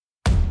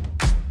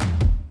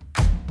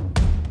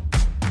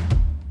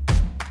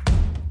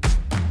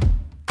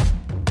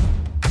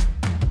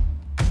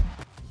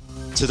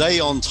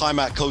Today on Time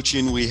Out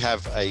Coaching, we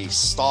have a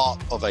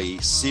start of a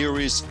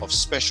series of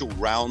special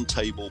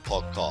roundtable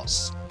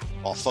podcasts.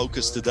 Our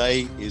focus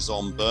today is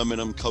on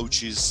Birmingham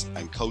coaches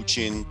and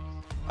coaching,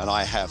 and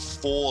I have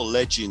four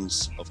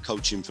legends of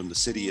coaching from the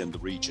city and the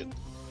region.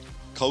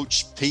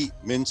 Coach Pete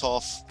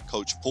Mintoff,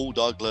 Coach Paul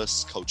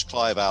Douglas, Coach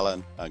Clive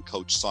Allen, and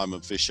Coach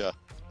Simon Fisher.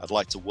 I'd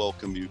like to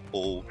welcome you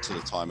all to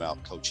the Time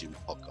Out Coaching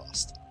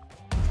podcast.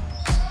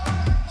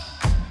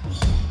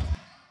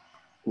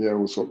 Yeah,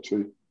 what's up,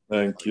 T?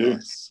 Thank you.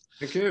 Nice.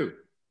 Thank you.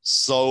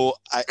 So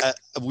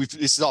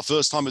this is our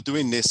first time of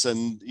doing this,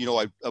 and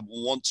I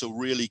want to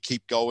really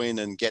keep going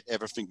and get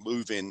everything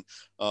moving.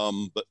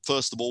 But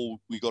first of all,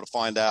 we got to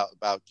find out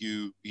about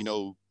you.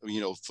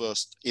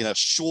 First in a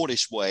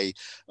shortish way,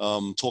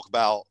 talk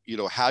about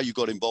how you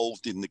got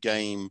involved in the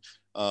game,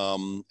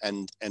 and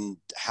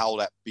how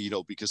that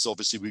because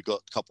obviously we've got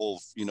a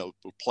couple of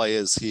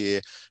players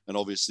here, and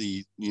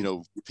obviously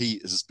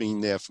Pete has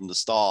been there from the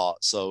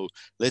start. So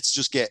let's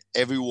just get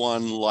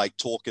everyone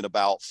talking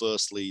about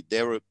firstly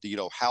their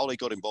how they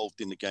got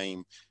involved in the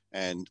game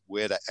and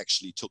where that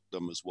actually took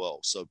them as well.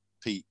 So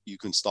Pete, you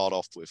can start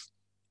off with.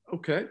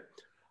 Okay,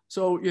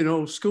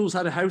 so schools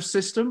had a house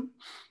system.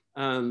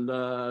 And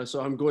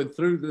so I'm going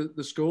through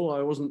the school.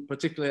 I wasn't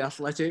particularly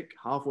athletic.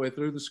 Halfway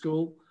through the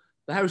school,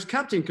 the house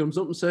captain comes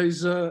up and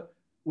says,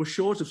 we're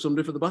short of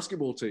somebody for the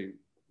basketball team.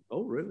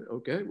 Oh, really?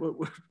 Okay.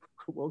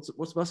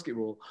 What's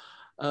basketball?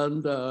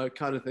 And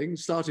kind of thing.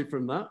 Started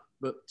from that.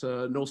 But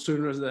no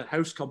sooner as the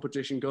house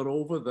competition got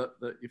over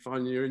that you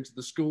find you're into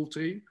the school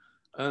team,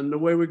 and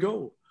away we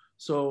go.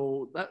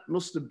 So that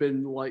must have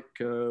been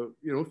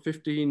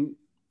 15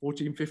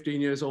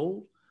 years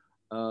old.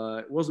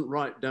 It wasn't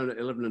right down at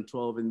 11 and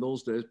 12 in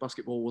those days.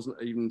 Basketball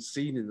wasn't even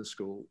seen in the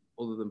school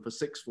other than for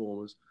sixth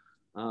formers.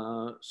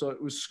 So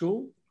it was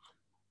school.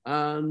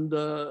 And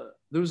there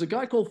was a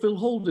guy called Phil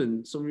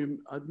Holding.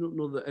 I don't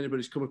know that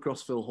anybody's come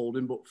across Phil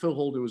Holding, but Phil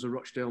Holding was a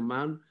Rochdale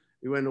man.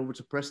 He went over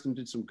to Preston,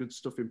 did some good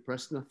stuff in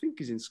Preston. I think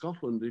he's in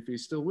Scotland. If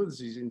he's still with us,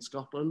 he's in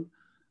Scotland.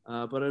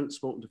 But I haven't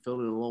spoken to Phil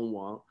in a long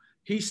while.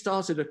 He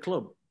started a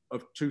club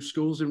of two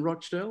schools in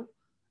Rochdale.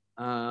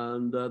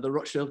 And the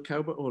Rochdale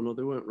Cowboys, oh no,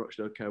 they weren't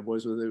Rochdale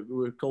Cowboys, they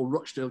were called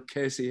Rochdale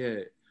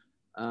KCA.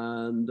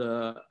 And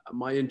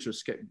my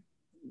interest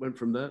went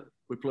from there.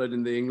 We played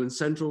in the England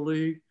Central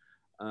League,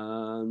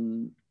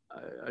 and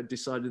I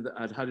decided that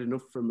I'd had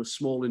enough from a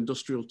small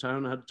industrial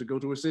town. I had to go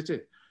to a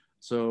city.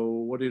 So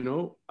what do you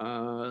know?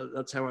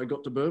 That's how I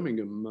got to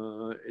Birmingham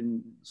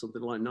in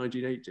something like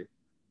 1980.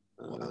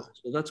 Wow.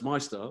 So that's my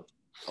start.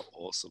 Oh,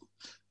 awesome.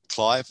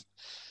 Clive,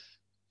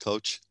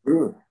 coach?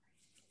 Ooh.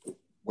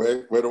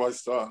 Where do I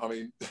start? I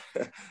mean,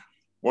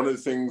 one of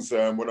the things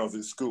when I was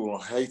at school,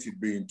 I hated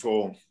being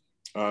tall.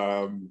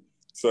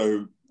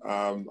 So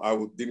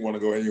I didn't want to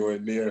go anywhere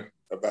near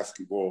a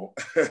basketball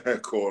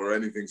court or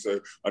anything. So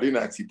I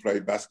didn't actually play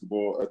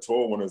basketball at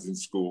all when I was in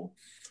school.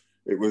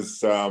 It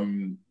was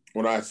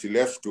when I actually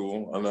left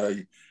school,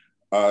 and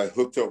I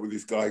hooked up with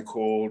this guy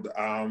called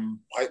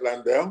Mike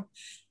Landell.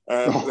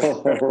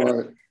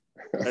 And,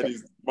 and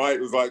his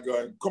mate was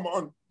going, come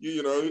on,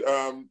 you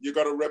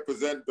got to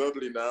represent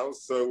Dudley now.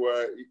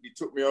 So he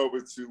took me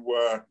over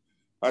to,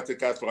 I had to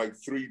catch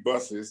 3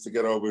 buses to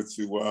get over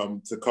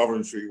to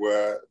Coventry,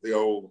 where the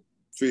old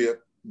Fiat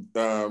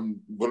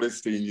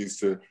Bullets team used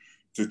to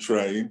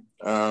train.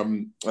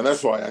 And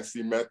that's why I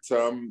actually met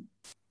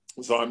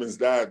Simon's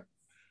dad.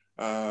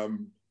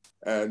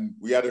 And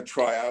we had a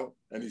tryout,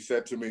 and he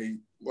said to me,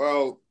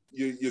 well,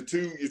 you're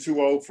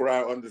too old for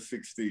our under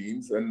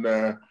 16s,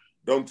 and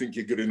don't think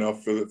you're good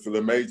enough for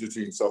the major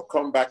team. So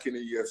come back in a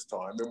year's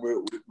time and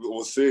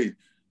we'll see.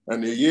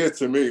 And a year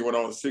to me, when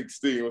I was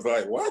 16, was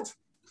like, what?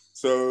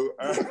 So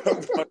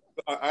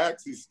I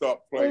actually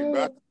stopped playing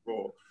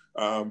basketball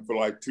for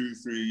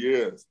 2-3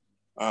 years,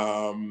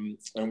 and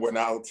went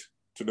out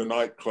to the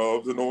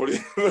nightclubs and all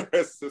the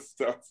rest of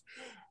stuff.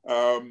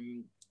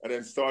 And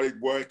then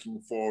started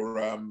working for,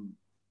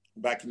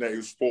 back in the day, it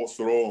was Sports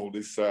for All,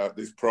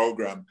 this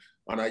program.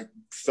 And I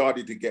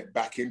started to get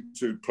back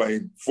into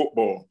playing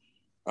football.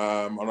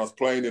 And I was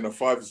playing in a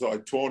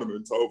 5-a-side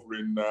tournament over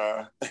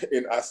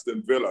in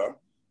Aston Villa,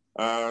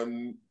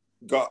 and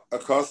got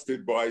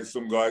accosted by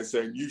some guy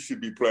saying, you should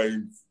be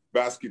playing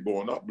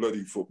basketball, not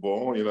bloody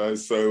football,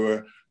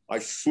 So I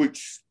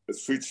switched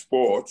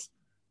sports,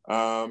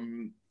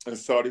 and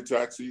started to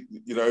actually,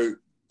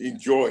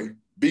 enjoy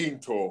being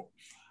tall.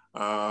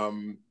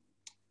 And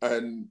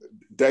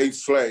Dave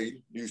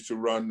Slade used to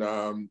run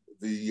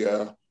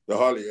the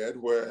Holyhead,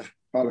 where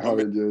I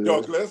met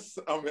Douglas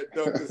down there.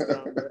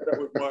 That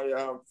was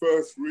my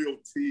first real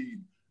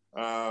team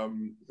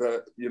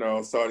that,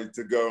 I started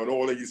to go. And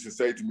all they used to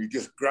say to me,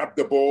 just grab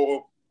the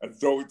ball and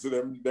throw it to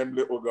them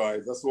little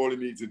guys. That's all you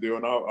need to do.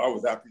 And I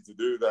was happy to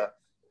do that.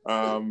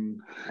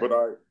 But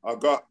I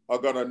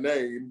got a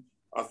name.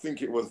 I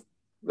think it was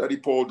bloody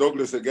Paul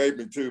Douglas that gave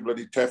me too,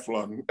 bloody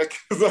Teflon.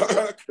 Because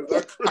I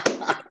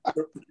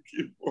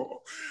couldn't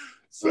ball.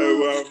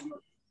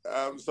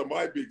 So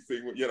my big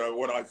thing,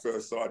 when I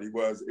first started, it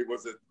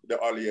was the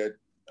Holyhead,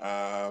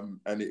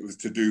 and it was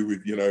to do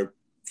with,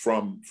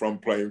 from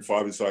playing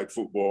five-a-side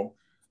football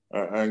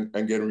and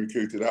getting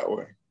recruited that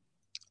way.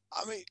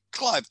 I mean,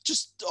 Clive,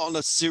 just on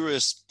a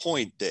serious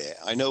point there,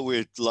 I know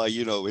we're like,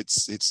 you know, it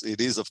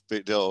is a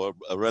bit, you know,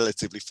 a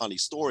relatively funny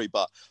story,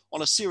 but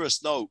on a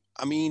serious note,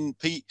 I mean,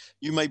 Pete,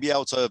 you may be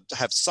able to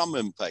have some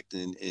impact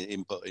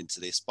input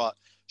into this, but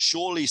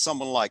surely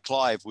someone like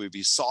Clive with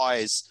his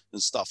size and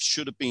stuff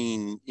should have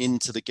been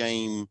into the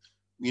game,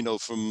 you know,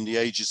 from the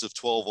ages of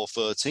 12 or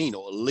 13,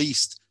 or at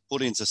least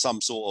put into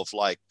some sort of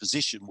like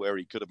position where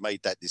he could have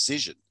made that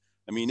decision.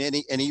 I mean,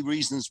 any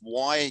reasons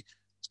why,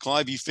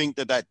 Clive, you think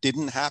that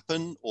didn't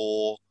happen,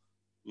 or,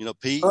 you know,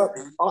 Pete?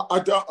 I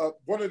don't.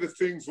 One of the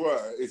things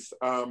is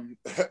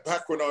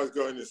back when I was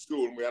going to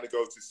school and we had to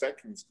go to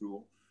secondary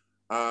school,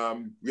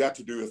 we had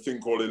to do a thing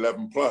called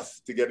 11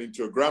 plus to get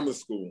into a grammar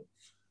school,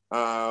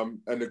 and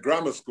the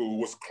grammar school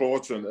was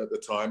Clawton at the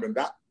time, and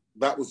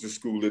that was the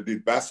school that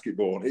did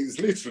basketball. It was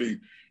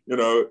literally, you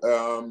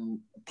know,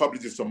 probably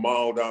just a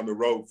mile down the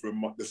road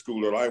from the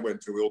school that I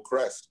went to,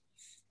 Hillcrest,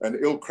 and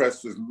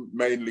Hillcrest was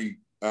mainly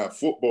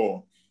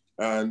football.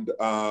 And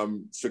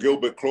Sir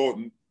Gilbert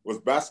Clawton was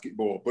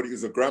basketball, but it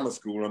was a grammar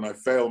school, and I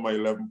failed my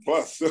 11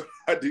 plus, so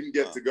I didn't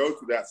get to go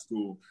to that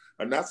school.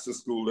 And that's the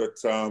school that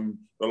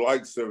the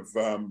likes of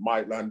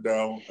Mike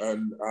Landell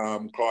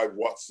and Clive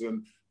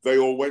Watson, they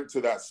all went to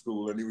that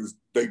school, and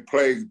they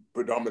played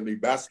predominantly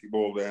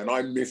basketball there. And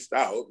I missed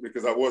out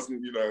because I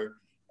wasn't, you know,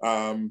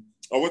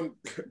 I wasn't,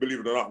 believe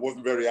it or not,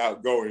 wasn't very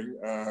outgoing,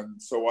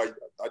 and so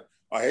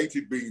I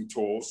hated being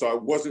tall, so I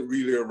wasn't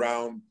really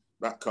around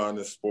that kind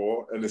of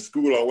sport. And the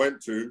school I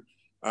went to,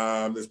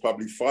 there's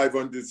probably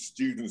 500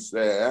 students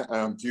there,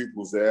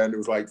 pupils there, and there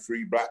was like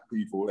 3 black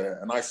people there.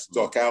 And I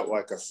stuck out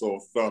like a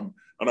sore thumb,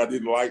 and I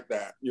didn't like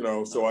that, you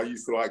know. So I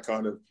used to like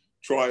kind of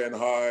try and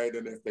hide.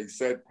 And if they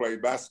said play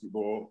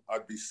basketball,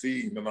 I'd be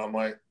seen, and I'm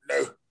like,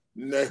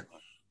 no.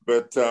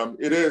 But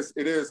it is.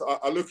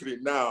 I look at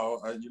it now,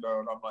 and you know,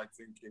 and I'm like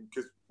thinking,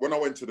 because when I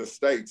went to the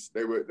States,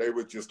 they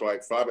were just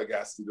like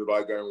flabbergasted,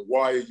 like going,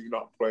 why are you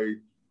not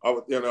playing? I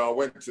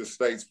went to the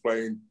States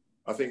playing,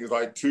 I think it was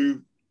like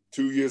two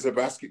years of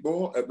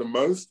basketball at the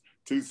most,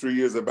 2-3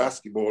 years of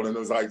basketball. And it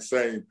was like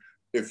saying,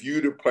 if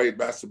you'd have played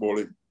basketball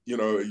at, you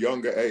know, a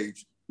younger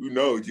age, who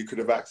knows, you could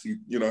have actually,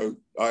 you know,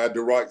 I had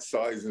the right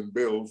size and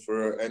build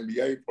for an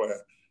NBA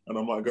player. And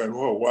I'm like going,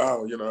 oh,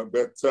 wow, you know,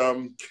 but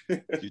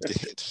you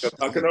did.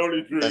 I can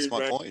only dream. That's my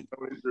man. point. I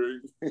can only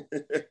dream.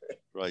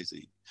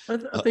 Crazy.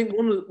 I think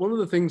one of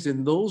the things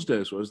in those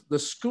days was the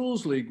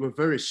schools league were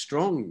very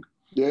strong.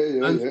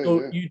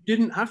 So you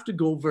didn't have to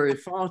go very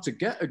far to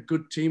get a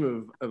good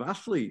team of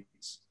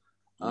athletes.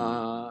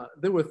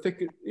 There were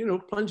thick, you know,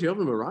 plenty of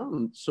them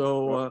around.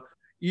 So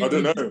I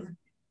don't know.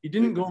 You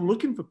didn't go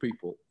looking for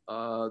people.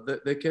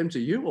 They came to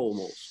you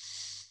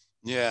almost.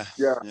 Yeah.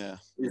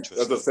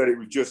 As I said, it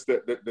was just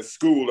the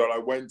school that I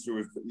went to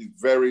it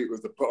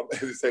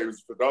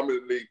was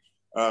predominantly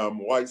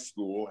white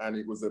school, and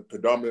it was a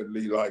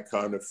predominantly like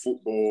kind of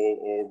football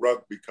or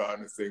rugby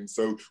kind of thing.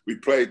 So we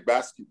played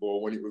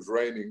basketball when it was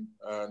raining,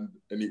 and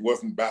it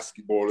wasn't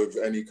basketball of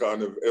any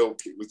kind of ilk.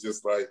 It was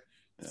just like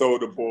throw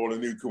the ball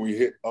and who can we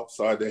hit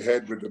upside the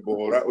head with the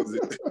ball. That was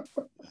it.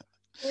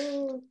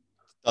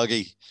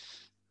 Dougie,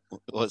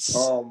 what's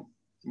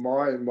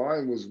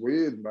mine was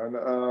weird, man.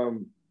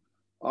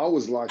 I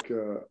was like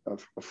a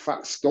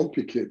fat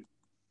stumpy kid.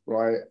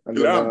 Right, and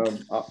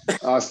then,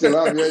 I still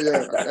am,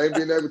 yeah. I ain't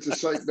been able to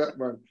shake that,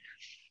 man.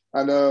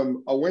 And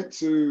I went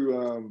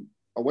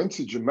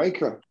to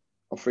Jamaica.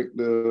 I think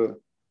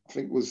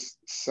it was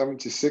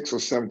 76 or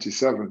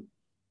 77.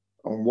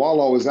 And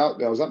while I was out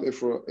there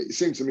for, it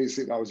seemed to me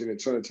I was in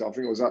eternity. I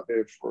think I was out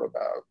there for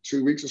about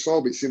 2 weeks or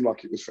so, but it seemed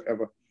like it was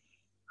forever.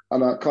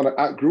 And I kind of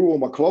outgrew all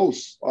my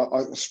clothes.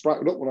 I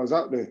sprouted up when I was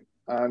out there,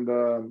 and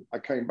I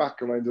came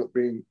back and I ended up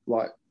being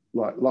like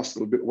lost a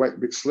little bit of weight, a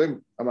bit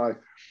slim, and I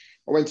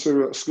went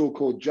to a school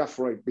called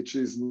Jaffray, which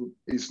is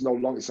no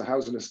longer, it's a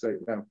housing estate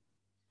now.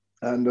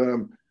 And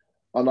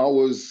I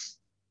was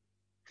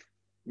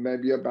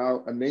maybe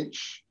about an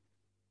inch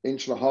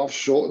and a half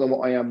shorter than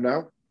what I am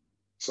now.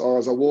 So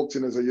as I walked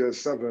in as a year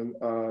 7,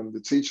 the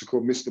teacher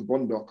called Mr.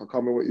 Bundock, I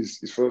can't remember what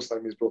his first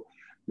name is, but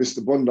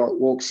Mr. Bundock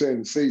walks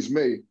in, sees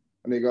me,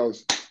 and he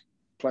goes,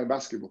 playing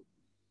basketball.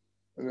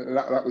 And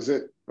that was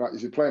it, right?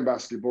 He's playing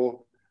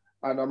basketball.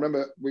 And I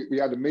remember we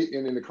had a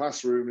meeting in the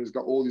classroom, and he's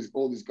got all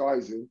these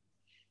guys in.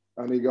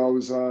 And he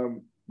goes,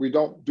 we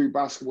don't do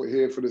basketball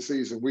here for the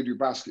season. We do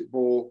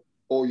basketball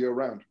all year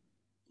round,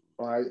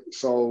 right?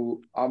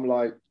 So I'm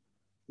like,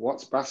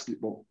 what's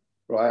basketball?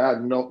 Right? I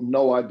had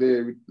no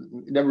idea.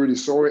 Never really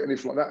saw it,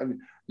 anything like that.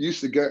 And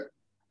used to get,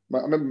 I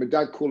remember my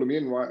dad calling me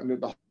in, right? And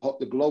the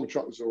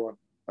Globetrotters were on.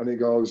 And he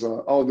goes,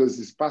 oh, there's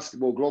this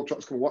basketball,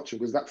 Globetrotters, come watch it.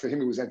 Because that for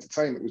him, it was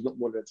entertainment. It was not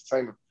more than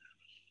entertainment.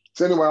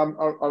 So anyway,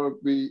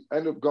 we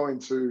ended up going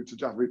to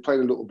Jaffray. We played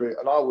a little bit,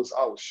 and I was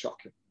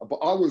shocking. But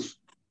I was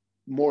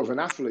more of an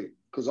athlete,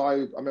 because I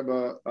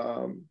remember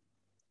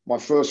my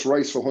first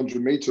race for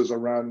 100 meters, I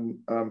ran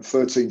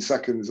 13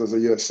 seconds as a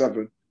year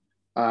 7.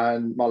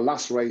 And my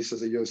last race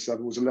as a year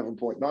 7 was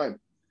 11.9.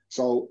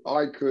 So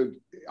I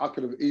could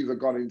have either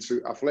gone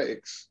into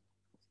athletics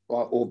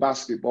or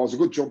basketball. I was a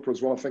good jumper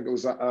as well. I think it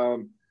was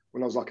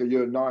when I was like a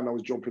year 9, I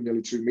was jumping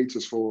nearly 2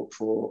 meters for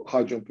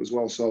high jump as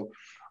well. So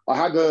I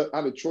had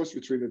a choice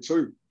between the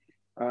two.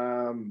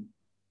 And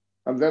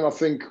then I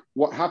think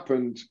what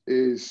happened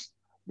is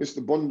Mr.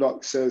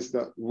 Bundock says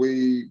that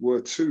we were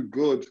too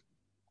good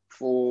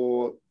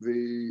for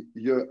the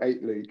year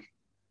 8 league.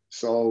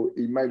 So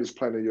he made us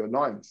play in the year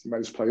 9s. He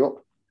made us play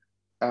up.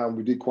 And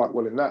we did quite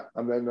well in that.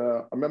 And then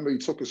I remember he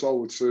took us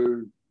over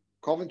to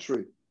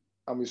Coventry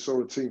and we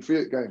saw a Team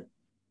Fiat game.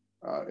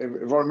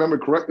 If I remember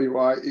correctly,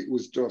 right, it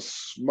was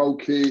just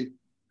smoky,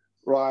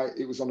 right?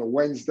 It was on a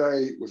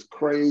Wednesday. It was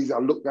crazy. I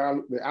looked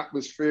down at the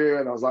atmosphere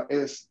and I was like,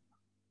 yes.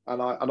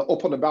 And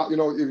up on the balcony, you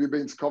know, if you've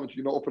been to Coventry,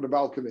 you know, up on the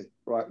balcony,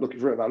 right, looking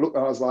for it. And I looked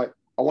and I was like,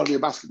 I want to be a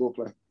basketball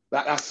player.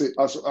 That's it.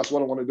 That's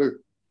what I want to do.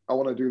 I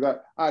want to do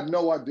that. I had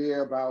no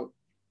idea about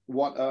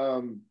what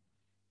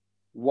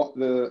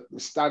the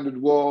standard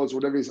was,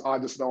 whatever it is. I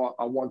just know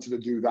I wanted to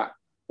do that,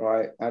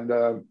 right? And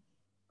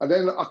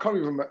then I can't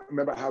even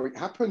remember how it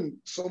happened.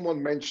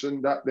 Someone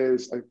mentioned that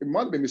it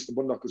might have been Mr.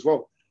 Bundock as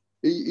well.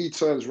 He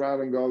turns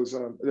around and goes,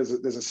 there's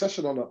a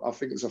session on, I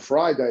think it's a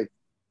Friday,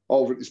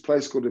 over at this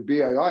place called the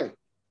BAI.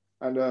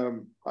 And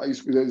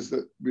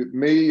with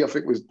me, I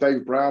think it was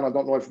Dave Brown. I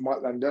don't know if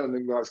Mike Landell and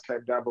them guys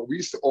came down, but we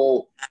used to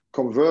all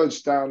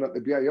converge down at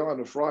the BAI on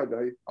a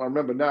Friday. I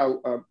remember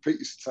now, Pete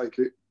used to take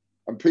it.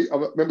 And Pete, I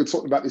remember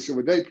talking about this the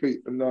other day,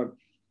 Pete, and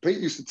Pete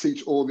used to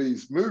teach all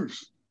these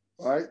moves,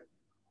 right?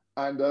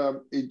 And I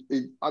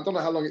don't know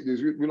how long it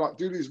is. We like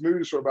do these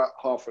moves for about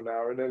half an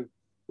hour, and then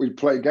we'd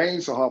play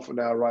games for half an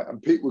hour, right?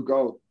 And Pete would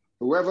go,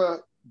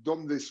 whoever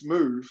done this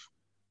move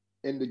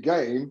in the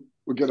game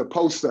would get a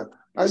poster.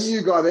 And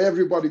you got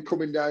everybody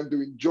coming down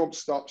doing jump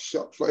stops,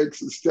 shot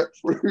fakes, and step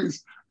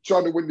throughs,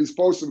 trying to win this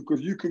poster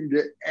because you couldn't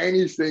get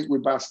anything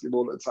with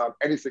basketball at the time,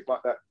 anything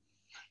like that.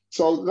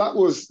 So that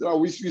was,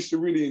 we used to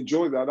really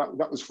enjoy that.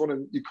 That was fun.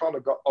 And you kind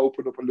of got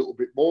opened up a little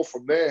bit more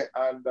from there.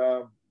 And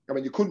I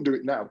mean, you couldn't do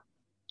it now.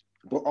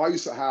 But I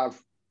used to have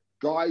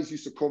guys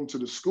used to come to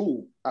the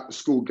school at the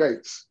school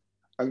gates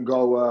and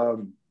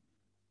go,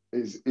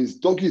 is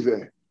Dougie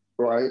there?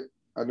 Right?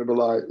 And they'd be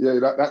like, yeah,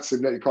 that's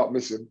him there. You can't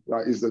miss him.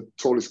 Like, he's the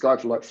tallest guy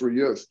for like 3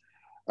 years.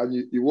 And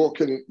you walk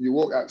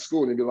out of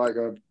school and you'd be like,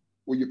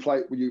 will you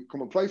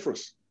come and play for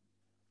us?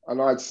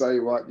 And I'd say,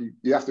 right,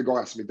 you have to go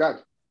ask my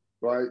dad,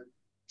 right?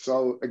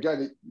 So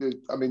again,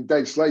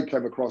 Dave Slade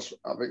came across,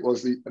 I think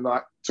and I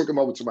took him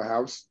over to my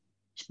house,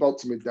 spoke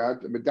to my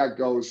dad, and my dad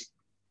goes,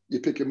 you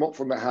pick him up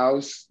from the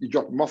house, you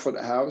drop him off at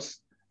the house,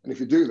 and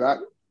if you do that,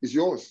 he's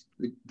yours.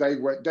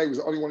 Dave was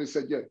the only one who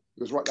said, yeah.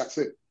 He goes, right, that's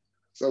it.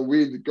 So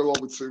we'd go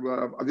over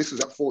to, this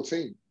was at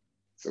 14.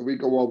 So we'd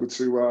go over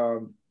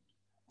to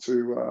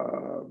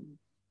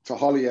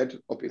Holyhead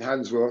up in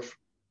Handsworth,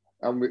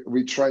 and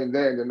we trained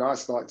there. And then I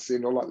started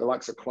seeing all like the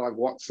likes of Clive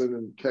Watson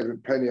and Kevin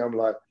Penny. I'm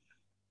like,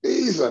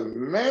 these are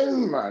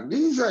men, man.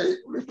 These are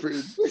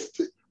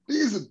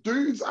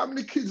dudes. How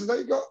many kids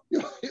they got? You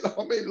know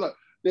what I mean? Like,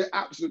 they're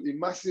absolutely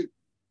massive.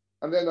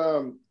 And then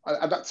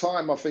at that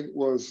time, I think it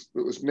was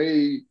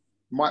me,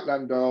 Mike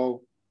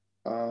Landell,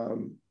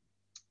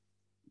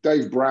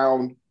 Dave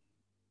Brown,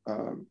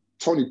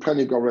 Tony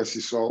Penny, God rest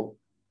his soul.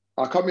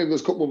 I can't remember,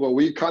 there's a couple of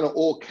we kind of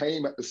all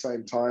came at the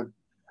same time.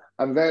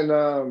 And then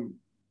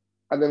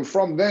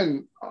from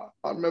then,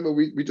 I remember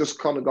we just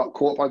kind of got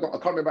caught up. I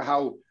can't remember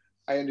how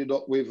I ended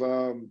up with,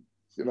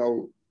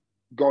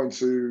 going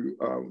to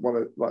one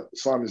of like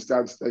Simon's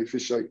dad's, Dave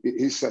Fisher,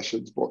 his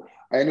sessions, but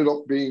I ended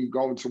up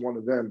going to one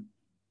of them.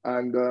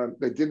 And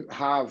they didn't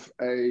have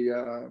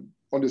a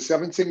under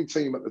 17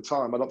 team at the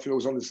time. I don't think it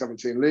was under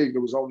 17 league.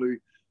 There was only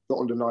the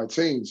under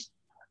 19s.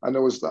 And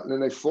there was that, and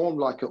then they formed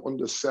like an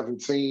under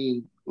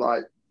 17,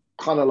 like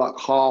kind of like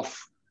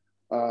half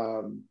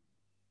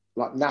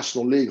like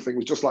national league. I think it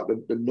was just like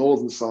the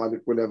northern side,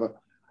 whatever.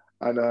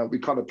 And we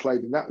kind of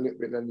played in that a little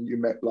bit. And then you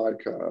met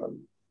like, oh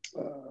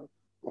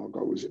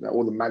God, was it now?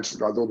 All the Manchester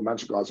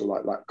guys were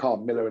like Carl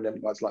Miller and them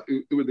guys. Like,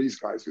 who are these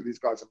guys? These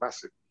guys are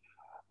massive.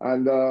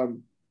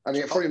 And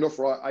yeah, funny enough,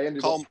 right, I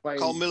ended up playing.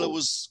 Carl Miller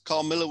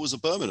was a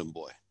Birmingham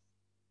boy.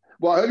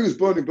 Well, I heard he was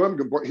born in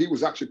Birmingham, but he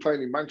was actually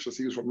playing in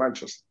Manchester. He was from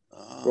Manchester,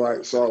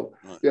 right? So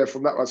right. Yeah,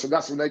 from that, right. So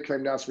that's when they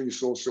came down. So when you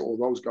saw all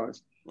those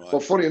guys. Right.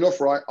 But funny enough,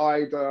 right,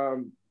 I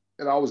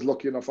was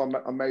lucky enough. I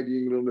made the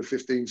England under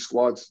 15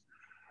 squads,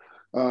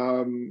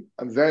 and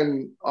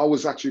then I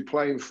was actually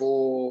playing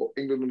for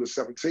England under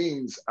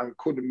 17s and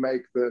couldn't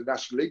make the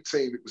National League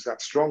team. It was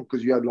that strong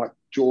because you had like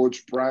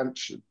George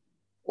Branch and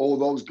all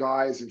those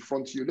guys in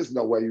front of you. There's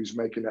no way he was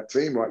making that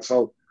team, right?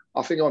 So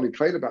I think I only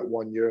played about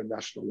 1 year in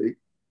National League.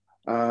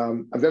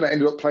 And then I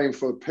ended up playing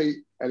for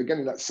Pete, and again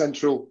in that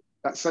central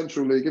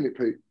league, isn't it,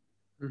 Pete?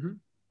 Mm-hmm.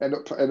 Ended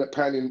up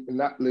playing in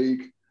that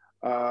league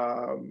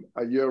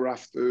a year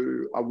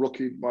after I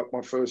rookied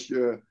my first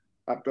year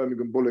at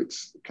Birmingham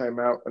Bullets. Came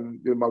out,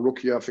 and my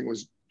rookie year, I think,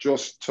 was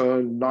just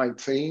turned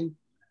 19,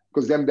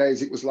 because them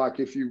days it was like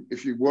if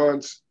you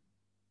weren't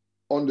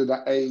under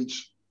that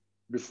age,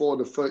 before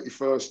the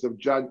 31st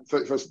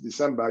of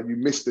December, you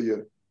missed a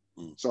year.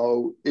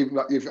 So even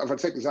if I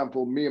take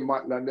example, me and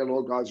Mike Landell,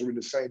 all guys are in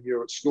the same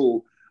year at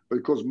school, but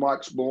because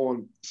Mike's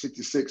born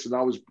 66 and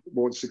I was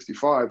born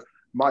 65,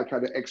 Mike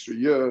had an extra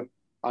year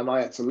and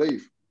I had to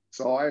leave.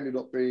 So I ended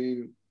up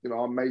being,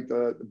 I made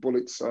the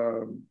Bullets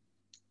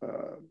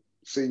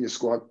senior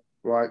squad,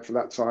 right, for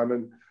that time.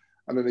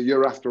 And then a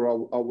year after I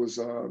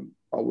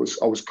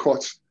was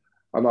cut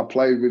and I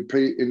played with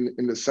Pete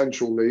in the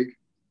Central League.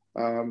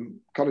 Kind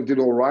of did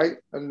all right.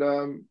 And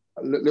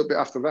a little bit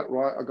after that,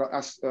 right, I got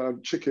asked,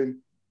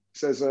 Chicken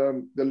says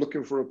they're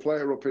looking for a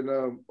player up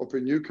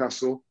in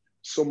Newcastle,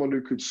 someone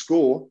who could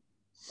score.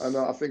 And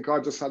I think I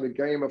just had a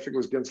game, I think it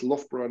was against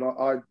Loughborough, and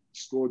I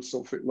scored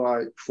something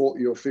like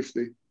 40 or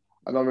 50.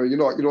 And I mean, you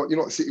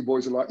know, City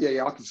boys are like,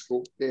 yeah, I can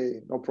score.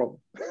 Yeah, no problem.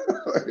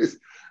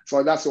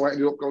 So that's how I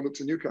ended up going up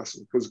to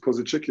Newcastle because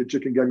the Chicken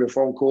gave me a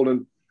phone call,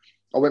 and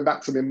I went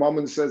back to my mum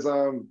and says,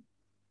 I'm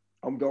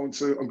going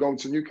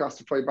to Newcastle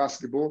to play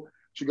basketball.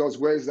 She goes,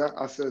 where's that?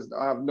 I says,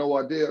 I have no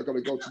idea. I've got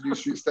to go to New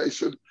Street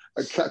Station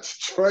and catch a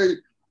train.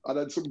 And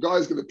then some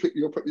guy's going to pick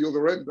me up at the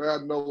other end. I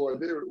had no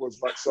idea it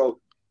was like, so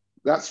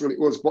that's what it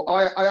was. But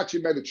I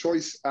actually made a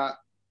choice at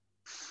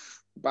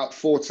about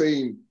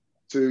 14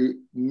 to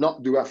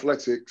not do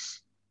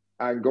athletics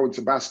and go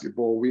into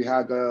basketball. We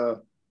had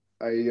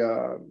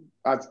I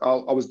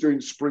was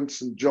doing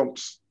sprints and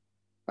jumps,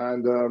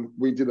 and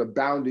we did a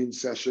bounding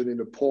session in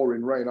the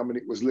pouring rain. I mean,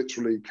 it was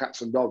literally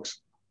cats and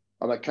dogs.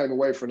 And I came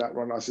away from that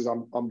run. I said,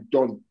 I'm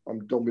done.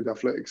 I'm done with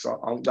athletics.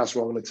 That's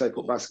why I'm going to take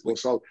up basketball.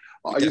 So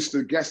I used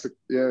to guess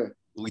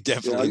we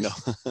definitely know.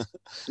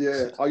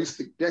 I used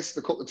to guess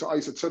the couple of times. I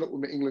used to turn up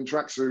with my England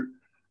tracksuit,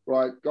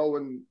 right? Go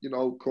and,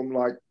 come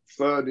like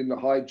third in the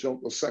high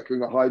jump or second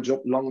in the high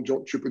jump, long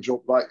jump, triple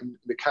jump, like in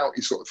the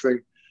county sort of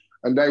thing.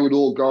 And they would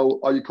all go,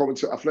 are you coming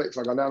to athletics?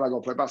 I go, no, I'm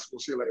going to play basketball.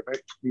 See you later,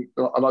 mate.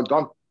 And I'm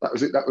done. That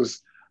was it. That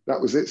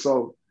was it.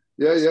 So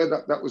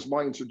that was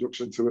my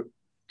introduction to it.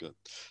 Good.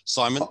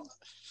 Simon?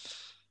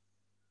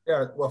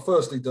 Yeah, well,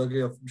 firstly,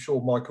 Dougie, I'm sure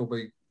Mike will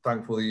be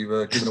thankful that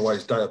you've given away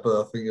his date of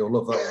birth. I think he'll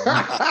love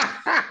that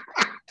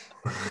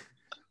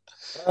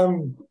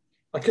one.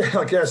 I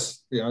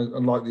guess,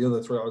 unlike the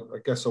other three, I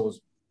guess I was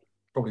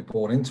probably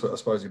born into it, I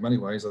suppose, in many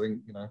ways. I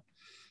think,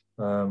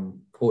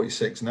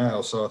 46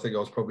 now, so I think I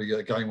was probably at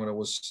a game when I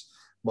was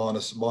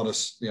minus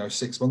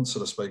 6 months, so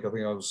to speak. I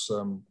think I was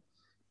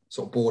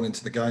sort of born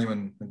into the game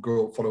and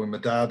grew up following my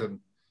dad, and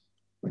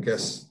I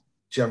guess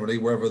generally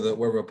wherever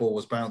a ball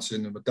was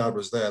bouncing and my dad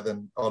was there,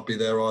 then I'd be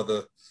there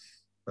either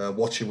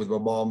watching with my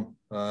mom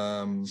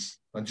and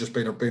just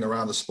being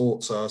around the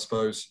sport. So I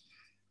suppose,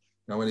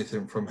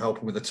 anything from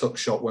helping with the tuck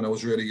shot when I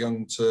was really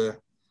young to,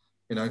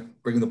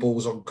 bringing the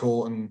balls on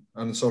court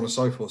and so on and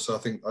so forth. So I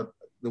think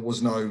there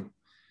was no,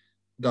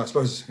 I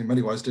suppose in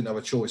many ways didn't have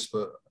a choice,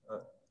 but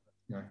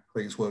I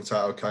think it's worked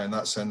out okay in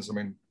that sense. I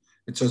mean,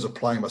 in terms of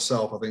playing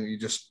myself, I think you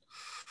just,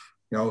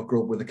 I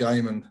grew up with the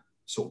game and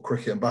sort of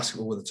cricket and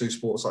basketball were the two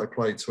sports that I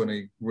played to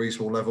any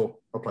reasonable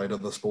level. I played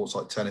other sports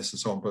like tennis and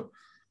so on, but,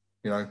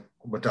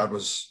 my dad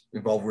was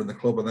involved in the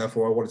club and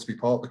therefore I wanted to be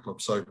part of the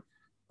club. So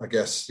I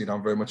guess,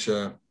 I'm very much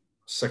a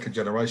second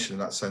generation in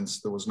that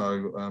sense. There was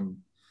no,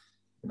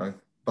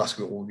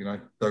 basketball,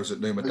 those that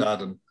knew my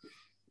dad and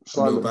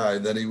knew about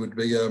it, then he would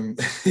be,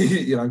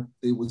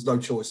 it was no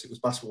choice. It was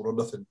basketball or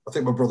nothing. I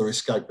think my brother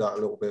escaped that a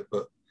little bit,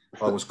 but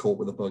I was caught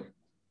with a bug.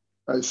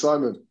 Hey,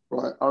 Simon,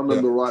 right, I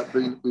remember,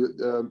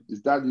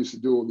 his dad used to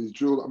do all these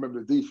drills. I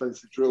remember the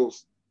defensive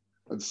drills,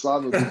 and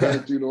Simon was there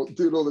doing all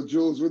the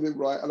drills with him,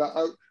 right? And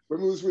I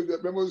remember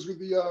it was with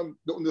the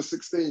under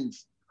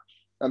 16s,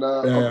 and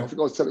I think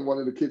I was telling one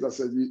of the kids, I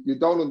said, you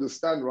don't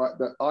understand, right,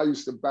 that I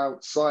used to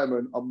bounce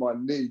Simon on my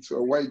knee to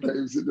away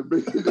games in the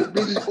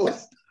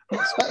minibus.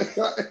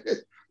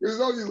 It was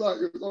only like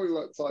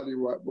tiny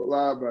white, but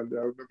man,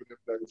 I remember them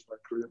days. My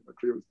career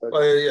was dead.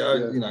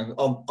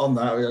 Well, on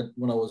that,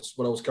 when I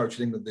was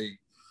coaching England, the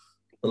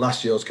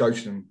last year I was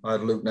coaching them, I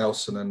had Luke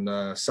Nelson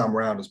and Sam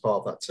Round as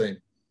part of that team,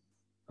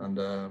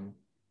 and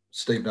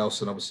Steve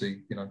Nelson,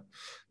 obviously,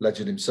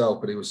 legend himself,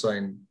 but he was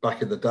saying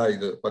back in the day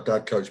that my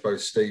dad coached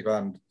both Steve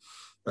and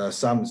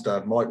Sam's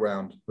dad, Mike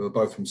Round, who were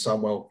both from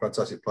Samwell,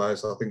 fantastic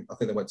players. I think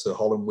they went to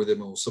Holland with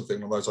him or something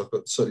along those,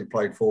 but certainly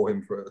played for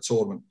him for a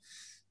tournament.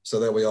 So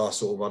there we are,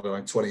 sort of, I don't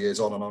know, 20 years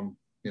on, and I'm,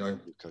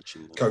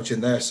 coaching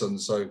their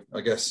sons. So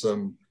I guess,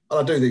 and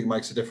I do think it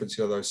makes a difference,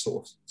 those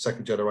sort of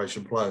second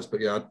generation players.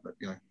 But yeah,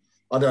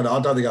 I don't know. I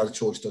don't think I had a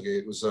choice, Dougie.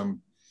 It was,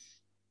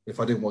 if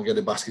I didn't want to get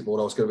in basketball,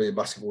 I was going to be in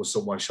basketball in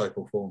some way, shape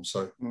or form.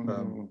 So,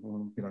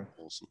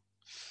 Awesome.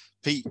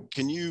 Pete,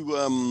 can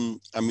you,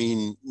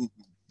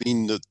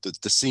 being the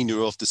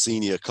senior of the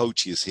senior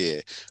coaches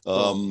here,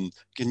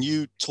 can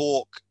you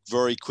talk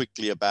very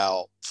quickly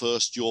about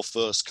your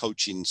first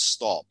coaching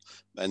stop,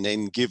 and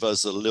then give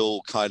us a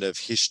little kind of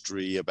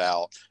history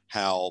about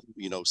how,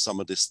 some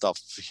of this stuff,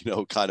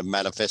 kind of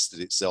manifested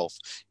itself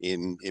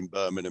in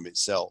Birmingham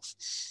itself?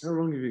 How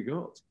long have you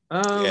got?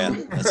 Yeah,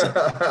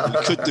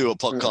 we could do a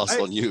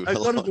podcast on you. I've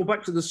got to go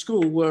back to the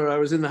school where I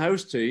was in the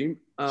house team.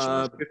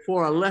 Sure.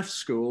 Before I left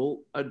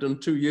school, I'd done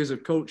 2 years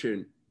of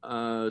coaching.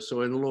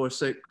 So in lower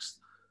sixth,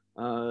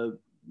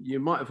 you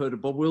might have heard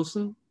of Bob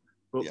Wilson,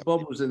 but Yep.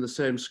 Bob was in the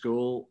same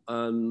school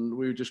and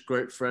we were just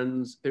great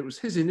friends. It was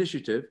his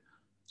initiative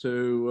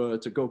to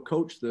go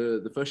coach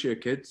the first year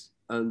kids.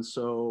 And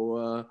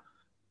so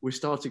we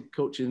started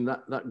coaching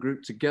that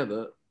group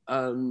together.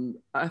 And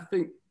I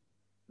think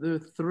the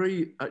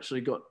 3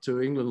 actually got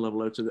to England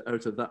level out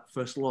of that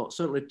first lot,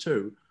 certainly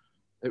 2.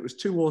 It was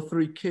 2 or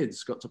 3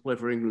 kids got to play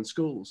for England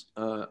schools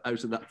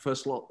out of that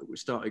first lot that we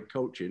started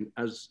coaching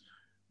as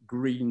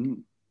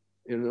green,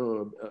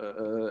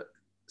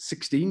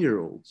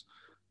 16-year-olds.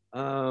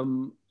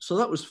 So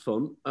that was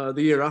fun.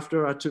 The year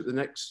after, I took the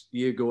next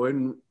year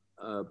going.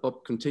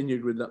 Bob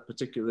continued with that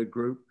particular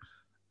group.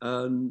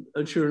 And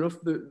sure enough,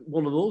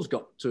 one of those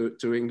got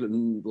to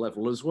England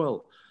level as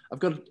well. I've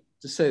got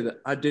to say that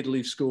I did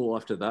leave school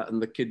after that,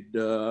 and the kid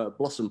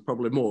blossomed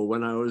probably more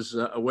when I was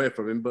away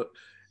from him, but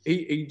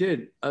he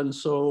did. And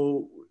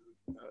so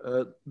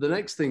the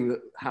next thing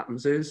that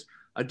happens is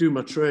I do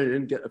my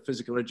training, get a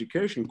physical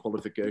education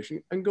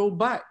qualification, and go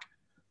back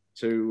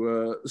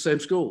to the same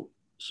school.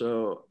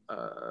 So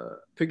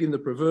picking the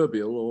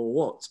proverbial or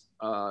what,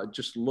 I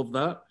just love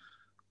that.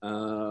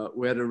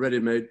 We had a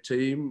ready-made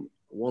team.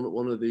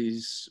 One of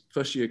these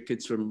first-year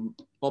kids from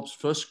Bob's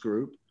first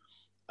group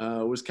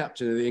was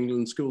captain of the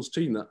England schools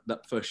team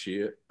that first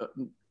year.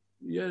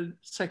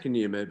 Second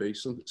year maybe,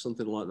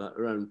 something like that,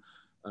 around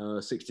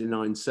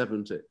 69,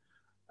 70.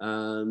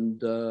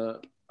 And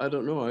I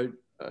don't know,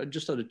 I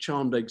just had a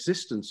charmed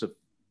existence of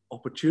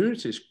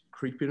opportunities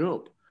creeping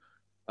up.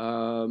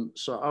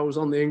 So I was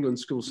on the England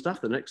school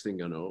staff the next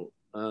thing I know.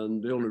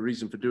 And the only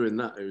reason for doing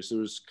that is there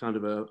was kind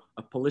of a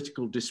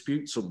political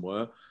dispute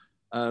somewhere.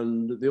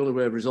 And the only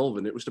way of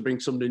resolving it was to bring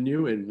somebody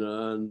new in.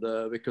 And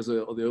because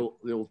the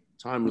old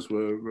timers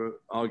were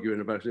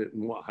arguing about it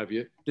and what have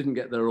you, didn't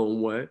get their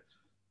own way.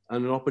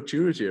 And an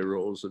opportunity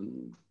arose.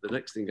 And the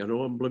next thing I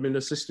know, I'm blooming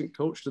assistant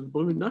coach to the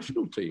blooming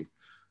national team.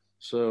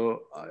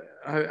 So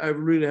I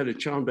really had a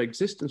charmed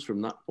existence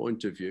from that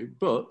point of view.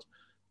 But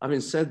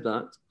having said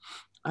that,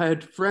 I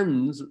had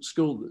friends at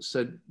school that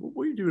said, well,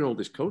 what are you doing all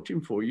this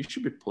coaching for? You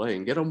should be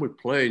playing. Get on with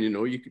playing.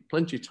 You get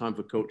plenty of time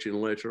for coaching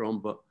later on.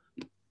 But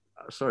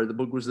sorry, the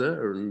bug was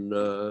there. And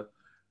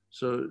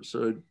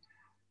so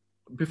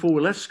before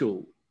we left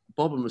school,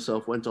 Bob and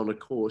myself went on a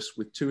course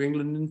with 2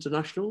 England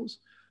internationals.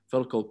 A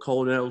fellow called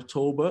Colin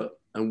Tober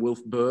and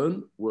Wilf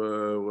Byrne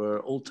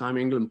were old-time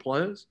England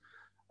players.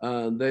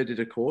 And they did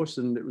a course,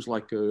 and it was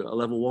like a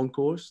level 1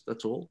 course,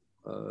 that's all,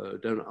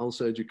 down at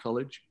Alsager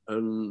College.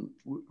 And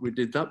we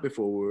did that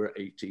before we were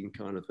 18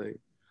 kind of thing.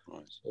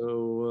 Right.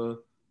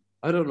 So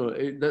I don't know,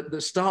 the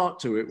start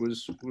to it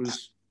was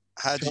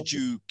How did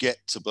you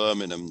get to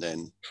Birmingham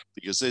then?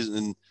 Because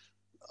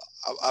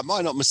I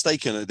might not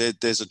mistaken,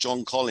 there's a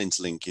John Collins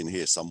link in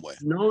here somewhere.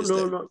 No,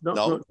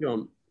 not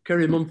John.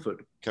 Kerry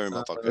Mumford. Kerry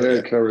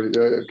Mumford. Kerry.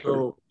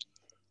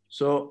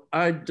 So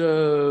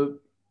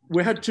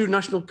we had 2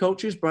 national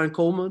coaches, Brian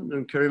Coleman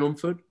and Kerry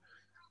Mumford.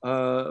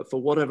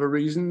 For whatever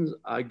reasons,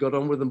 I got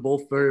on with them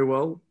both very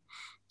well.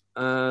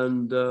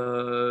 And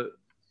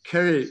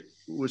Kerry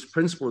was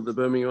principal of the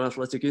Birmingham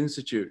Athletic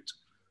Institute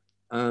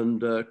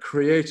and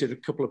created a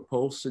couple of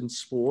posts in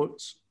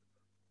sports.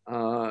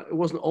 It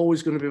wasn't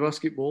always going to be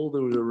basketball.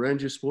 There was a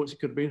range of sports. It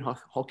could have been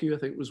hockey, I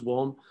think was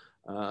one.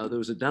 There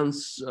was a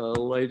dance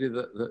lady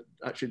that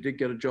actually did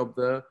get a job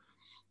there.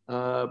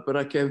 But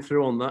I came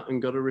through on that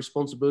and got a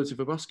responsibility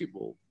for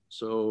basketball.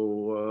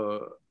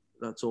 So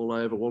that's all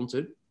I ever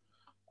wanted.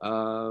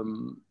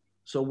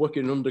 So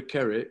working under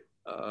Kerry,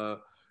 the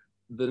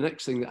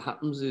next thing that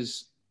happens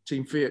is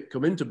Team Fiat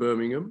come into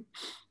Birmingham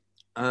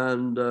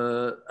and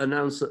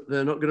announce that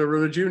they're not going to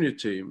run a junior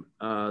team.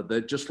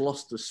 They just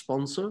lost a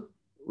sponsor,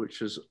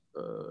 which is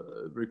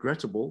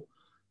regrettable.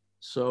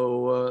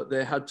 So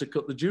they had to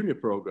cut the junior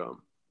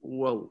program.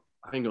 Well,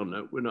 hang on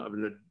now, we're not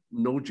having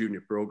no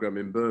junior program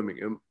in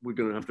Birmingham. We're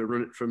going to have to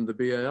run it from the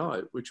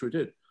BAI, which we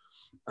did.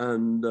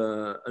 And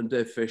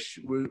Dave Fish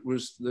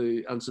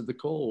answered the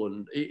call.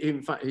 And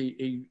in fact,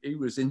 he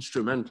was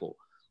instrumental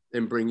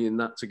in bringing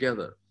that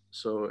together.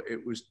 So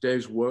it was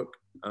Dave's work,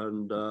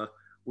 and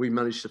we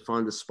managed to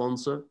find a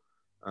sponsor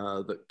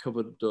that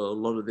covered a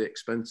lot of the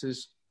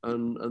expenses,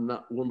 and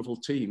that wonderful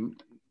team.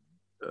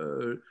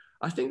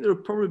 I think there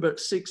were probably about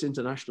 6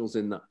 internationals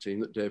in that team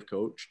that Dave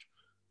coached.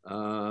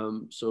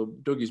 So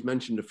Dougie's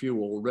mentioned a few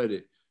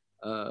already,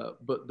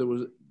 but there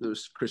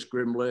was Chris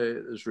Grimley,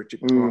 there's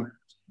Richard Clark.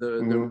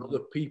 There were other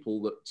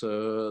people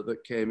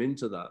that came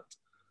into that.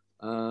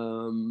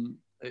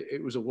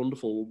 It was a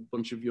wonderful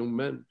bunch of young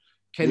men.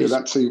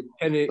 That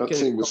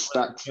team was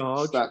stacked.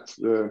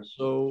 Yeah.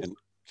 So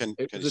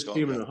it was a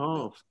team and a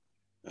half.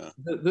 Yeah.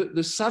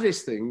 The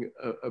saddest thing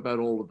about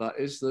all of that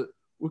is that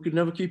we could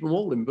never keep them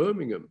all in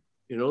Birmingham.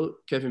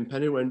 Kevin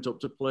Penny went up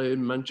to play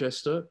in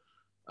Manchester.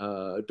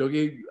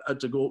 Dougie had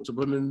to go up to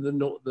Birmingham,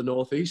 the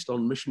northeast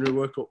on missionary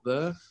work up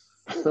there.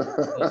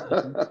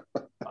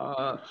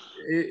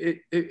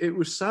 It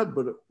was sad,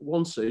 but at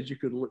one stage you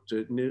could look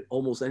at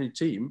almost any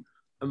team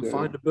and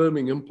find a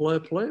Birmingham player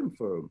playing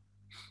for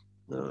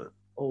them.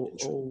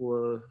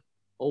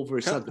 All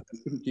very sad that we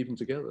couldn't keep them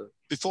together.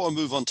 Before I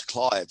move on to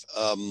Clive,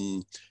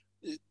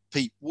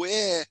 Pete,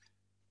 where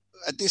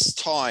at this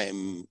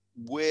time,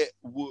 where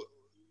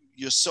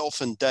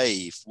yourself and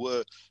Dave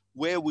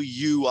where were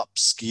you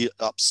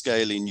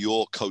upscaling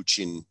your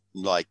coaching,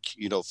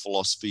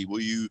 philosophy?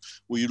 Were you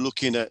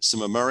looking at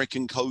some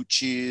American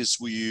coaches?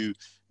 Were you,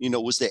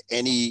 was there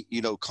any,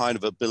 kind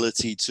of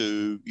ability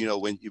to,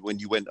 when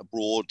you went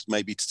abroad,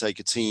 maybe to take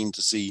a team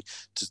to see,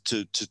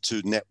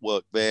 to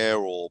network there,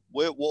 or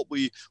what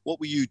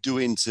were you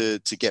doing to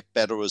get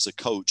better as a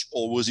coach?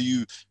 Or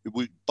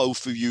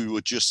both of you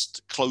were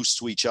just close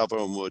to each other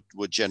and were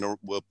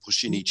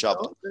pushing each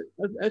other?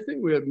 I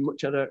think we had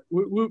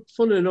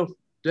funny enough,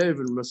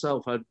 Dave and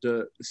myself had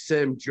the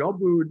same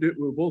job. We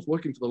were both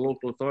working for the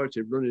local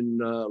authority, running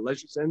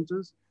leisure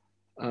centres.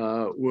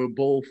 We're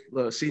both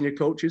senior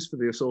coaches for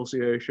the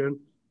association.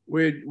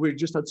 We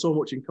just had so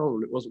much in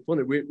common. It wasn't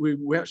funny.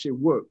 We actually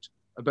worked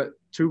about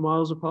 2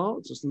 miles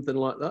apart or something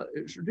like that.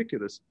 It's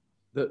ridiculous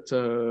that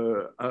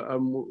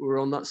we're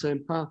on that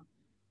same path.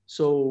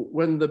 So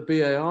when the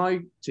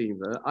BAI team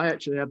there, I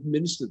actually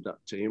administered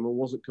that team and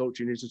wasn't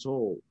coaching it at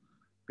all,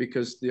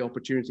 because the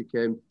opportunity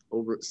came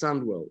over at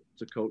Sandwell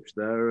to coach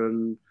there.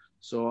 And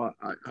so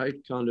I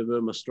kind of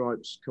earned my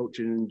stripes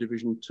coaching in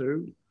Division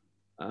 2.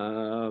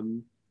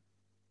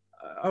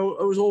 I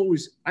was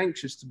always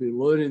anxious to be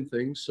learning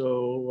things.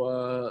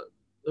 So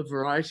a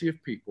variety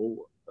of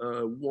people,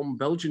 one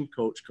Belgian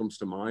coach comes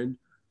to mind,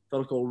 a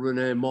fellow called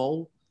René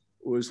Moll,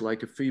 was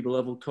like a FIBA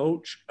level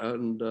coach.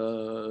 And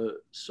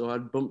so I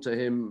bumped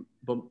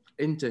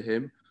into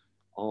him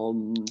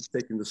on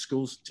taking the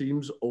schools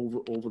teams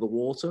over the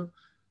water.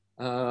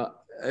 I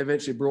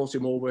eventually brought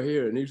him over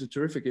here, and he was a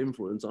terrific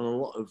influence on a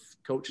lot of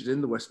coaches in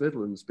the West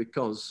Midlands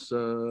because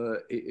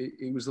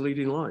he was the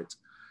leading light.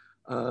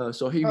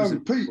 So he was.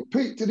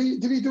 Pete, did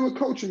he do a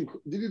coaching?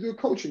 Did he do a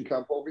coaching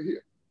camp over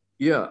here?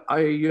 Yeah, I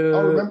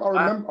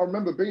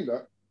remember being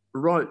there.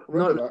 Right,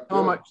 no,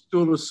 Tarmac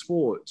School of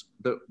Sport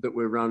that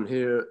we ran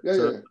here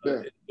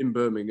in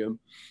Birmingham,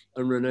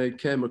 and René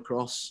came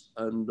across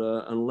and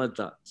led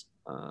that.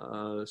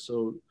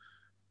 So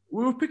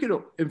we were picking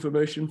up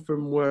information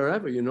from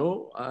wherever, you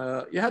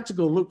had to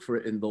go look for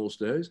it in those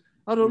days.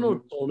 I don't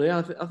know, Tony.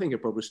 I think I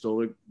probably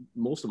stole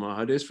most of my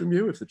ideas from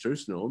you, if the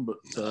truth's known. But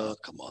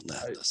come on,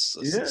 now.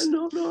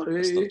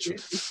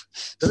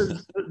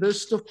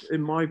 There's stuff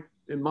in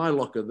my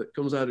locker that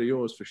comes out of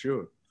yours for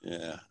sure.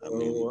 Yeah,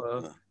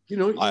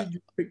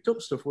 you picked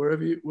up stuff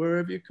wherever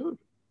you could.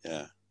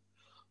 Yeah.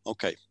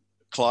 Okay,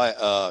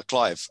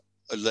 Clive.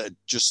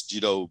 Just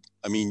you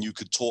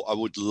could talk. I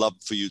would love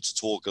for you to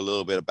talk a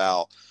little bit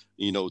about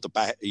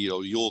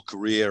your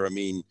career. I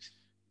mean,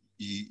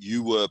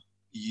 you were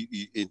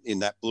in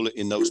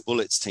those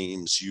Bullets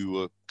teams. You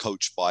were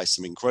coached by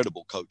some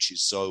incredible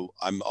coaches. So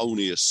I'm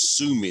only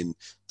assuming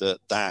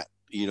that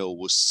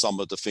was some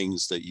of the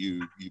things that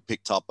you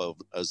picked up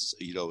as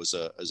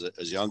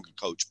a younger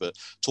coach. But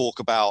talk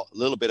a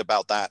little bit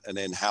about that, and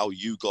then how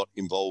you got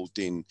involved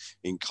in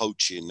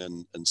coaching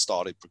and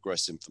started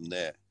progressing from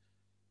there.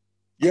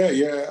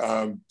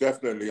 Yeah,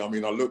 definitely. I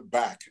mean, I look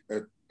back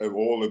at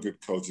all the good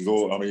coaches.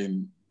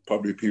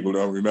 Probably people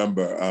don't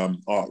remember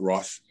Art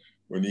Ross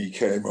when he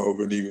came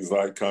over, and he was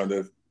like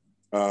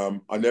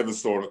I never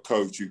saw a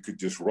coach who could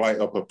just write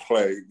up a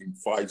play in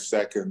 5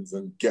 seconds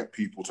and get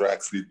people to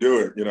actually do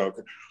it.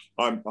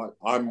 I'm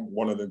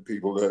one of them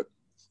people that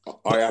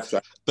I have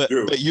to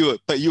do.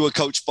 But you were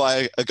coached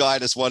by a guy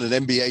that's won an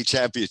NBA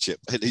championship,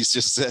 and he's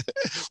just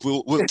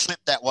we'll clip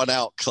that one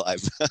out,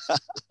 Clive.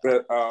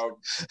 But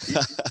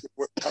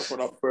that's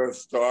when I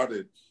first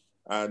started,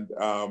 and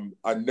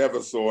I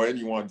never saw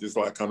anyone just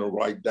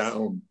write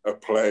down a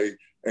play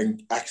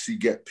and actually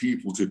get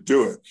people to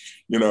do it.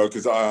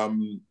 Because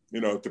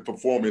to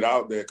perform it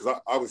out there, because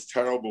I was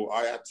terrible.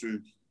 I had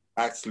to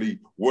actually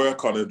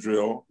work on a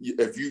drill.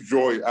 If you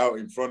draw it out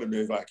in front of me,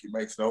 it's like, it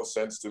makes no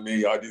sense to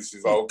me. I just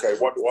is okay,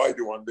 what do I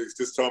do on this?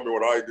 Just tell me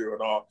what I do.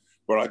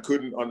 But I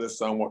couldn't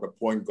understand what the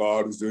point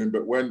guard was doing.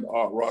 But when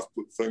Art Ross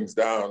put things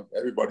down,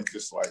 everybody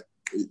just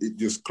it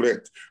just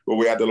clicked. But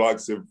we had the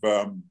likes of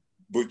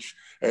Butch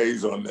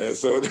Hayes on there,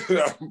 so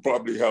that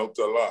probably helped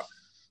a lot.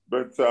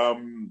 But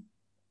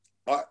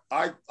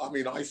I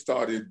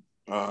started,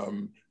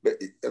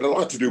 it had a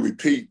lot to do with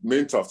Pete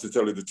Mintoff, to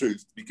tell you the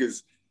truth,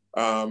 because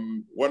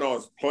when I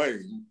was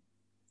playing,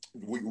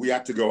 we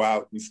had to go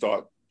out and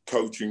start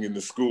coaching in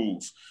the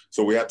schools.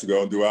 So we had to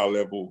go and do our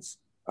levels.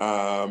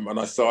 And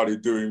I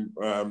started doing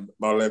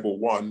my level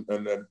 1,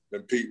 and then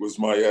Pete was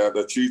my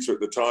the tutor at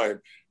the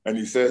time. And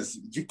he says,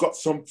 "You've got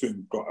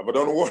something, Clive. I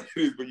don't know what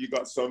it is, but you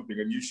got something,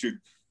 and you should,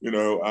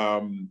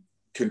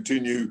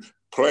 continue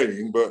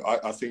playing. But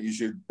I think you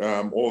should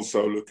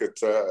also look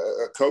at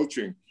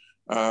coaching."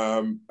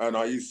 And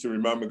I used to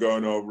remember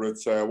going over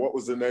at, what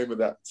was the name of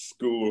that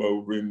school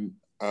over in,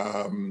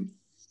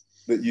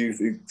 that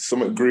used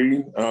something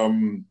green.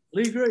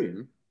 Lee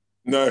Green?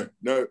 No,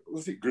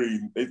 was it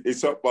green?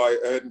 It's up by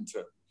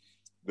Erdington.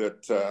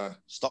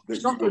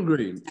 Stockland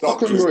Green.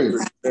 Stockland Green.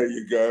 There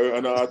you go.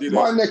 And I did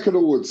my neck of the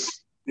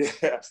woods.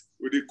 Yeah,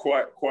 we did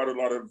quite a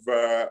lot of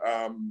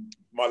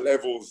my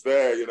levels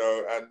there, you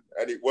know,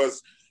 and it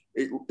was,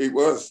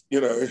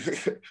 you know,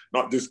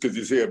 not just because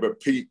he's here, but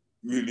Pete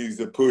really used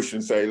to push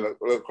and say,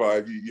 look,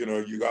 Clive, you know,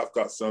 you have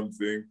got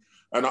something,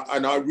 and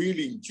I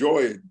really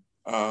enjoyed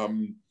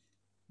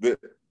the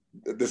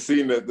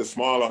seeing the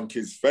smile on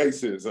kids'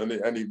 faces, and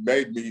it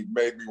made me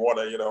want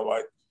to, you know,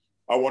 like,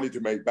 I wanted to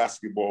make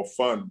basketball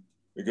fun,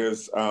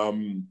 because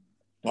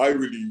I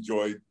really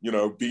enjoyed, you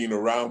know, being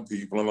around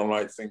people, and I'm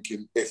like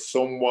thinking, if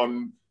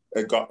someone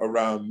had got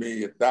around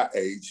me at that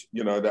age,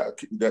 you know,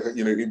 that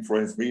you know,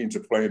 influenced me into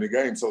playing the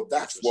game. So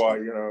that's why,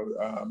 you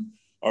know,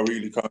 I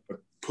really kind of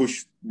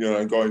pushed, you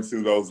know, going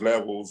through those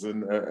levels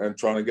and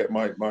trying to get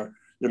my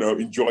you know,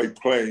 enjoy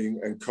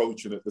playing and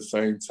coaching at the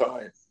same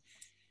time.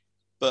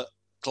 But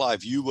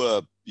Clive, you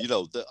were, you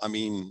know, I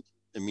mean,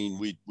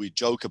 we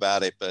joke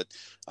about it, but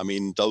I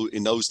mean, though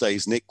in those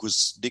days, Nick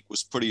was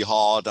pretty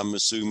hard. I'm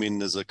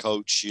assuming as a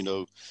coach, you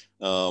know,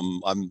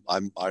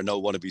 I know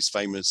one of his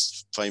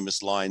famous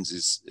lines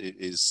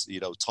is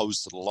you know,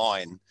 toes to the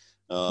line,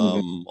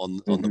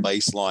 on the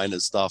baseline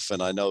and stuff.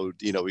 And I know,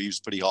 you know, he was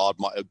pretty hard.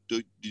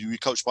 You were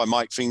coached by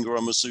Mike Finger,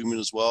 I'm assuming,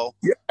 as well.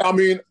 Yeah, I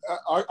mean,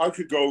 I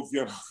could go,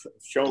 you know,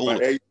 show my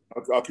age.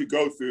 I could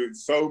go through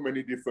so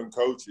many different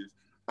coaches.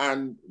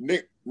 And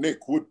Nick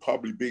would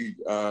probably be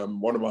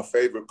one of my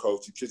favorite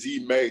coaches, because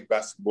he made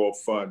basketball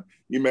fun.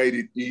 He made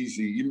it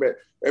easy.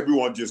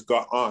 Everyone just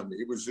got on.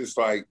 It was just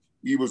like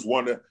he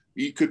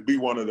could be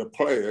one of the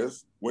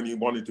players when he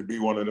wanted to be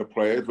one of the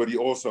players, but he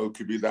also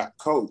could be that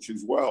coach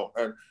as well.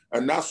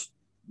 And that's,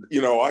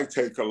 you know, I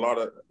take a lot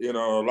of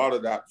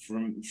that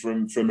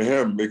from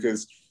him,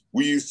 because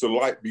we used to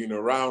like being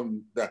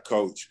around that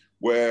coach,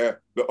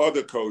 where the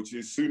other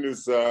coaches, as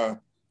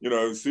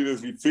soon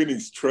as we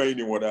finish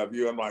training,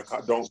 whatever, I'm like,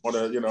 I don't want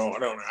to, you know, I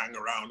don't hang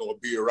around or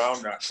be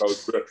around that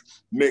coach. But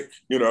Nick,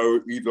 you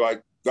know, he'd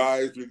like,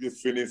 guys, we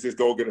just finished, let's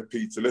go get a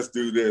pizza, let's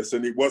do this.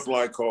 And it wasn't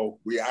like, oh,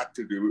 we had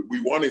to do it,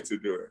 we wanted to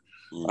do it.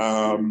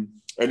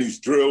 And his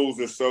drills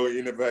are so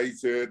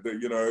innovative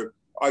that, you know,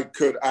 I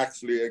could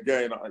actually,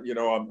 again, you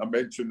know, I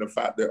mentioned the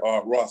fact that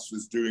Art Ross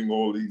was doing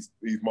all these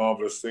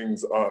marvelous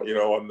things, you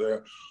know, on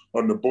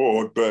the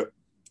board, but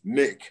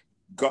Nick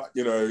got,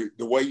 you know,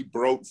 the way he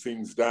broke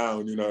things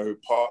down, you know,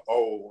 part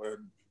O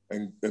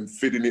and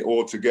fitting it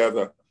all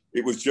together.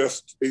 It was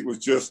just,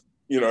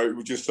 you know, it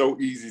was just so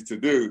easy to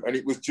do. And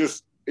it was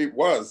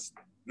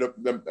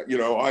the you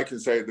know, I can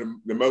say the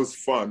most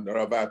fun that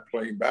I've had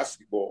playing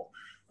basketball,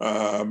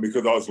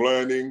 because I was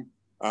learning.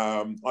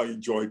 I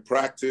enjoyed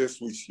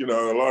practice, which, you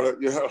know, a lot of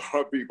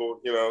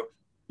people, you know,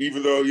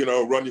 even though, you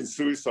know, running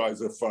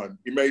suicides are fun,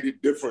 he made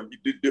it different. He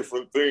did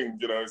different things,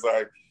 you know. It's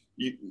like,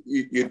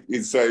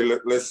 he'd say,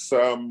 let's,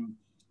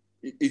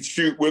 he'd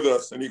shoot with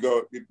us, and he'd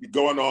go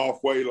on the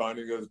halfway line.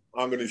 He goes,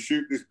 I'm going to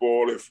shoot this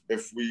ball.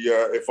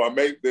 If I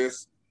make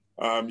this,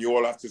 you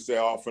all have to stay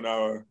half an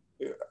hour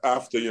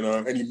after, you know.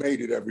 And he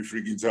made it every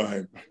freaking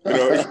time. You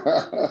know,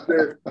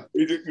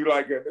 he didn't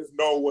like it. There's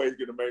no way you're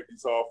going to make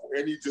this half,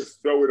 and he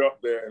just throw it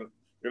up there, and,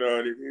 you know,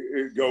 and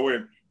it'd go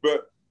in.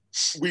 But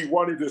we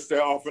wanted to stay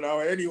half an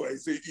hour anyway,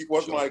 so it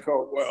wasn't like,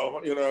 oh,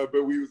 well, you know,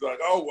 but we was like,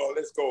 oh, well,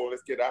 let's go,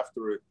 let's get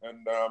after it.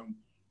 And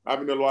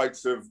having the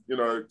likes of, you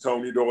know,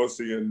 Tony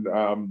Dorsey and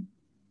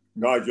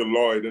Nigel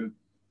Lloyd. And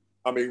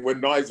I mean,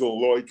 when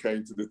Nigel Lloyd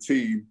came to the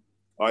team,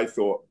 I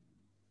thought,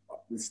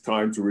 it's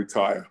time to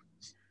retire.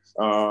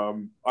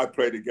 I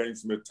played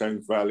against him at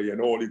Thames Valley,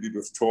 and all he did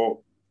was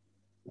talk.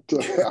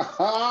 Call you a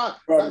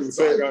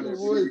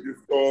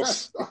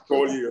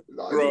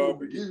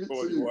scrub,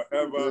 call you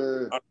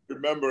whatever. Yeah. I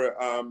remember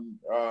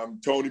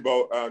Tony,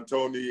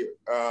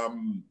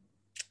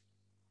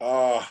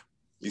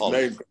 his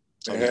name.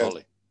 Tony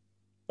Holly.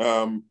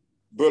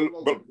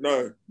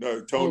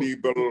 Tony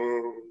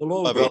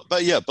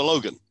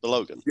Belogan.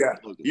 Yeah,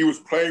 he was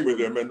playing with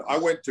him, and I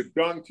went to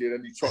dunk it,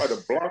 and he tried to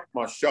block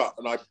my shot,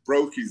 and I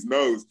broke his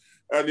nose.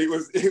 And it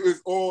was,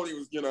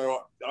 you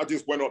know, I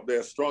just went up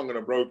there strong and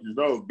I broke his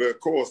nose. But of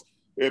course,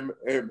 him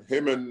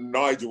and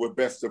Nigel were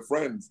best of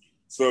friends.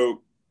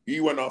 So he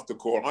went off the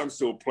court. I'm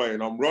still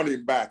playing. I'm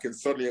running back, and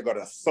suddenly I got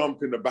a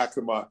thump in the back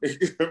of my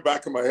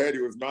head.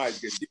 It was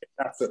Nigel.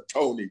 That's a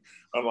Tony.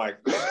 I'm like,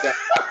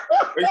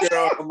 you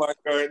know, I'm like,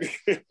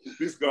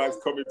 this guy's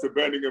coming to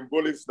Birmingham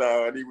Bullets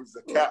now, and he was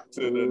the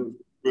captain. And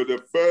for the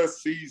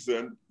first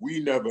season,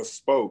 we never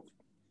spoke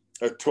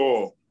at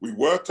all. We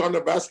worked on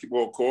the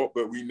basketball court,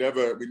 but we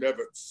never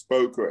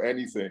spoke or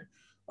anything.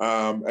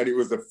 And it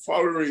was the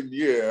following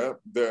year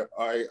that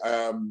I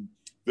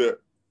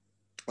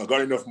got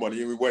enough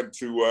money, and we went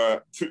to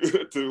a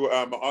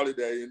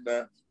holiday in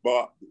the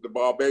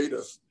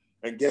Barbados.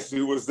 And guess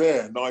who was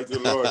there?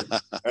 Nigel Lloyd.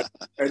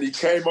 and he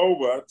came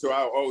over to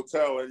our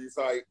hotel, and he's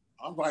like,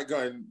 I'm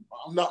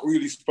not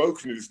really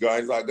spoken to this guy.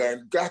 He's like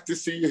going, glad to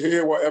see you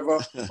here, whatever.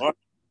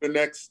 The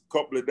next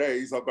couple of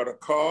days, I got a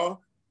car.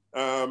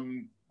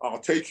 I'll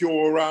take you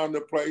all around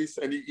the place.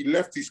 And he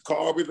left his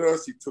car with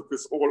us. He took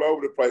us all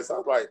over the place. I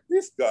was like,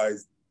 this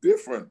guy's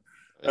different.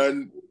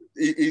 And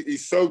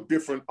he's so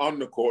different on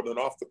the court and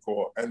off the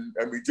court. And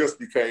we just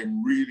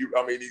became really,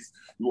 I mean,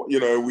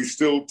 we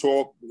still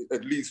talk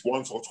at least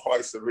once or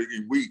twice a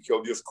week.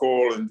 He'll just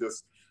call and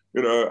just,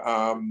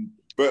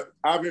 but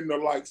having the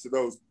likes of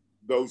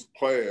those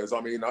players,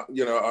 I mean,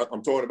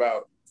 I'm talking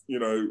about,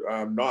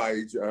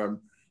 Nige,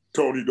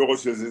 Tony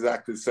Dorses is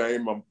exactly the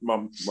same.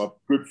 My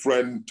good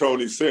friend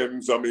Tony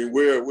Sims. I mean,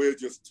 we're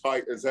just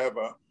tight as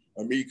ever.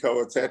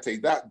 Amico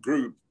Atete, that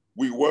group,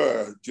 we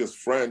were just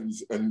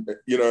friends. And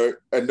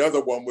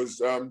another one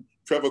was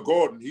Trevor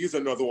Gordon. He's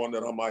another one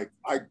that I'm like,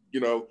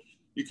 you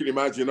can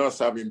imagine us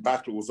having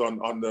battles on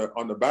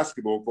the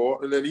basketball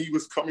court, and then he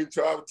was coming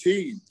to our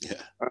team.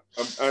 Yeah.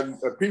 And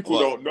people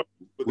don't know,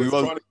 but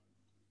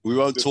we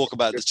won't talk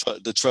about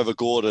the Trevor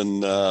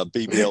Gordon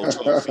BBL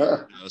trophy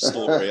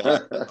story.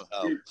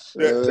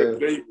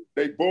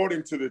 They brought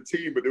him to the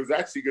team, but they was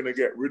actually going to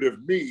get rid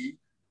of me.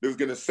 They're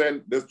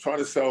trying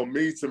to sell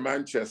me to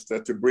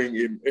Manchester to bring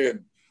him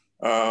in.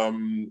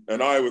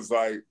 And I was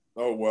like,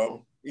 oh,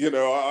 well,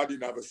 I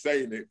didn't have a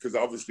say in it because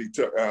obviously Big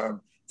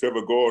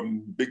Trevor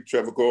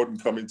Gordon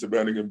coming to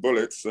Birmingham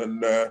Bullets,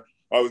 and I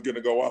was going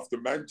to go off to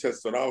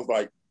Manchester, and I was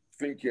like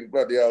thinking,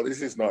 bloody hell,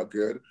 this is not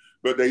good.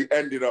 But they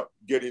ended up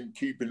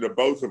keeping the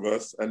both of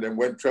us. And then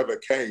when Trevor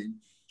came,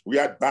 we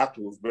had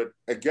battles. But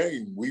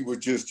again, we were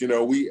just,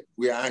 we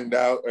hanged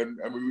out and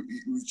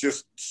it was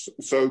just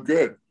so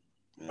good.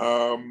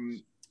 Yeah.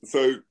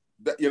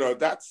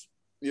 That's,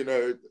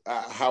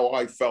 how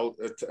I felt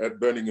at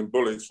Birmingham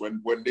Bullets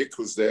when Nick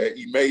was there.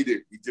 He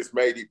just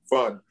made it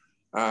fun.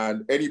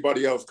 And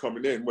anybody else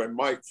coming in, when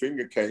Mike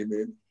Finger came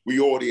in, we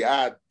already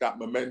had that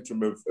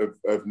momentum of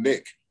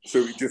Nick.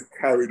 So we just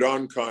carried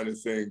on kind of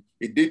thing.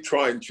 He did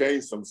try and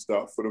change some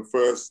stuff for the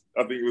first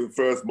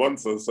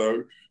month or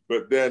so,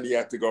 but then he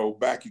had to go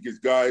back. He goes,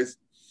 guys,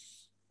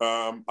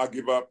 I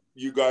give up.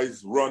 You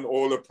guys run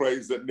all the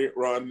plays that Nick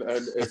run.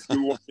 And if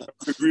you want,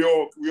 we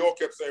all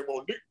kept saying,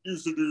 well, Nick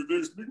used to do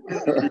this. Nick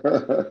used to do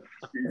that.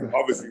 He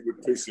obviously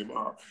would piss him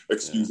off,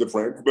 excuse the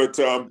French. But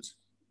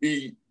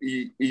he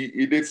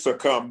did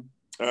succumb.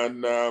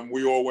 And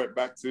we all went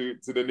back to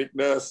the Nick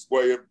Nurse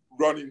way of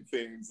running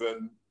things,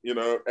 and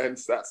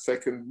hence that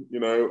second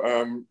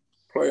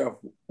playoff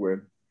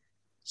win.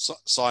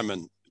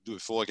 Simon,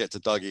 before I get to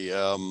Dougie,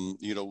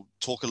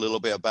 talk a little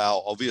bit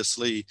about,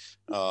 obviously,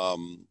 your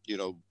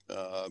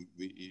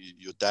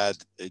dad,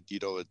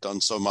 had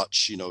done so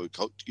much,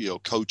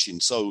 coaching.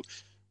 So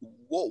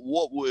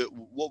what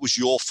was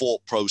your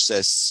thought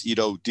process?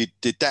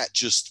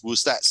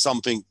 Was that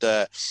something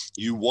that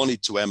you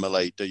wanted to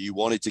emulate, that you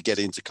wanted to get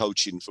into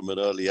coaching from an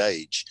early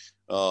age?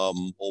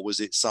 Or was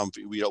it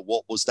something,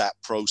 what was that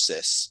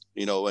process,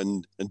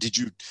 and did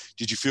you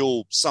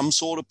feel some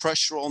sort of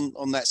pressure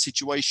on that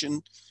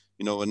situation?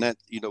 And that,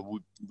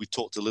 we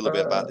talked a little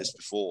bit about this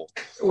before.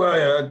 Well,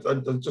 yeah, I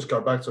just go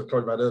back to what I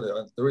talked about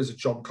earlier. There is a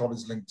John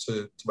Collins link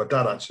to my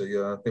dad, actually.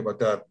 I think my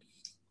dad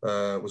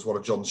was one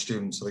of John's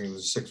students. I think he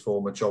was a sixth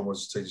former. John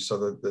was a teacher.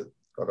 So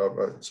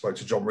I spoke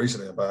to John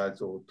recently about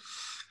it, or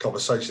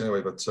conversation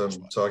anyway. But so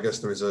I guess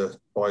there is a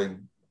by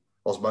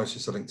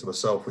osmosis a link to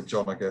myself with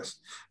John, I guess.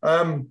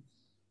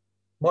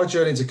 My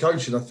journey into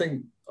coaching, I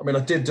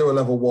did do a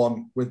level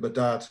 1 with my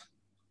dad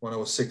when I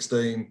was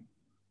 16.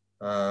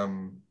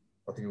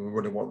 I think we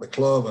really wanted the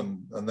club,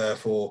 and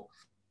therefore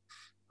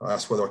I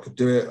asked whether I could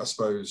do it. I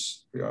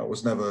suppose I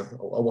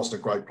wasn't a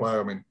great player.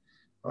 I mean,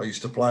 I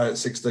used to play at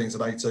 16s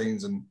and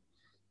 18s, and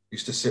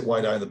used to sit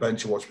way down the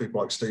bench and watch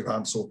people like Steve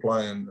Hansel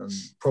play. And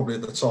probably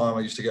at the time I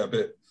used to get a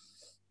bit,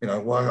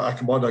 why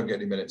don't I get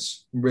any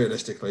minutes?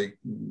 Realistically,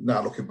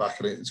 now looking back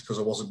at it, it's because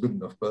I wasn't good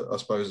enough. But I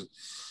suppose,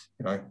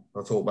 I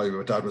thought maybe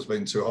my dad was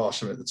being too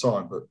harsh on me at the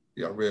time. But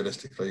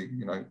realistically,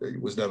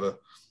 it was never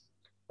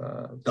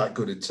that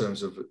good in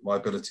terms of my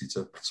ability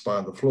to play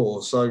on the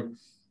floor. So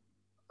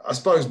I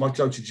suppose my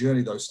coaching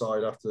journey, though,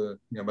 started after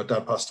my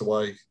dad passed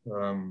away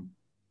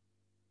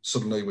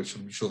suddenly, which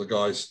I'm sure the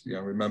guys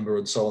remember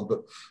and so on.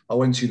 But I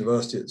went to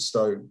university at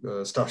Stoke,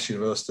 Staffs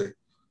University,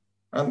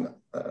 and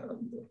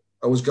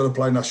I was going to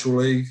play National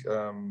League,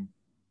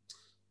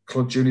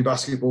 club junior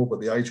basketball, but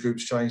the age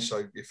groups changed,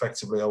 so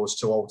effectively I was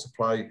too old to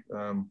play.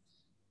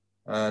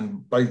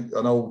 And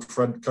an old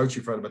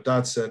coaching friend of my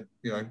dad said,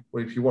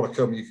 well, if you want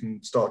to come, you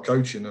can start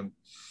coaching. And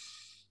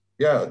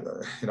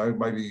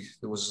maybe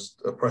there was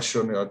a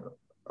pressure on me.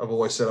 I've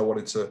always said I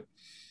wanted to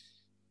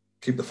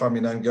keep the family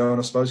name going,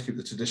 I suppose, keep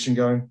the tradition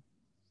going.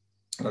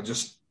 And I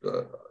just,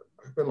 a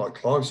bit like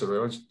Clive said,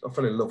 really, I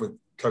fell in love with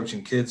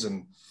coaching kids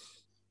and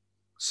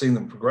seeing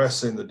them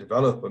progress, seeing them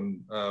develop.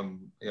 And,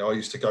 I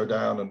used to go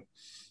down and,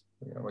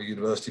 my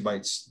university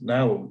mates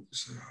now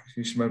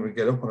used to remember we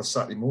get up on a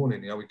Saturday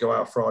morning. We'd go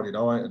out Friday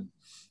night and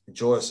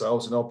enjoy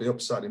ourselves, and I'll be up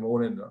Saturday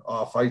morning at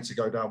 8:30 to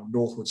go down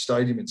Northwood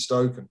Stadium in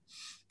Stoke and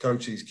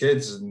coach these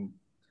kids. And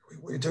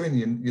what are you doing?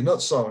 You're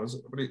nuts, Simon.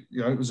 But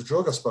it was a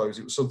drug, I suppose.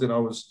 It was something I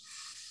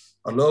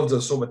loved. I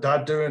saw my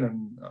dad doing,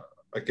 and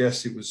I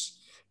guess it was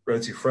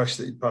relatively fresh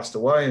that he passed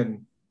away,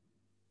 and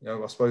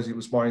I suppose it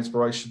was my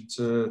inspiration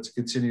to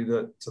continue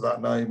to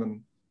that name.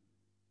 And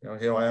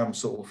here I am,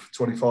 sort of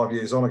 25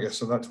 years on, I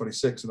guess, I'm that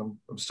 26, and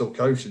I'm still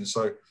coaching.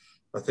 So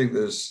I think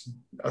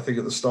at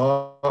the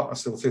start, I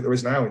still think there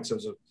is now in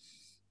terms of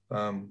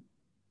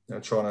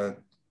trying to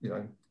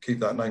keep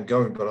that name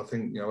going. But I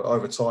think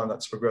over time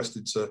that's progressed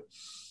into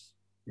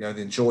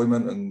the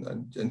enjoyment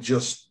and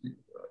just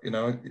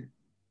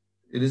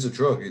it is a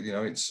drug.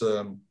 It's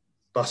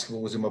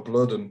basketball was in my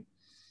blood, and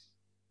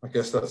I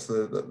guess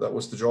that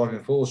was the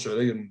driving force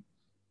really. And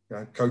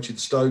coaching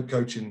Stoke,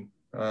 coaching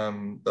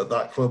at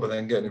that club, and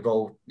then getting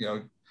involved.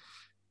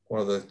 One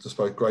of the, I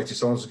suppose,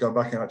 greatest honours was going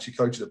back and actually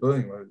coaching at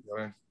Birmingham.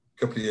 A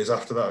couple of years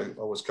after that,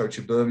 I was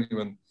coaching Birmingham,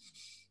 and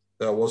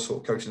there I was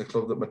sort of coaching the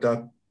club that my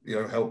dad,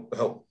 helped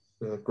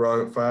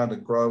grow, found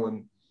and grow,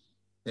 and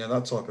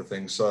that type of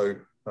thing. So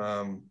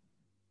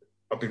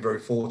I've been very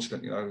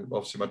fortunate.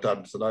 Obviously my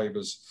dad to the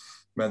neighbours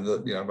meant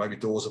that maybe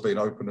doors have been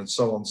open and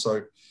so on.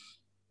 So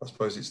I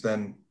suppose it's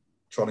then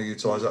trying to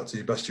utilise that to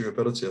your best of your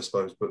ability, I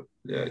suppose. But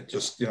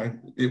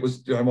it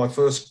was my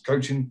first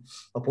coaching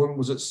appointment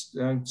was at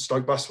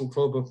Stoke Basketball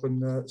Club up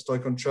in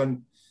Stoke-on-Trent.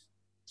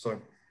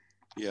 So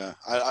yeah,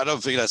 I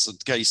don't think that's the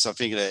case. I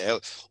think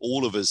that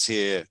all of us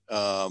here,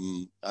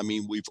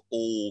 we've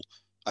all.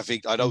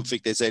 I don't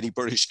think there's any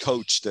British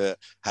coach that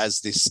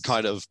has this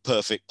kind of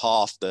perfect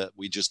path that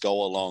we just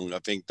go along. I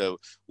think that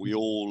we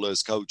all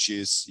as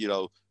coaches,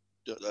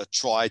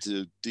 try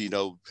to,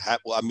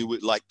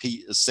 like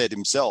Pete has said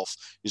himself,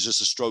 it's just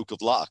a stroke of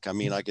luck.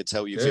 I could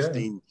tell you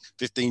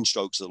 15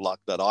 strokes of luck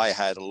that I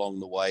had along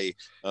the way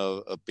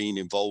of being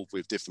involved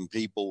with different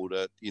people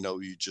that,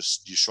 you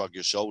shrug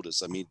your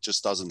shoulders. It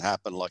just doesn't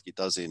happen like it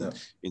does in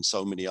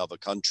so many other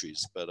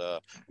countries. But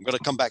I'm going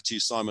to come back to you,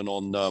 Simon,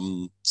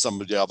 on some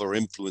of the other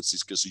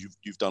influences, because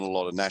you've done a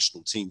lot of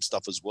national team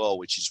stuff as well,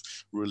 which is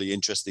really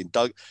interesting.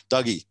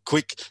 Dougie,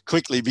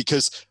 quickly,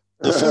 because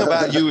the thing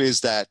about you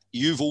is that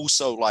you've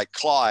also, like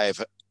Clive,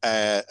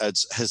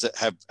 as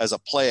a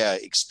player,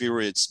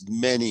 experienced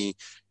many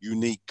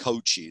unique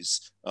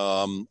coaches,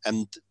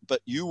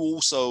 but you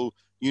also,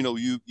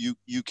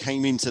 you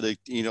came into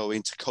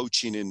into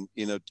coaching in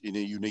a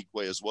unique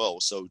way as well.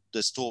 So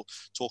let's talk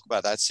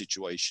about that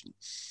situation.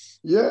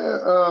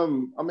 Yeah,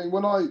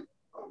 when I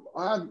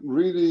hadn't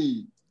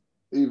really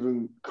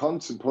even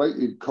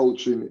contemplated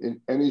coaching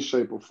in any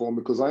shape or form,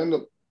 because I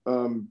ended up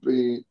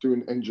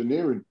doing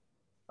engineering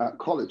at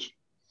college,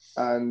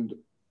 and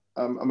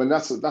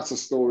that's a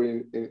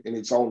story in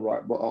its own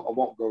right, but I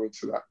won't go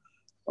into that.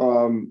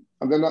 And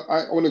then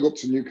I want to go up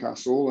to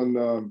Newcastle,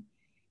 and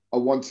I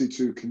wanted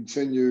to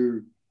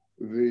continue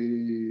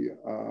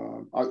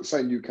I would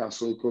say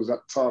Newcastle because at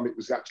the time it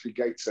was actually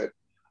Gateshead.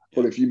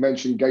 But if you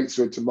mention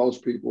Gateshead to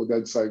most people,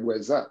 they'd say,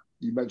 "Where's that?"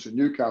 You mention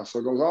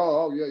Newcastle, I goes,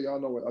 "Oh yeah, I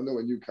know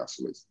where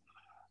Newcastle is."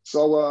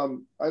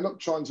 So I ended up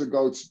trying to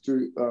go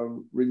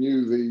to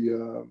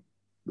renew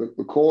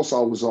the course I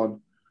was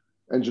on,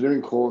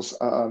 engineering course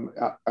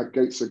at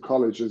Gateshead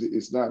College as it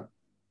is now,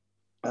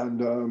 and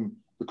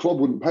the club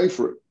wouldn't pay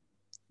for it.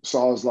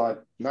 So I was like,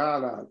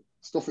 nah,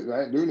 stuff it,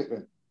 I ain't doing it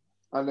then.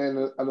 And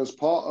then as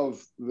part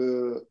of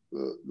the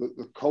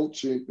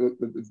coaching,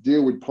 the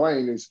deal with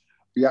playing is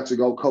we had to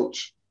go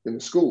coach in the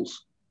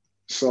schools.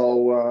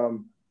 So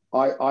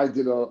I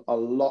did a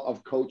lot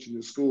of coaching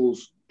in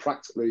schools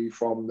practically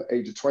from the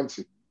age of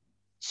 20.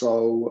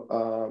 So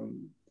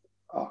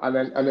and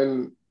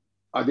then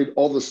I did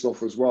other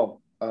stuff as well.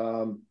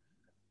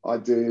 I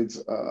did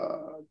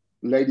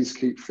ladies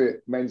keep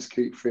fit, men's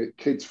keep fit,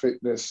 kids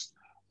fitness.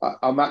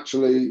 I'm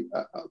actually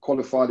a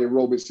qualified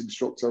aerobics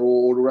instructor, or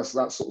all the rest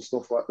of that sort of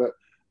stuff like that.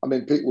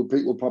 People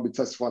probably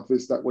testify to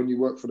this, that when you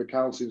work for the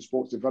council in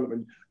sports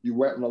development, you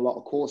went on a lot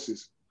of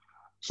courses.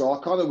 So I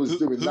kind of was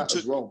doing that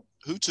as well.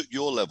 Who took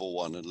your level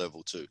 1 and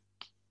level 2?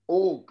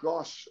 Oh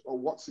gosh,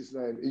 what's his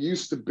name? It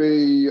used to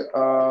be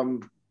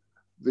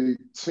the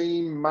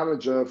team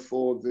manager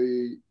for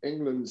the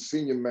England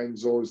senior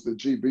men's, or is the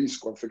GB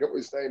squad. I forget what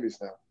his name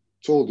is now.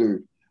 Tall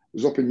dude. He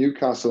was up in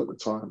Newcastle at the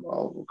time.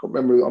 I can't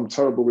remember. I'm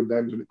terrible with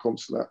names when it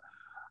comes to that.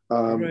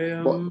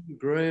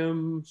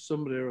 Graham,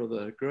 somebody or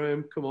other.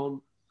 Graham, come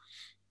on.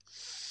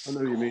 I know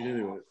who you mean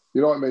anyway.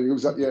 You know what I mean? He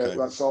was Okay.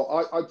 Right. So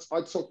I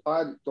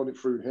hadn't done it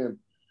through him.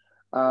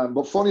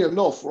 But funny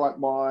enough, right,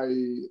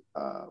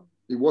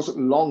 it wasn't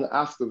long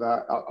after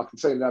that. I can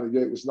say now the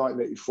year, it was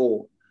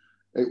 1984.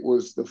 It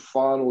was the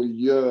final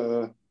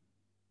year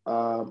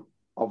of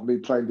me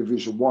playing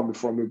Division 1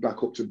 before I moved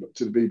back up to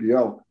the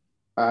BBL.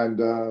 And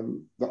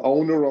the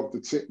owner of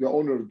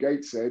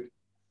Gateshead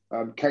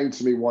came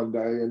to me one day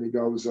and he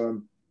goes,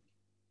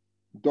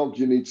 "Doug,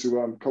 you need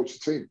to coach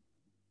the team."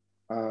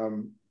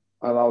 And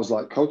I was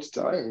like, "Coach,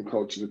 I ain't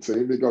coaching the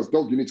team." He goes,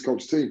 "Doug, you need to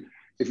coach the team.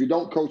 If you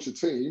don't coach the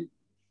team,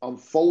 I'm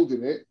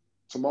folding it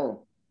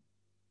tomorrow."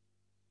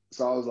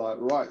 So I was like,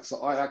 right.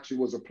 So I actually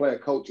was a player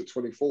coach at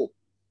 24,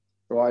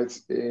 right,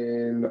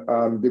 in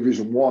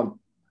Division 1.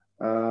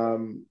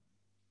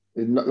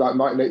 In like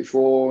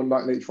 1984,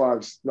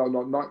 1985,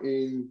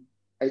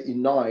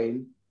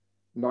 1989,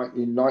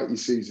 1990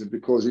 season,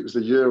 because it was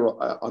the year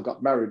I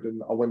got married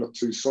and I went up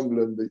to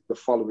Sunderland the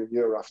following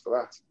year after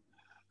that.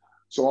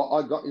 So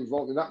I got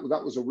involved in that.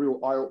 That was a real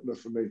eye-opener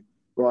for me,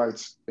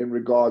 right, in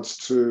regards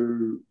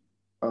to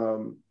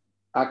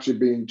actually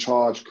being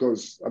charged,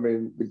 because, I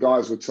mean, the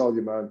guys would tell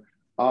you, man,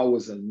 I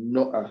was a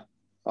nutter.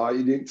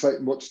 It didn't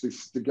take much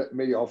to get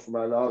me off,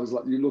 man. I was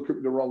like, you look at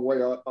me the wrong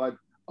way,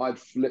 I'd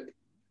flip.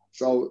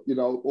 So, you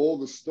know, all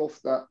the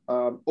stuff that,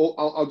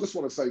 I just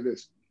want to say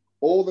this,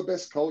 all the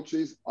best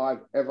coaches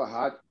I've ever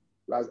had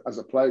as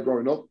a player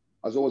growing up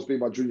has always been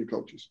my junior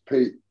coaches,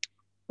 Pete,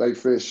 Dave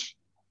Fish,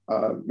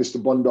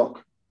 Mr.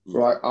 Bundock,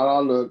 right? And I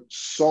learned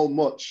so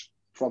much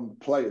from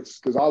players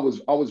because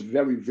I was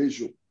very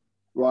visual,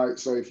 right?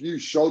 So if you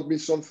showed me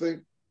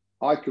something,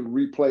 I could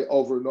replay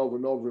over and over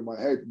and over in my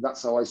head. And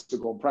that's how I used to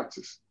go and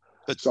practice.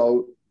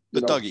 So,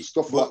 Dougie,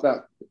 stuff like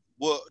that.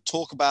 Well,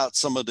 talk about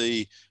some of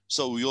the.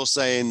 So you're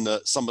saying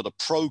that some of the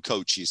pro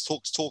coaches.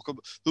 Talk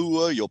about who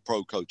were your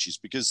pro coaches?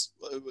 Because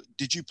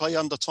did you play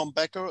under Tom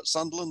Becker at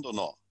Sunderland or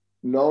not?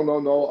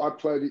 No. I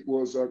played. It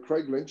was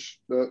Craig Lynch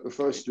the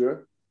first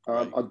year.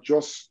 Right. I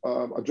just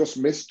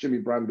missed Jimmy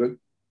Brandon.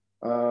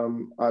 I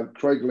had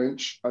Craig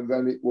Lynch, and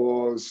then it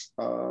was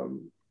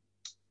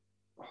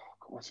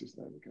what's his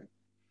name again?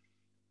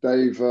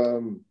 Dave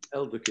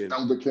Elderkin.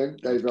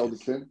 Dave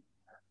Elderkin.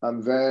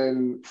 And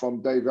then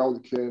from Dave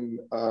Elderkin,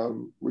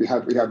 we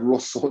had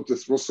Russ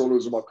Saunders. Russ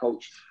Saunders was my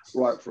coach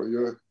right for a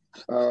year,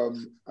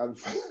 and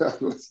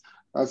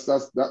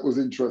that was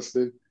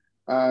interesting.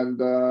 And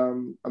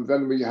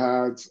then we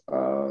had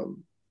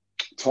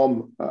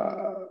Tom.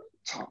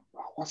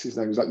 What's his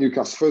name? Was that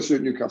Newcastle? First year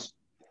at Newcastle.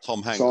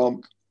 Tom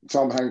Hancock.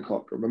 Tom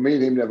Hancock. I mean, me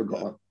and him never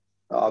got on.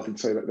 I can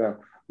say that now.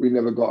 We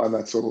never got on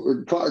at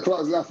all. Clark's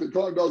laughing.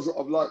 Clark knows what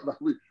I'm like.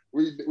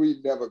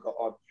 We never got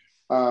on.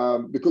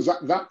 Because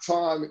at that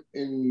time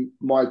in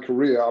my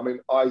career, I mean,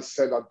 I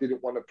said I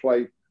didn't want to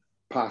play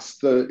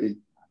past 30.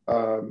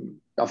 I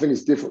think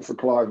it's different for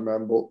Clive,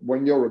 man. But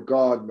when you're a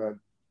guard, man,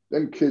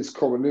 them kids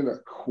coming in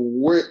are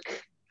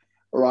quick,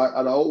 right?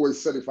 And I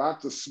always said, if I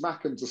have to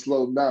smack them to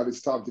slow them down,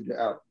 it's time to get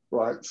out,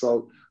 right?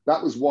 So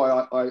that was why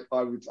I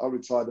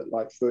retired at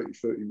like 30,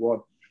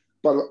 31.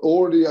 But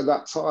already at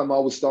that time, I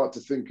was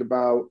starting to think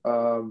about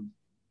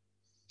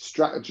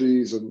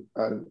strategies and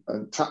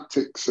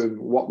tactics and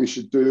what we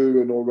should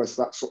do and all the rest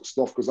of that sort of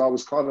stuff, because I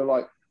was kind of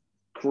like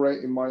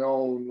creating my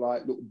own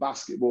like little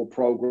basketball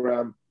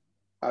program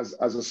as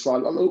a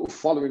side, a little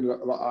following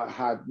that I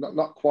had,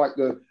 not quite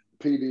the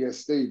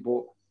PDSD,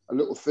 but a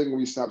little thing. We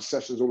used to have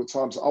sessions all the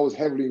time. So I was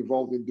heavily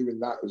involved in doing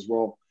that as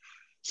well.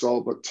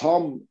 So, but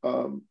Tom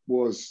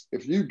was,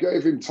 if you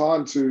gave him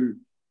time to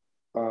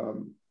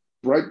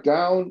break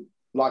down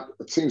like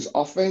a team's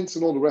offense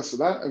and all the rest of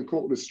that and come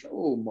up with a,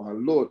 oh my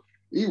Lord,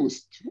 he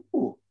was,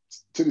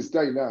 to this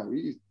day now,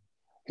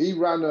 he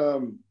ran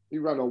a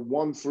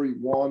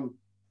 1-3-1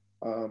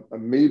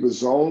 amoeba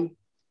zone,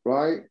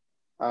 right?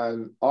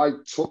 And I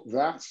took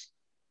that,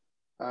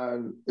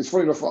 and it's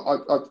funny enough,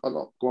 I'm not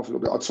going off a little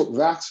bit, I took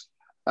that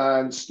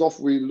and stuff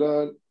we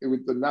learned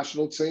with the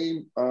national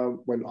team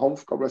when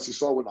Humph, God rest his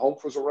soul, when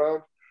Humph was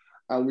around,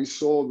 and we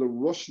saw the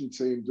Russian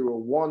team do a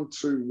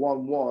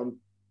 1-2-1-1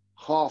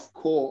 half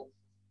court,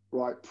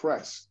 right,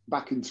 press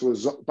back into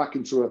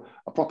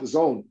a proper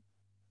zone.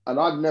 And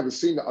I'd never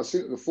seen that. I've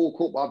seen it in the full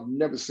court, but I've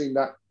never seen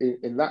that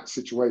in that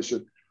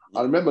situation.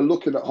 I remember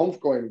looking at Humph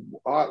going,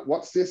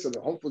 what's this? And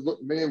Humph was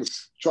looking at me and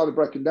was trying to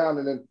break it down.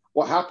 And then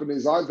what happened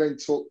is I then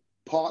took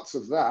parts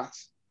of that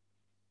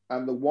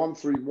and the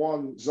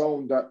 1-3-1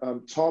 zone that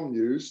Tom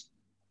used,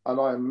 and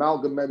I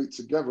amalgamated it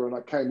together, and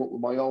I came up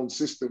with my own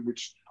system,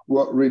 which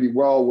worked really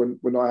well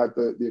when I had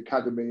the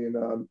academy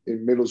in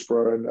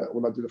Middlesbrough and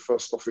when I did the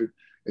first stuff in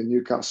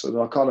Newcastle. And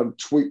I kind of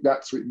tweaked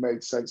that so it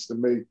made sense to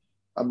me,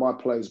 and my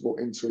players bought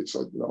into it.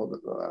 So, you know,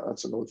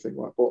 that's another thing,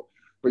 right?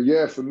 But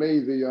yeah, for me,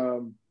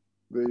 the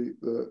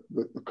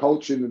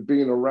coaching and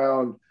being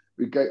around,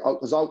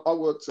 because I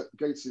worked at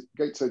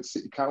Gateshead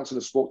City Council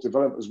and Sport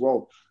Development as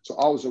well. So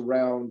I was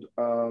around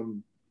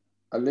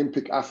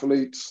Olympic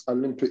athletes,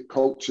 Olympic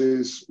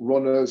coaches,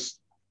 runners.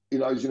 You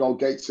know, as you know,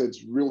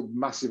 Gateshead's real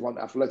massive on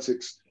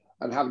athletics,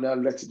 and having an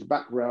athletic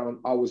background,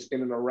 I was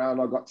in and around.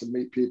 I got to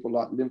meet people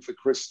like Linford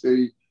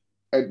Christie,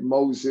 Ed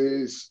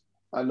Moses,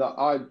 and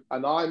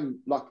I'm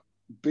like,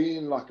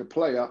 being like a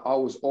player, I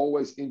was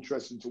always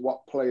interested into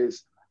what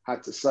players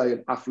had to say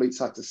and athletes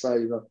had to say.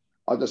 You know,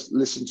 I just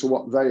listened to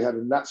what they had,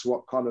 and that's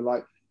what kind of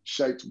like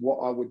shaped what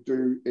I would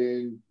do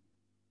in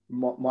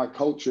my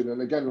coaching.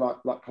 And again, like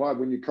Clive,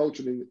 when you're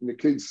coaching in the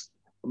kids,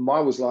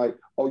 mine was like,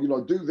 oh, you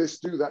know, do this,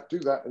 do that,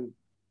 and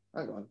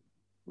hang on,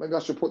 maybe I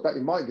should put that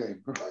in my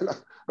game.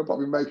 I'll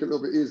probably make it a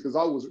little bit easier because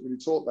I wasn't really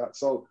taught that.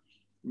 So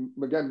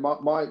again,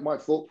 my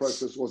thought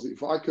process was,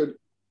 if I could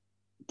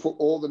put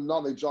all the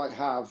knowledge I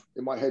have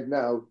in my head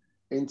now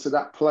into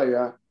that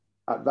player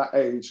at that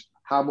age,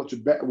 how much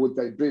better would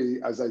they be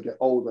as they get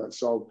older?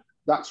 So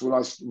that's when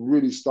I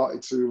really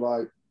started to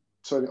like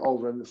turn it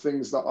over. And the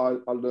things that I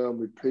learned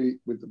with Pete,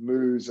 with the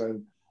moves,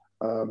 and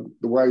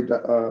the way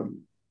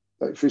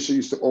that Fisher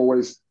used to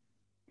always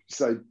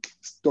say,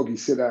 "Doggy,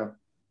 sit down,"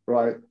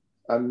 right?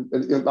 And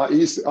like I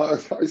used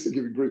to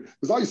give him grief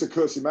because I used to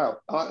curse him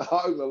out.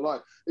 I was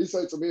like, he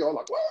said to me, I'm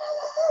like,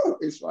 whoa.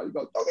 It's like, he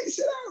goes, "Doggy,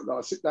 sit down." And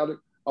I sit down, and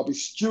I'll be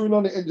stewing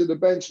on the end of the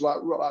bench like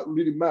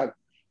really mad.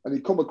 And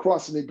he'd come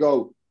across and he'd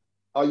go,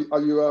 are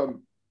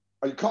you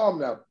calm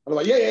now? And I'm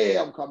like,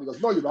 yeah, I'm calm. He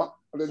goes, "No, you're not."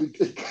 And then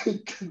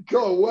he'd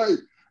go away.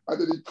 And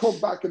then he'd come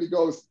back and he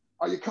goes,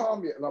 "Are you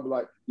calm yet?" And I'm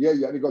like, yeah.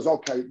 And he goes,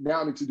 "Okay,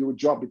 now I need to do a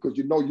job because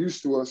you're no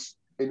use to us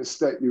in the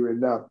state you're in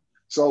now."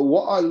 So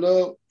what I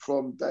learned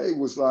from Dave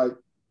was like,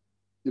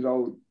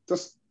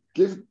 just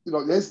give,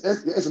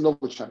 there's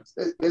another chance.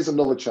 There's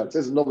another chance.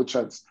 There's another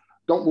chance.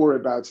 Don't worry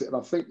about it. And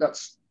I think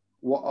that's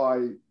what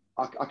I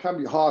can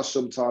be harsh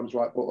sometimes,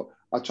 right? But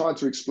I try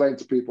to explain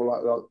to people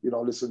like,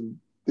 listen,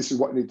 this is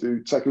what you need to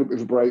do. Take a little bit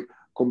of a break,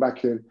 come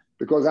back in.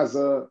 Because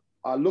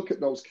I look at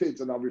those kids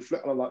and I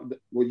reflect on like,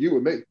 well, you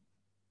and me,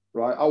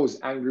 right? I was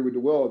angry with the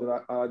world and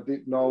I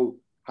didn't know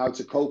how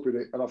to cope with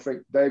it. And I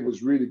think Dave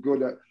was really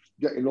good at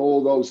getting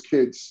all those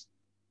kids,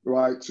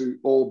 right, to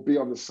all be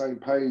on the same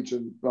page.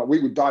 And like, we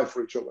would die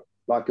for each other,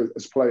 like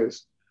as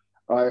players,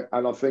 right?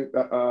 And I think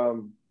that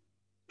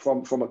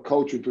from a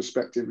coaching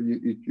perspective,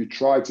 you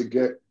try to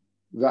get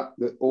that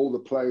all the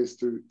players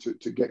to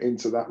get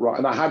into that, right?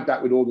 And I had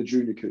that with all the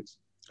junior kids.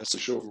 That's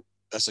sure.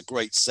 That's a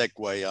great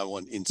segue. I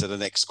want into the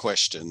next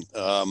question.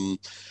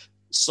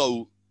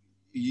 So,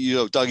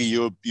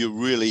 Dougie, you're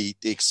really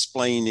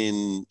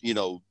explaining,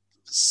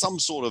 some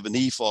sort of an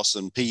ethos,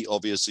 and Pete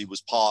obviously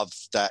was part of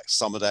that,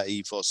 some of that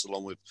ethos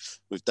along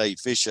with Dave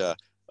Fisher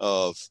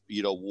of,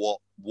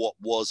 what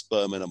was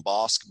Birmingham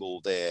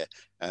basketball there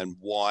and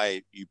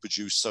why you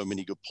produced so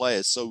many good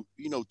players. So,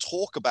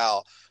 talk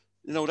about,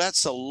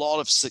 that's a lot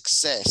of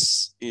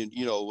success in,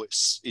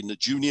 it's in the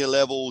junior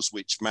levels,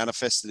 which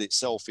manifested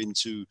itself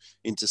into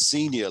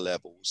senior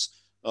levels.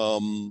 I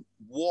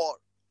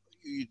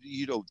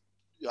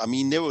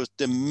mean, there were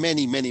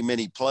many, many,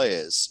 many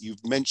players.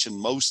 You've mentioned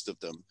most of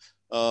them.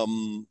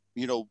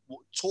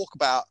 Talk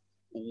about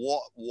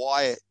what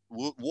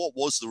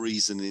was the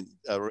reason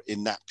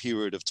in that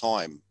period of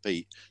time,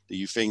 Pete? Do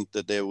you think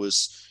that there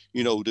was,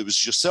 there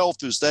was yourself,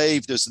 there's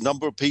Dave, there's a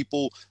number of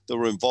people that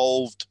were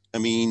involved? I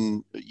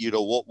mean,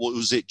 what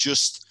was it?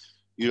 Just,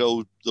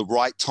 the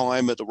right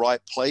time at the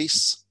right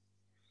place?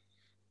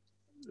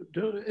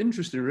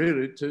 Interesting,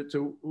 really,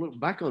 to look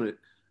back on it.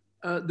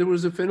 There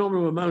was a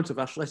phenomenal amount of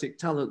athletic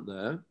talent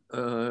there.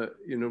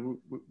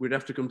 We'd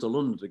have to come to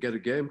London to get a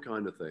game,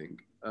 kind of thing.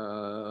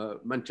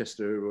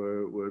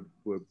 Manchester were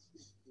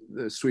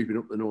sweeping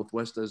up the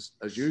northwest as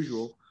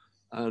usual,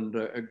 and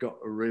got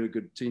a really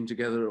good team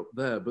together up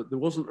there. But there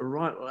wasn't a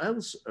right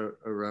else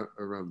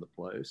around the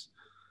place,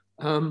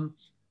 and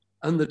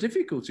the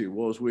difficulty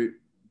was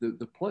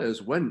the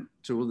players went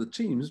to other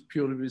teams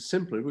purely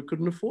simply we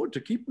couldn't afford to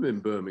keep them in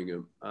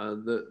Birmingham.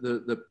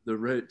 The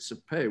rates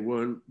of pay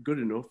weren't good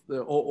enough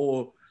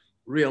or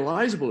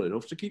realisable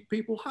enough to keep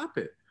people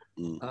happy.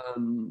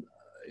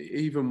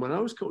 Even when I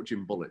was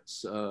coaching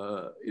Bullets,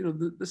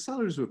 the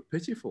salaries were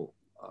pitiful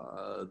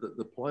that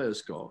the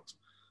players got.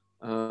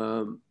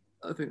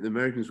 I think the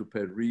Americans were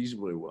paid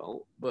reasonably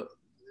well, but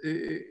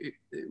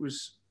it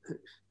was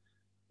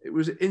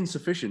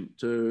insufficient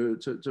to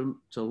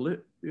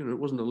live. It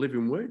wasn't a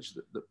living wage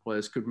that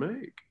players could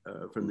make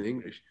from the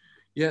English.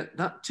 Yet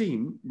that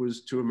team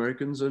was two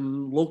Americans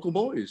and local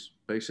boys,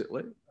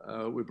 basically.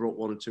 We brought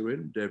one or two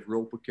in. Dave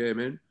Roper came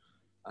in.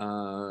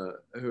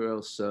 Who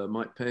else?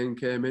 Mike Payne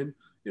came in.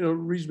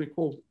 Reasonably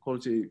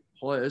quality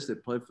players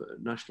that played for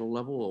national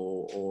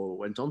level or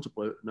went on to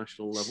play at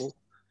national level.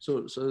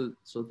 So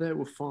they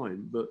were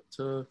fine. But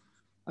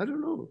I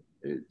don't know.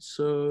 It's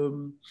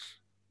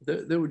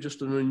they were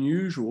just an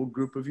unusual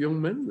group of young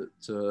men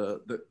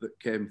that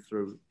came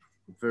through.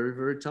 Very,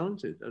 very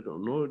talented. I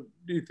don't know.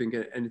 Do you think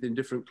anything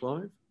different,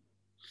 Clive?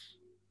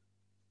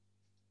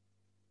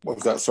 What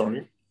was that?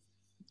 Sorry.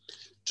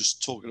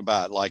 Just talking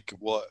about like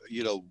what,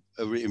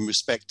 in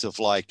respect of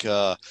like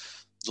the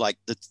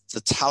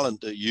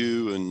talent that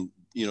you and,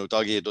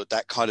 Dougie,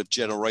 that kind of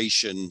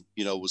generation,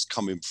 was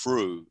coming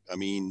through. I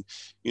mean,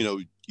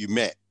 you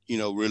met,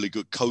 really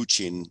good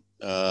coaching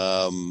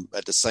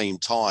at the same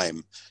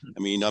time. I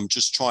mean, I'm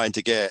just trying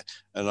to get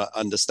and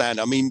understand.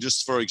 I mean,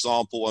 just for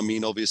example, I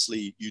mean,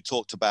 obviously you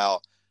talked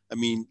about, I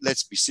mean,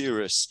 let's be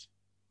serious.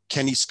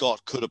 Kenny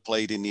Scott could have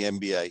played in the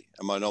NBA.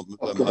 Am I not?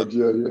 Oh, God,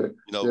 yeah.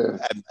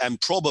 And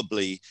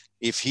probably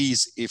if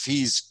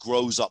he's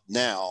grows up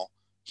now,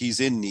 he's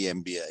in the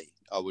NBA,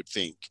 I would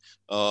think.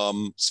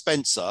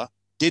 Spencer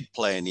did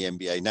play in the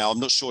NBA. Now, I'm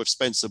not sure if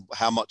Spencer,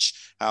 how much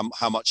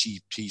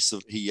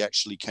he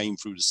actually came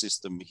through the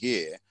system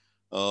here.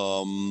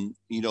 Martin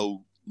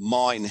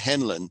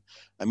Henlon,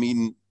 I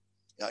mean,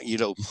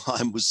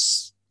 mine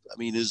was, I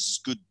mean, as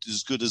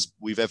good as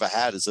we've ever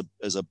had as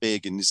a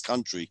big in this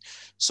country.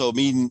 So, I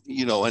mean,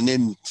 and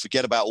then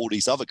forget about all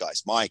these other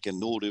guys, Mike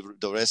and all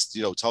the rest,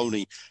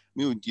 Tony, I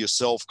mean,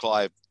 yourself,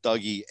 Clive,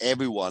 Dougie,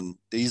 everyone,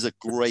 these are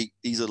great.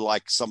 These are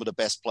like some of the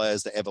best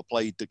players that ever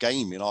played the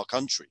game in our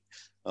country.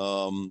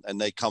 And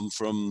they come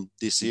from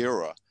this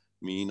era.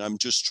 I mean, I'm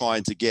just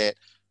trying to get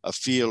a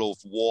feel of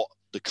what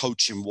the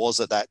coaching was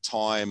at that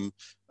time?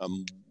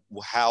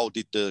 How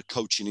did the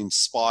coaching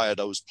inspire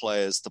those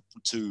players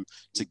to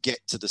get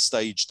to the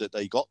stage that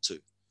they got to?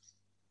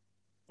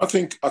 I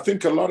think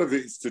a lot of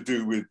it is to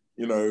do with,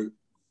 you know,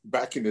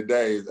 back in the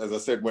day, as I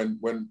said, when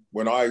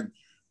I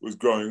was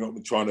growing up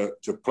and trying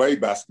to play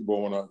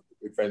basketball, and I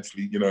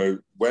eventually, you know,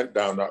 went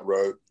down that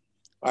road,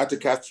 I had to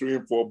catch 3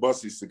 and 4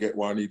 buses to get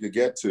where I need to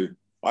get to.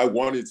 I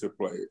wanted to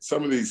play.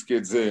 Some of these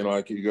kids here,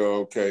 like, you go,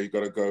 okay, you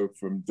got to go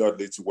from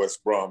Dudley to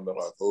West Brom. They're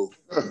like, oh,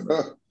 you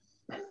know,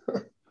 I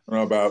don't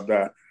know about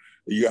that.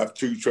 You have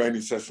 2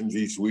 training sessions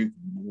each week.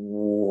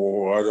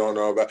 Whoa, I don't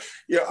know about.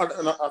 Yeah,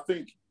 and I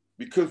think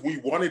because we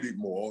wanted it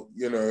more,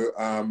 you know,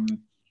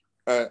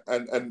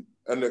 and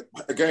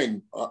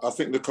again, I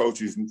think the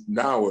coaches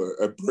now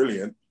are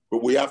brilliant,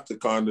 but we have to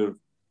kind of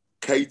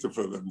cater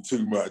for them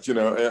too much, you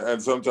know,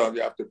 and sometimes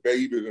you have to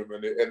baby them,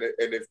 and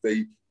if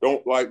they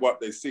don't like what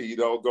they see,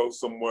 they'll go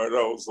somewhere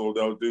else, or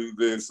they'll do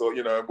this, or,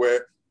 you know,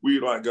 where we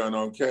like going,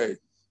 okay,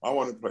 I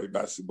want to play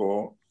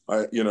basketball.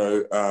 You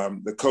know,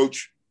 the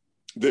coach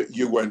that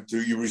you went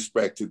to, you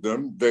respected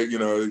them. They, you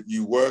know,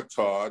 you worked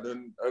hard,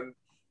 and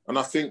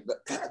I think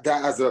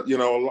that has a, you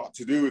know, a lot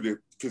to do with it,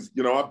 because,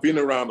 you know, I've been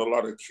around a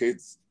lot of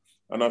kids,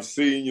 and I've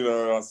seen, you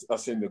know, I've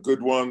seen the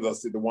good ones, I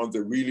see the ones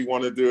that really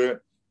want to do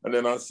it, and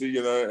then I see,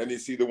 you know, and you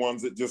see the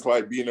ones that just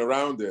like being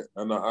around it,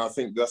 and I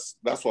think that's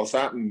what's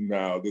happening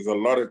now. There's a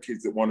lot of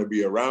kids that want to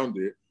be around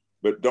it,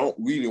 but don't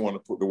really want to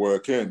put the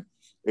work in.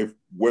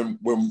 When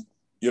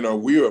you know,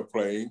 we were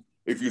playing,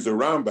 if you was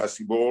around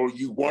basketball,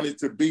 you wanted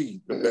to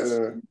be the best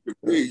you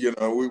could be. You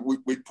know,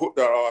 we put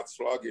that hard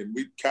slog in.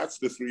 We'd catch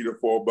the 3 to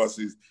 4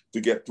 buses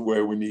to get to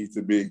where we need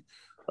to be.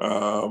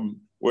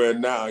 Where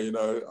now, you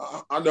know,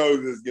 I know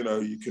there's, you know,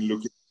 you can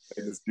look at,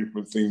 there's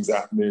different things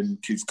happening.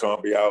 Kids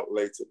can't be out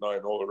late at night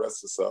and all the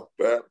rest of stuff.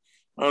 But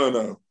I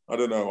don't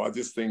know. I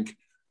just think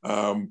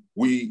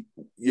we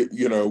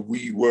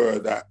were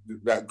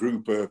that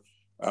group of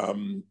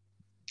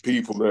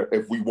people that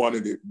if we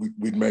wanted it,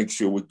 we'd make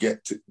sure we'd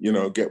get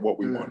what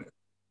we wanted.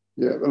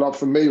 Yeah, and like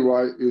for me,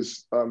 right,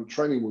 is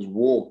training was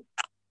war.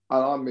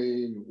 And I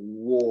mean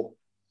war.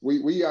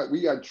 We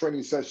had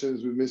training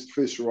sessions with Mr.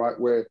 Fisher, right,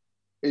 where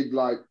it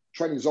like,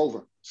 training's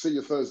over, see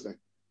you Thursday.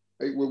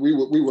 We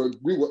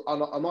were.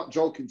 I'm not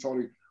joking,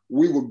 Tony.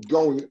 We were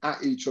going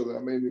at each other.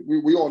 I mean,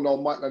 we all know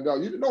Mike Landell.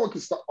 No one can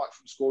stop Mike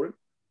from scoring,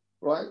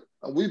 right?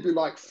 And we'd be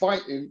like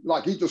fighting,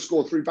 like he just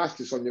scored 3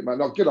 baskets on you, man.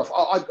 Now get off.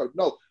 I'd go,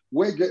 no.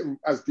 We're getting,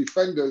 as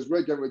defenders,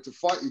 we're getting ready to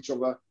fight each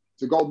other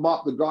to go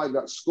mark the guy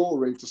that's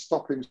scoring to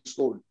stop him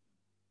scoring.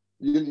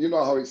 You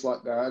know how it's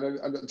like that.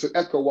 And to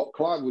echo what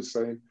Clive was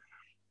saying,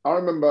 I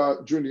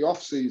remember during the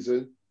off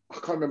season, I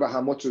can't remember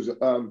how much it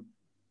was.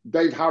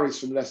 Dave Harris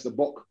from Leicester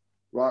Buck,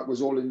 right,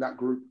 was all in that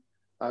group,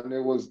 and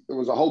there was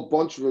a whole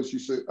bunch of us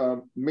used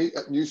to meet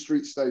at New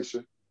Street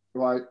Station,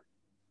 right?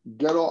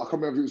 Get off. I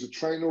can't remember if it was a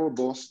train or a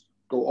bus.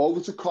 Go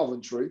over to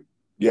Coventry.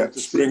 Yeah, to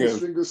Sydney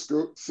Stringer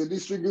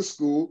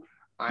School.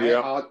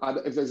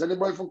 If there's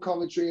anybody from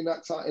Coventry in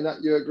that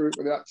year group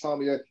at that time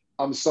of year,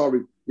 I'm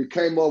sorry. We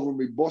came over and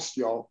we bussed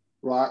y'all,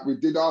 right? We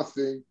did our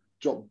thing.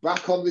 Dropped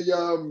back on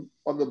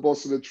the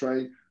bus and the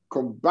train.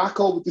 Come back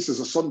over. This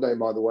is a Sunday,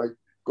 by the way.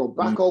 Go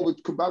back over.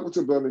 Come back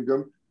to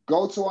Birmingham.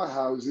 Go to our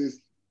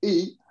houses,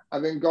 eat,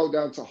 and then go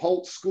down to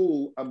Holt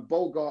School and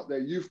Bogart, their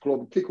youth club,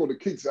 and kick all the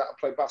kids out and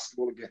play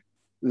basketball again.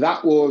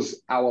 That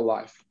was our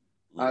life.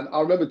 And I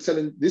remember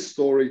telling this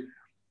story.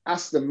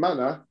 Aston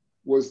Manor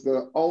was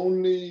the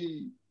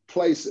only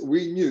place that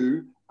we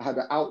knew had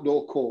an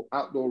outdoor court,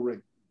 outdoor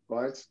ring,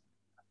 right?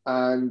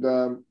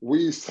 And we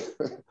used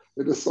to,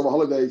 in the summer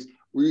holidays,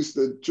 we used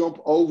to jump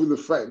over the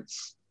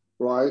fence,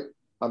 right,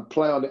 and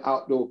play on the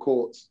outdoor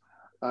courts.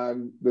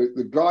 And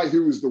the guy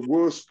who was the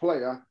worst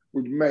player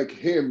would make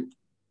him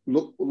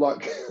look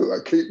like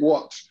keep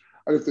watch.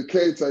 And if the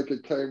caretaker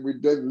came,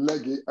 we'd then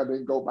leg it and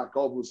then go back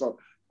over. So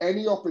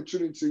any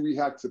opportunity we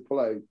had to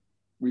play,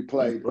 we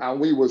played. And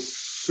we were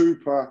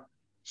super,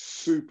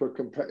 super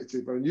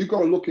competitive. And you got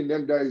to look in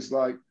them days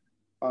like,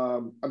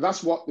 and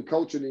that's what the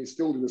coaching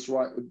instilled in us,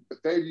 right?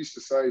 They used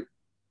to say,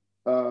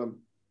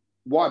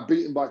 why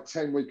beaten by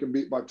 10 when you can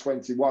beat by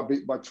 20? Why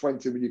beat by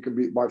 20 when you can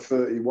beat by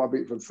 30? Why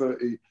beat from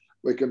 30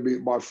 when you can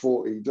beat by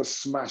 40?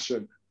 Just smash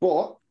them.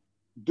 But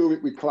do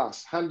it with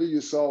class. Handle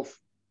yourself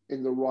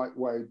in the right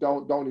way.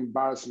 Don't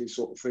embarrass me,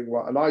 sort of thing,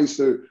 right? And I used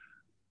to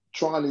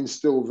try and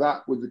instill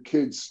that with the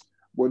kids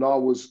when I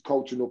was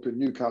coaching up in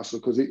Newcastle,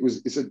 because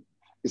it's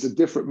a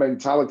different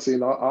mentality,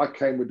 and I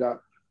came with that,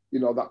 you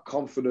know, that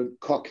confident,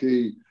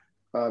 cocky,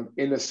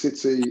 inner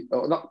city,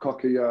 not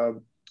cocky.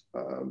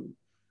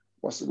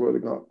 What's the word I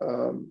got?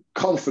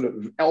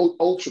 Confident,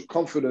 ultra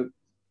confident.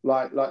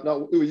 Like,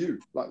 no, who are you?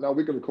 Like, no,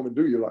 we're going to come and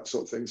do you, like,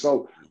 sort of thing.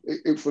 So,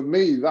 for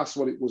me, that's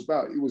what it was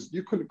about. It was,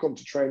 you couldn't come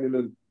to training,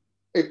 and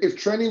if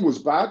training was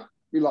bad,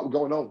 be like, we're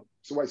going home.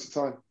 It's a waste of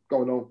time.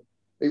 Going home.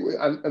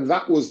 And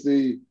that was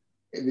the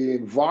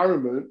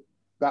environment.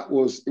 It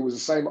was the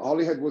same at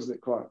Holyhead, wasn't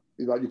it, Clive?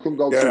 Like, you couldn't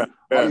go to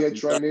Holyhead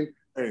training.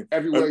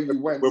 Everywhere you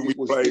went,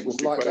 it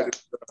was like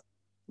that.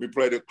 we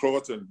played at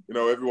Crawton. You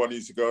know, everyone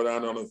used to go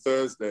down on a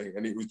Thursday,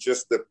 and it was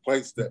just the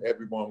place that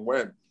everyone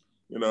went.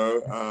 You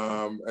know,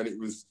 and it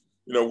was,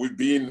 you know, we'd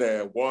be in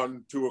there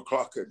 1, 2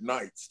 o'clock at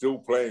night, still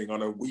playing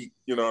on a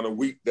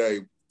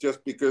weekday,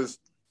 just because,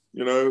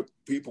 you know,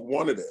 people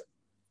wanted it.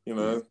 You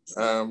know,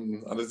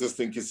 and I just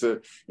think it's a,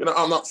 you know,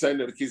 I'm not saying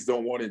that the kids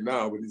don't want it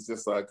now, but it's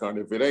just like kind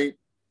of, it ain't,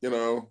 you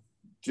know,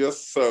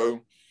 just so,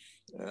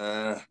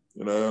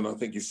 you know, and I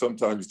think it's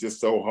sometimes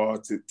just so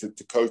hard to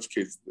coach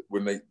kids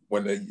when they,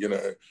 you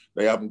know,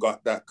 they haven't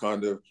got that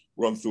kind of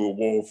run through a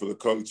wall for the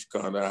coach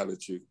kind of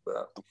attitude.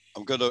 But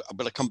I'm gonna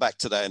come back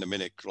to that in a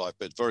minute, Clive,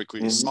 but very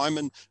quickly,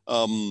 Simon,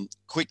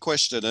 quick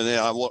question, and then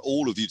I want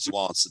all of you to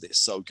answer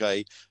this,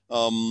 okay?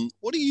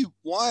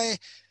 Why,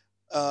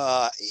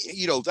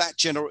 you know,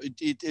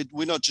 that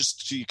we're not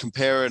just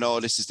comparing,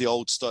 oh, this is the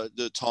old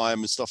the time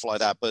and stuff like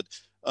that, but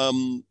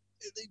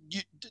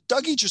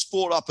Dougie just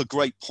brought up a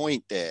great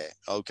point there,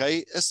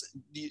 okay?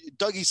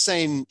 Dougie's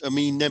saying, I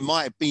mean, there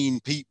might have been,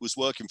 Pete was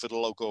working for the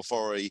local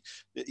authority.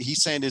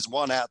 He's saying there's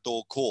one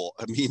outdoor court.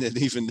 I mean, and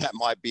even that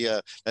might be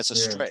that's a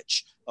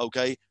stretch,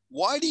 okay?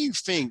 Why do you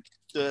think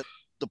that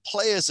the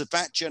players of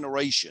that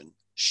generation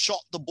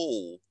shot the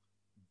ball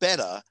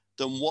better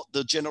than what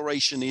the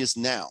generation is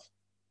now?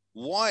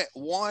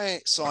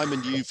 Why,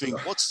 Simon, do you think,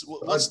 what's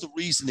the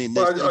reasoning?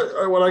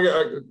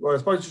 I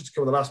suppose just to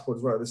cover the last point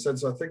as well, in the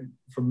sense, I think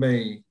for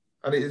me,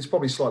 and it's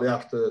probably slightly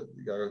after,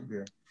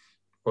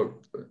 but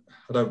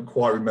I don't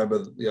quite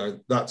remember,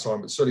 that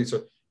time, but certainly,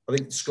 so I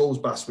think schools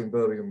basketball in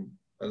Birmingham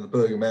and the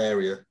Birmingham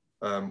area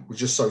was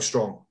just so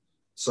strong.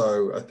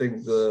 So I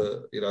think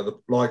the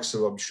likes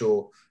of, I'm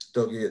sure,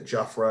 Dougie at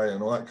Jaffray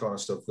and all that kind of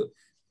stuff, that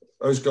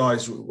those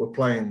guys were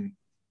playing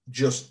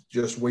just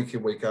week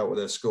in, week out with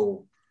their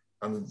school.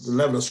 And the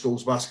level of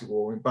schools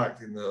basketball, I mean,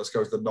 back in the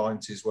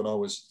 90s when I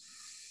was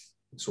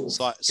sort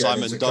of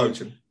Simon,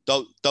 coaching.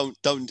 You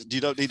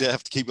don't need to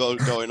have to keep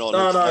going on.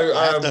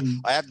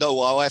 I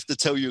have to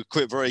tell you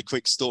a very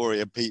quick story,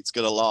 and Pete's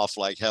gonna laugh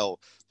like hell.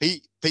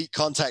 Pete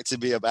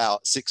contacted me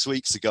about 6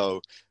 weeks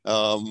ago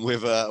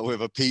with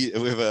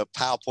a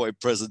PowerPoint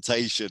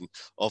presentation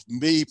of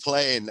me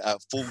playing at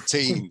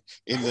 14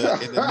 in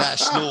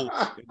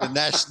the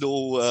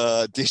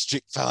national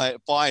district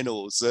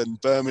finals, and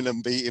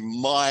Birmingham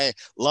beating my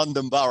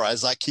London Borough.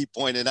 As I keep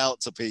pointing out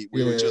to Pete,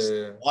 we were just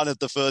one of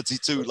the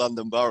 32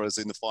 London boroughs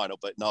in the final.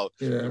 But no,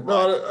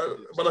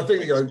 but I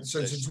think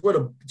so to win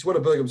a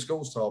Birmingham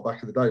Schools title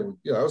back in the day,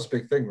 that was a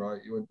big thing,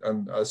 right?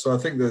 So I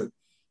think that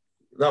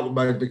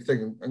made a big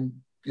thing. And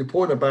your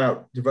point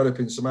about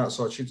developing some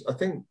outside shoots, I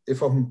think,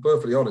 if I'm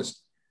perfectly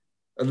honest,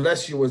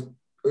 unless you were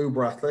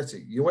uber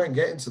athletic, you weren't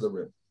getting to the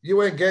rim. You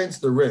weren't getting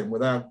to the rim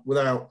without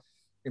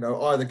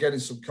either getting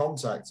some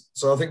contact.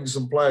 So I think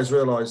some players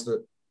realised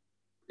that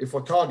if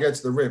I can't get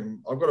to the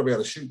rim, I've got to be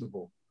able to shoot the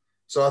ball.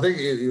 So I think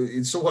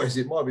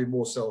it might be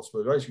more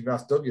self-motivation. You can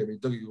ask Dougie. I mean,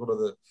 Dougie's one of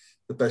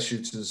the best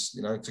shooters,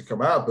 to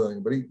come out of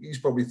Birmingham, but he's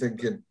probably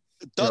thinking,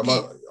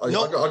 Dougie, I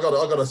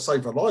got to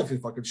save my life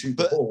if I can shoot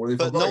the ball.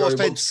 If I'm no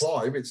offense,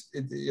 5,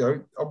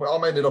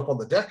 I'm ending up on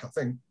the deck, I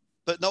think.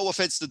 But no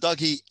offense to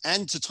Dougie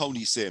and to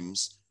Tony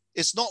Sims,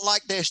 it's not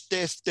like their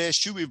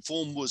shooting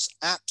form was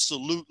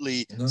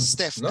absolutely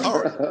Steph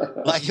Curry.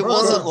 Like it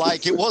wasn't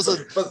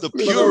the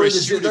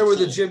purest. They were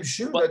the gym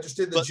shooter. They just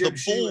did the gym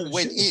shooting. But the ball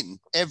went in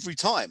every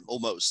time,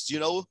 almost.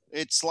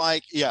 It's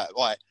like,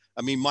 right.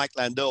 I mean, Mike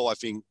Landau, I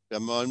think,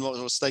 am I not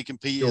mistaken,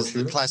 Pete, was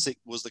the classic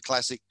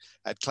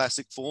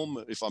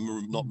form, if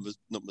I'm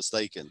not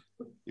mistaken.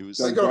 He was.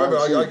 I don't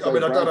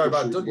know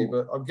about Dougie,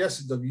 but I'm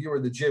guessing, Dougie, you were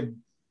in the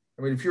gym.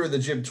 I mean, if you're in the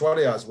gym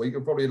 20 hours a week,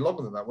 you're probably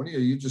longer than that, wouldn't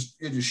you? You're just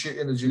shit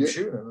in the gym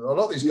shooting. And a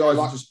lot of these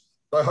guys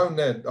they hone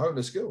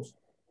their skills.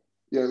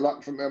 Yeah,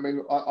 like for me, I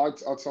mean, I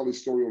tell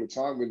this story all the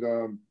time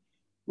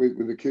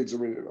with the kids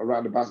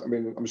around the basket. I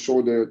mean, I'm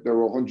sure there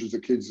are hundreds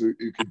of kids who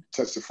could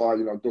testify,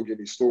 Dougie,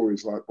 any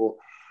stories like. But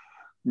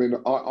I mean,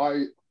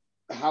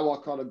 how I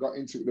kind of got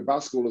into the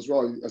basketball as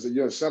well as a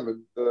year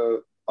 7.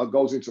 I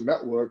goes into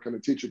network and the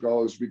teacher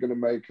goes, "We're going to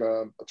make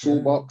a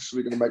toolbox.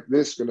 We're going to make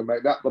this. We're going to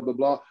make that. Blah blah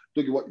blah."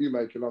 Dougie, what you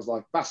make? And I was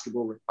like,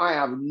 "Basketball ring." I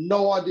have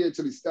no idea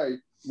to this day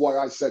why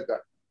I said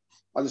that.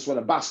 I just went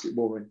a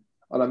basketball ring,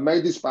 and I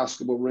made this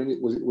basketball ring.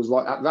 It was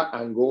like at that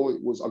angle.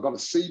 I got a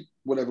C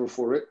whatever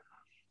for it,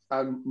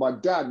 and my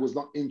dad was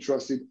not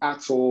interested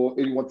at all.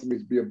 He wanted me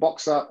to be a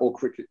boxer or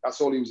cricket. That's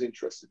all he was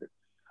interested in.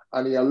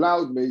 And he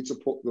allowed me to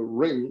put the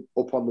ring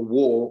up on the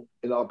wall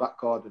in our back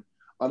garden.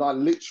 And I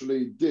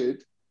literally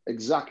did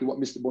exactly what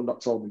Mr.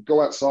 Bundock told me.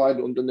 Go outside,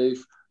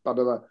 underneath, blah,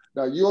 blah, blah.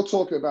 Now, you're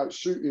talking about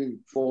shooting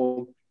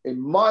form. In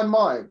my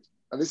mind,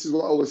 and this is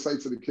what I always say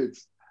to the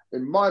kids,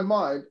 in my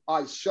mind,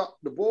 I shot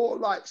the ball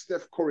like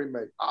Steph Curry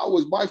made.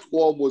 My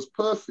form was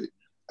perfect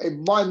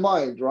in my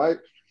mind, right?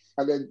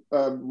 And then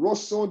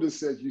Ross Saunders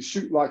says, you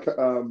shoot like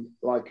a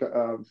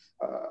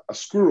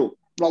squirrel.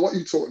 Like, what are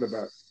you talking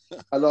about?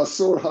 And I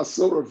saw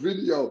a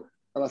video,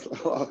 and I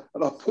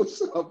put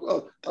it up.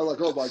 I was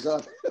like, oh my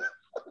God.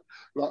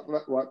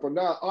 right. But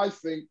now I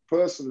think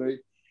personally,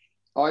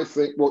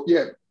 well,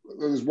 yeah,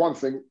 there's one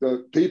thing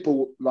that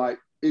people like,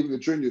 even the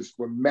juniors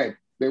were men.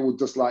 they would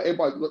just like,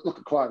 everybody, look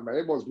at Clive, man.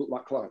 Everyone's looked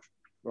like Clive,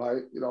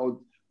 right? You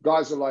know,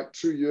 guys are like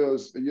a year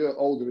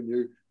older than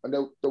you, and they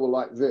were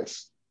like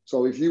this.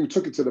 So if you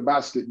took it to the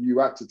basket, you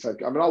had to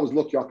take it. I mean, I was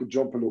lucky I could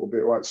jump a little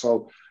bit, right?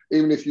 So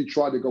even if you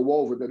tried to go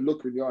over, they'd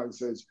look in the eye and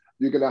says,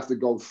 you're going to have to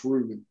go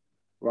through me,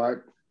 right?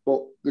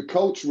 But the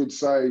coach would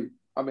say,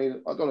 I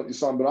mean, I don't know if your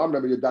son, but I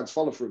remember your dad's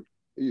follow through.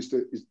 His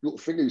little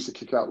finger used to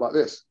kick out like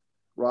this,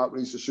 right? When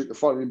he used to shoot the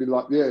follow, he'd be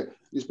like, yeah,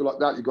 he used to be like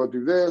that. You got to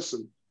do this.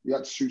 And you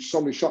had to shoot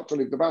so many shots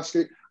underneath the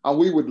basket. And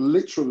we would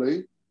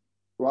literally,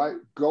 right,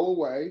 go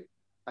away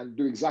and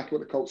do exactly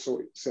what the coach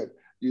said.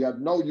 You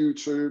had no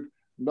YouTube,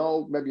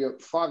 no maybe a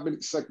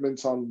 5-minute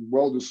segment on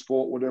World of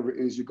Sport, whatever it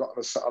is you got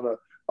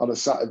on a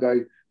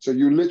Saturday. So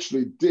you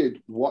literally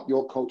did what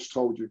your coach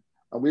told you.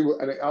 And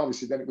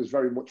obviously then it was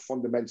very much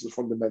fundamentals.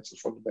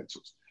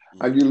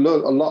 And you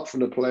learned a lot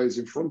from the players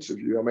in front of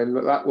you. I mean,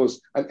 that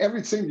was, and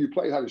every team you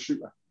played had a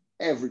shooter.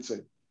 Every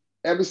team.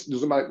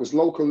 Doesn't matter, it was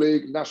local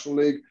league, national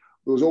league,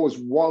 there was always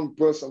one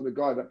person on the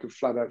guy that could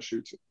flat out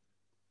shoot it.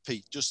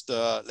 Pete,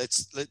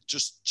 let's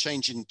just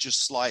changing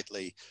just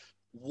slightly.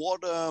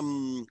 What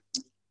do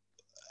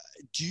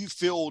you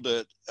feel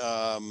that?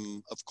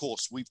 Of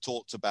course, we've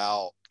talked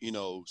about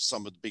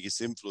some of the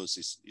biggest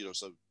influences.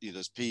 So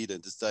there's Pete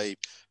and there's Dave,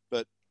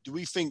 but do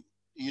we think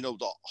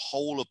the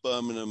whole of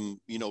Birmingham,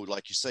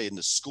 like you say, in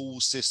the school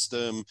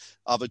system,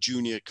 other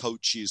junior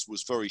coaches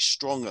was very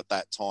strong at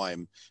that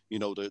time.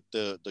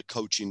 The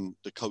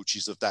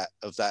coaches of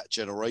that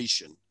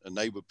generation, and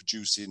they were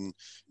producing,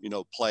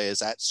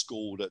 players at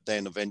school that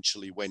then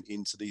eventually went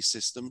into these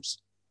systems.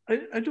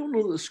 I don't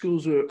know that the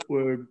schools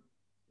were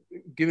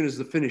giving us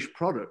the finished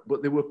product,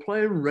 but they were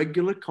playing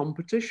regular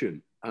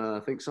competition.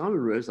 I think Simon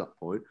raised that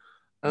point.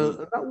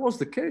 That was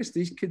the case.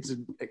 These kids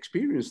had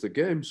experienced the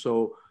game,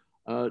 so.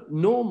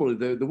 Normally,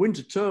 the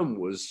winter term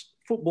was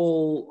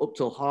football up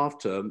till half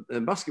term,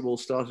 and basketball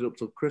started up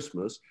till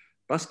Christmas,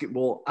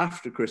 basketball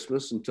after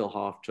Christmas until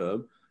half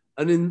term.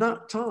 And in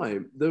that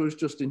time, there was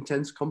just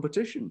intense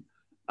competition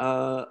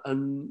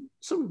and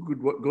some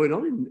good work going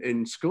on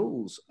in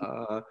schools.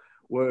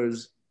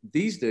 Whereas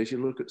these days,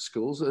 you look at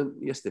schools, and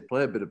yes, they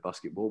play a bit of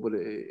basketball, but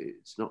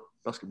it's not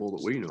basketball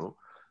that we know.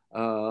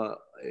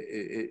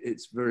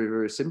 It's very,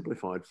 very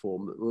simplified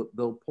form that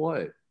they'll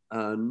play.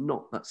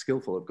 Not that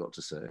skillful, I've got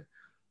to say.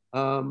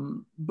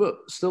 But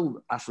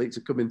still, athletes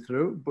are coming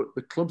through, but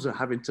the clubs are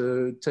having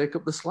to take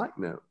up the slack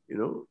now.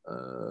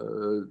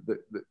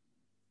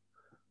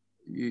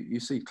 You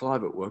see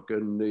Clive at work,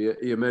 and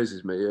he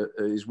amazes me.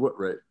 His work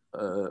rate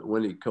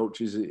when he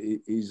coaches,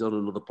 he's on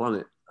another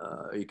planet.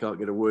 He can't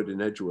get a word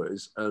in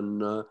edgeways,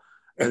 and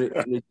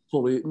it's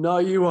fully. No,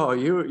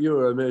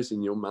 you're an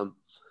amazing young man.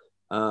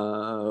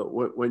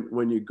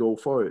 When you go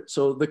for it,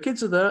 so the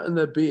kids are there and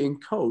they're being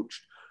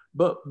coached.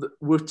 But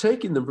we're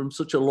taking them from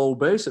such a low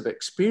base of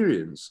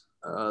experience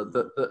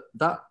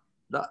that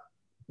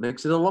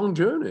makes it a long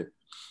journey.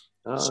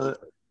 So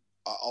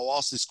I'll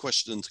ask this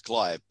question to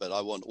Clive, but I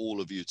want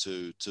all of you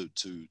to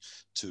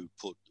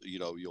put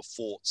your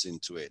thoughts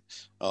into it.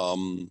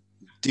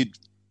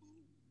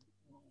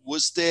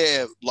 Was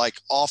there, like,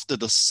 after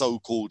the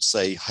so-called,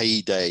 say,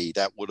 heyday,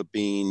 that would have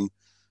been,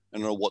 I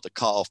don't know what the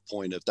cutoff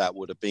point of that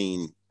would have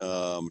been.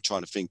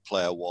 Trying to think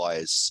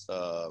player-wise,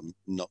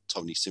 not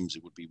Tony Sims.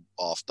 It would be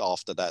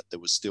after that. There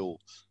was still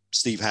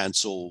Steve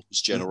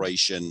Hansel's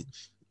generation.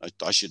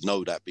 I should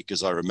know that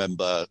because I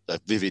remember a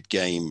vivid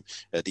game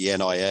at the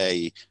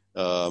NIA,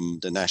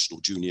 the National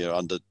Junior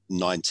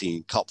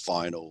Under-19 Cup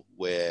final,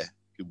 where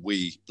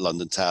we,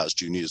 London Towers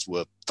Juniors,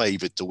 were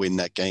favoured to win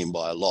that game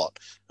by a lot,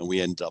 and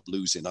we ended up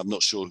losing. I'm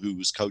not sure who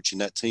was coaching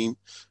that team,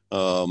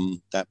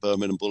 that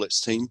Birmingham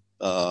Bullets team.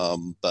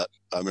 But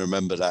I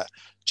remember that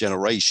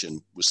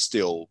generation was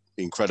still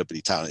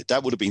incredibly talented.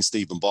 That would have been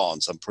Stephen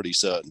Barnes, I'm pretty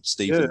certain.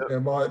 Stephen, yeah,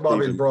 might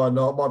be Brian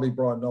Knowles. Might be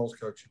Brian Knowles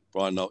coaching.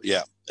 Brian Knowles,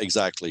 yeah,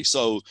 exactly.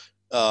 So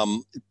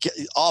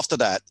after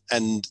that,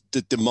 and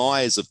the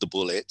demise of the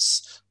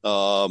Bullets,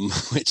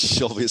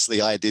 which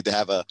obviously I did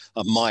have a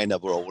minor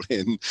role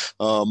in,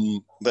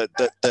 but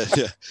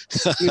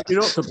you're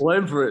not to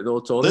blame for it,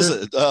 though, Tony.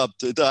 Listen,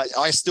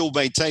 I still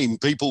maintain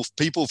people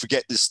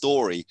forget this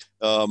story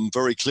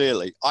very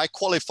clearly. I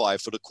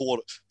qualified for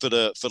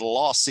the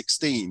last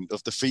 16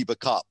 of the FIBA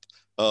Cup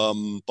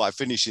by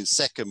finishing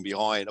second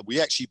behind.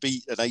 We actually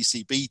beat an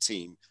ACB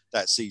team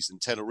that season,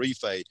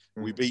 Tenerife.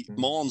 We beat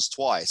Mons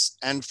twice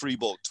and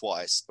Fribourg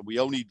twice. We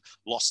only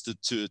lost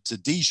to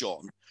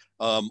Dijon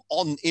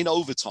in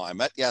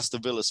overtime at the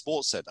Aston Villa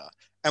Sports Centre.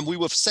 And we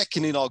were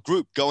second in our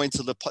group going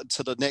to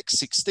the next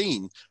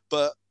 16.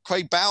 But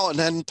Craig Bowen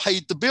then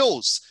paid the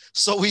bills.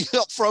 So we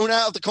got thrown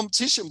out of the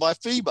competition by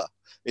FIBA.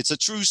 It's a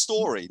true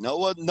story. No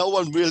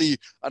one really,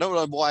 I don't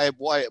know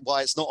why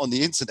it's not on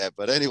the internet,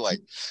 but anyway,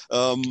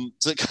 the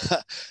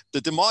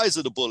demise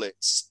of the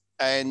Bullets.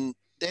 And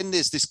then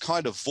there's this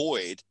kind of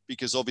void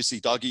because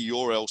obviously, Dougie,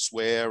 you're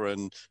elsewhere,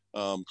 and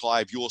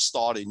Clive, you're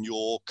starting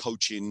your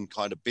coaching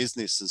kind of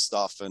business and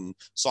stuff. And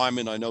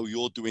Simon, I know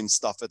you're doing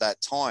stuff at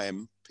that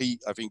time.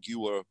 Pete, I think you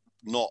were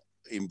not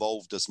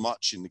involved as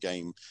much in the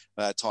game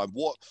at that time.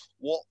 What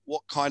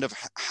kind of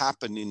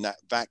happened in that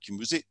vacuum?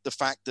 Was it the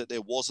fact that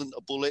there wasn't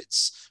a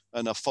Bullets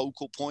and a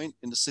focal point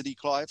in the city,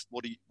 Clive?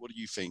 What do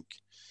you think?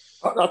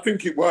 I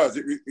think it was.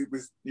 It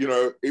was, you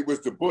know, it was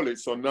the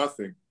Bullets or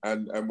nothing.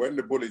 And when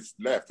the Bullets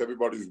left,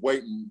 everybody's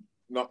waiting,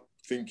 not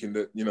thinking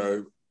that, you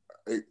know,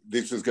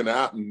 this was going to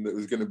happen. It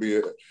was going to be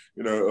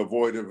a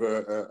void of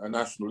a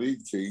National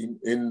League team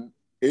in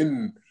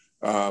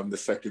the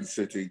second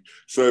city.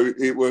 So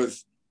it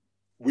was.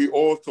 We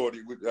all thought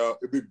it would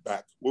be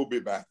back. We'll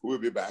be back.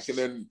 And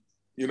then,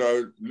 you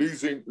know,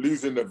 losing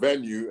the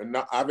venue and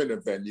not having a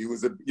venue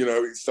was it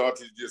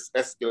started to just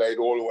escalate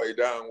all the way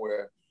down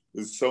where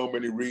there's so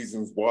many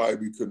reasons why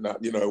we could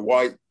not, you know,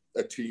 why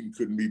a team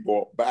couldn't be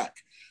brought back.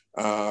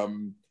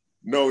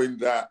 Knowing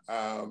that,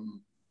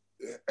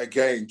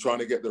 again, trying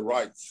to get the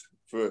rights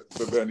for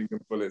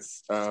Birmingham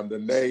Bullets,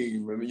 the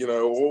name, and, you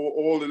know,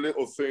 all the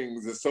little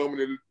things. There's so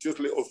many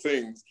just little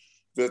things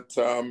that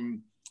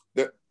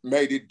that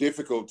made it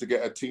difficult to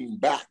get a team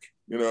back.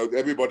 You know,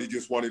 everybody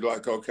just wanted,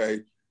 like,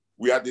 okay,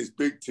 we had this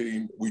big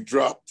team, we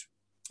dropped,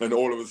 and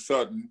all of a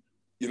sudden,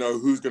 you know,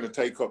 who's going to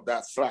take up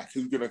that slack?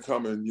 Who's going to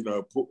come and, you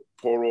know,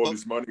 pour all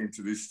this money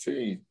into this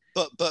team?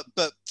 But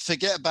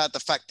forget about the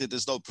fact that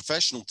there's no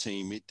professional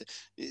team.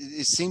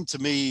 It seemed to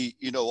me,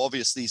 you know,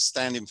 obviously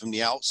standing from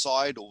the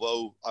outside,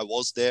 although I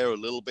was there a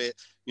little bit,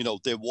 you know,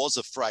 there was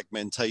a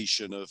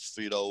fragmentation of,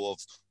 you know, of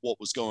what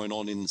was going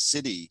on in the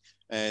city.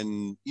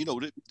 And, you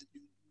know,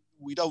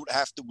 we don't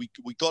have to, we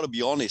got to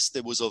be honest,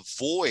 there was a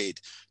void.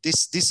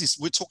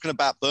 We're talking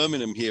about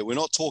Birmingham here. We're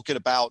not talking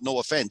about, no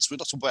offense, we're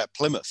not talking about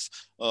Plymouth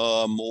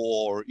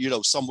or, you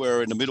know,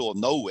 somewhere in the middle of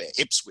nowhere,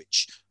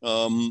 Ipswich.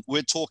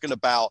 We're talking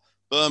about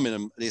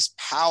Birmingham, this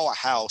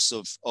powerhouse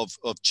of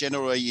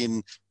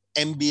generating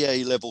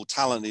NBA level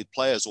talented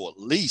players, or at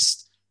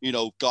least, you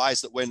know,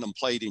 guys that went and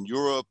played in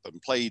Europe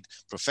and played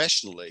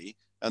professionally.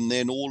 And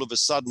then all of a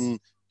sudden,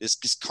 there's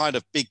this kind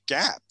of big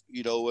gap,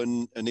 you know,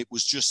 and it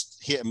was just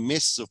hit and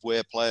miss of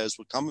where players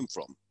were coming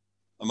from.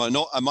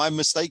 Am I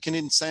mistaken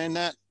in saying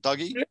that,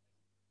 Dougie?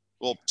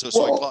 Or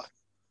sorry, Clive?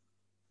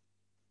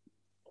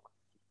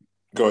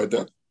 Go ahead,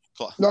 Dan.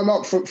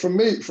 No. For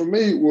me,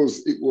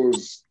 it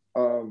was.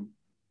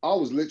 I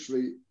was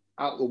literally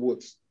out the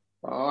woods.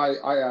 I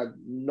had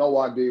no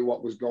idea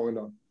what was going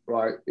on,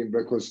 right?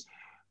 Because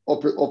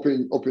up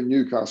in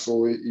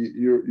Newcastle,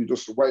 you're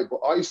just away. But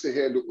I used to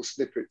hear little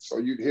snippets. So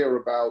you'd hear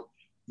about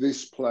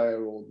this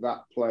player or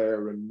that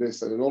player and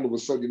this, and then all of a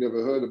sudden you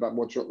never heard about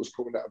much what was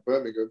coming out of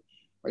Birmingham,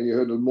 and you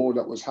heard more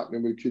that was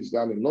happening with kids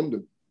down in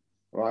London,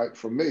 right?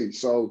 For me,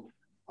 so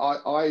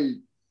I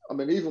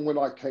mean, even when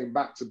I came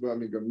back to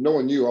Birmingham, no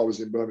one knew I was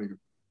in Birmingham,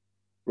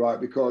 right?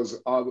 Because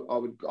I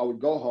would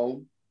go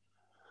home,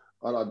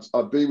 and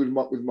I'd be with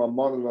my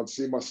mum, and I'd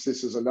see my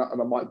sisters and that,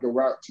 and I might go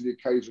out to the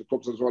occasional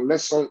clubs as well.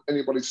 Unless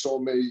anybody saw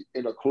me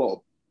in a club,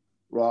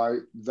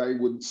 right, they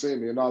wouldn't see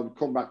me, and I would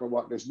come back and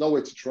like, there's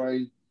nowhere to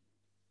train.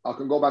 I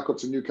can go back up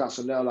to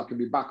Newcastle now and I can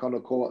be back on the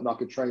court and I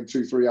can train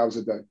 2-3 hours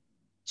a day.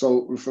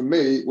 So for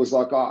me, it was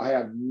like I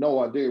had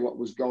no idea what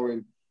was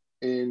going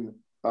in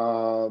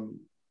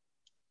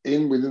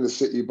within the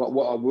city. But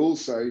what I will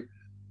say,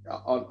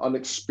 on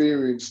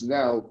experience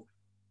now,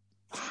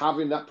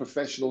 having that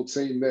professional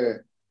team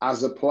there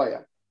as a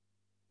player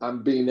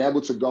and being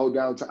able to go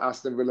down to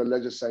Aston Villa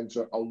Leisure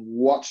Centre and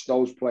watch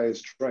those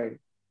players train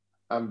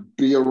and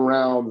be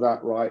around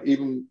that, right?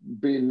 Even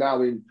being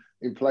now in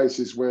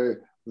places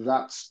where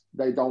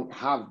they don't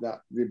have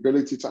that, the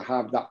ability to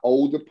have that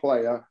older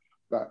player,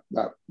 that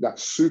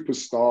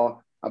superstar,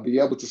 and be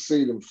able to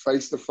see them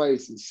face to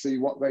face and see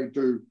what they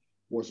do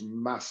was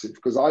massive.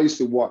 Because I used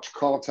to watch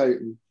Carl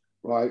Tatum,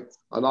 right,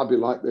 and I'd be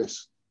like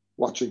this,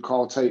 watching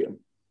Carl Tatum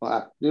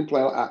like that. He didn't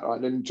play like that, right?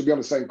 And then to be on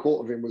the same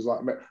court of him was like,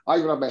 I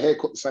even had my hair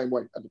cut the same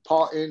way at the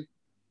partying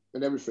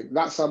and everything.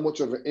 That's how much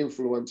of an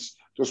influence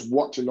just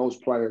watching those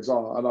players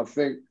are. And I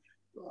think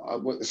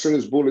as soon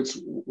as Bullets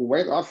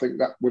went, I think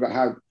that would have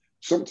had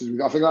something to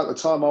do. I think at the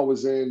time I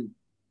was in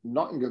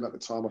Nottingham at the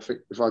time, I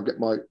think, if I get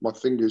my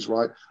fingers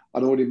right,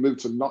 I'd already moved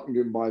to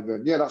Nottingham by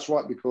then. Yeah, that's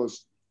right,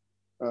 because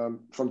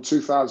from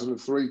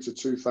 2003 to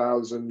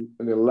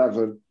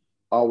 2011,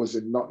 I was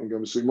in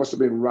Nottingham. So it must have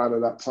been around at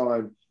that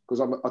time,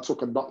 because I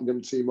took a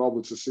Nottingham team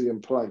over to see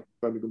him play,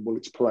 Birmingham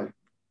Bullets play,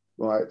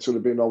 right? So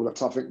it'd been over that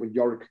time. I think when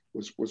Yorick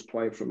was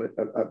playing from it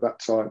at that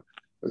time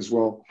as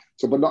well.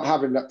 So, but not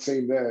having that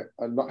team there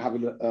and not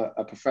having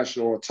a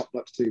professional or a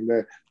top-notch team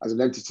there as an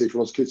entity for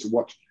those kids to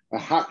watch,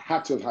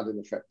 had to have had an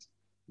effect.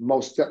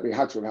 Most definitely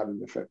had to have had an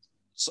effect.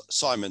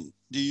 Simon,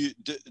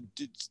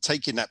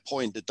 taking that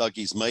point that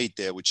Dougie's made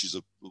there, which is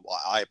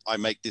I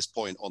make this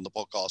point on the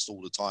podcast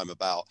all the time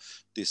about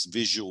this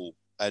visual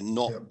and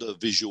not the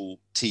visual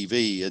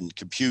TV and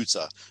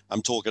computer.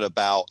 I'm talking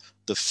about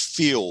the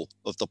feel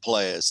of the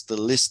players, the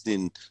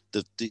listening,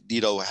 the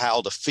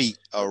how the feet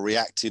are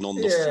reacting on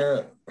the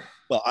floor.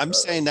 But I'm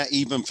saying that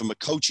even from a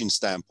coaching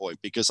standpoint,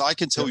 because I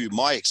can tell you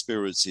my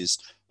experiences.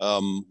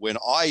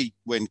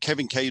 When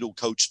Kevin Cadle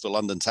coached for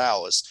London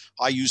Towers,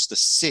 I used to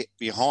sit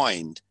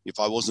behind. If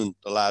I wasn't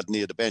allowed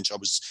near the bench, I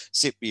was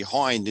sit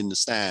behind in the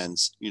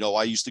stands.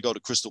 I used to go to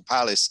Crystal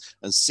Palace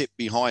and sit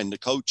behind the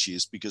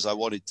coaches because I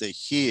wanted to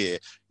hear,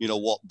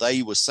 what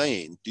they were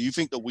saying. Do you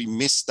think that we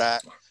missed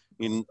that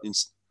in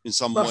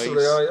some Massively,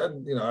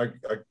 ways?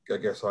 I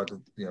guess I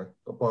did,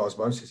 by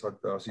osmosis,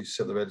 I used to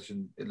sit on the bench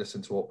and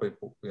listen to what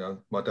people,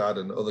 my dad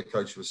and other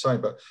coaches were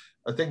saying. But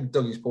I think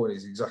Dougie's point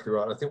is exactly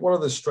right. I think one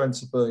of the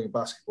strengths of Birmingham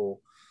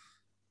basketball,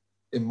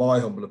 in my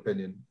humble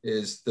opinion,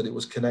 is that it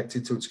was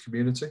connected to its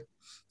community.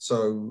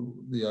 So,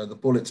 the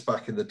Bullets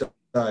back in the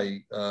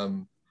day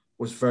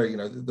was very,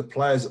 the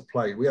players that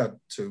played, we had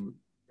to,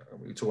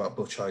 we talk about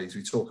Butch Hayes,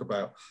 we talk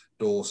about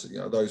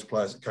Dawson, those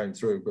players that came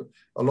through, but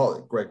a lot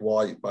of Greg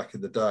White back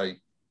in the day.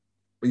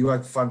 But you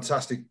had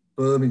fantastic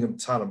Birmingham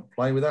talent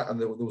playing with that, and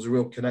there was a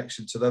real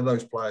connection to them.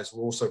 Those players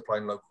were also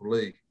playing local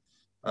league.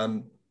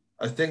 And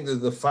I think that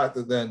the fact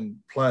that then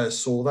players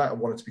saw that and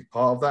wanted to be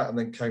part of that and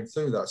then came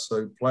through that.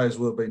 So players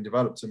were being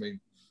developed. I mean,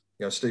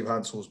 Steve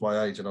Hansel was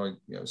my age and I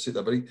sit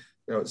there, but he,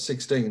 at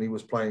 16, he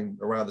was playing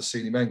around the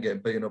senior men,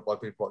 getting beaten up by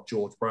people like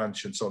George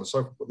Branch and so on and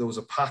so forth. But there was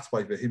a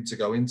pathway for him to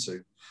go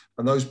into.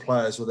 And those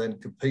players were then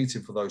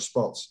competing for those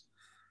spots.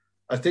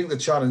 I think the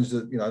challenge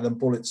that, then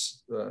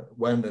Bullets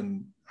went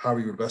and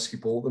Harry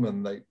Rubeski bought them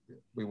and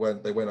they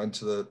went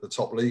into the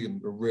top league and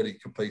really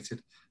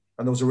competed.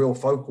 And there was a real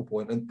focal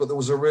point. But there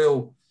was a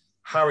real,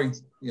 Harry,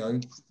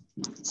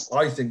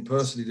 I think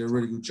personally did a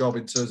really good job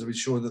in terms of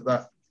ensuring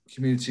that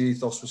community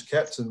ethos was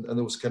kept and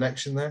there was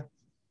connection there.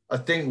 I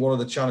think one of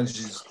the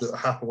challenges that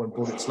happened when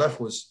Bullets left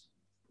was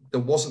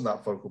there wasn't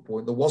that focal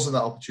point. There wasn't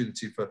that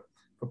opportunity for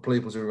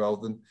people to be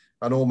involved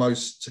and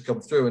almost to come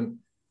through. And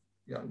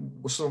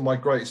some of my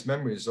greatest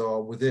memories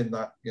are within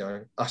that,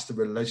 Aston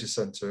Villa Leisure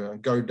Centre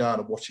and going down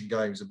and watching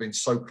games and being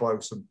so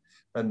close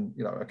and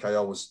okay,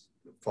 I was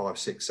 5,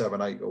 6,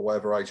 7, 8 or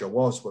whatever age I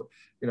was, but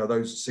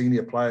those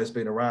senior players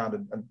being around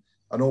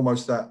and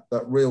almost that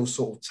real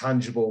sort of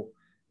tangible,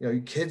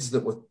 kids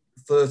that were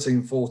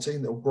 13,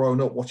 14 that were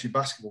growing up watching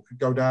basketball could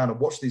go down and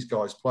watch these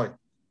guys play.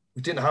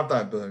 We didn't have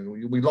that in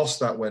Birmingham. We lost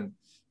that when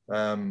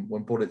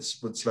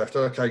Bullets left.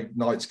 Okay,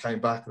 Knights came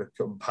back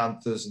and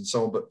Panthers and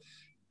so on, but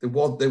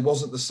there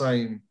wasn't the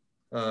same,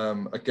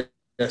 I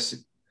guess,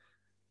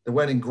 they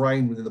weren't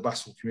ingrained within the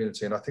basketball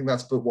community. And I think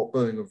that's what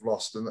Birmingham have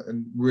lost.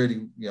 And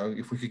really,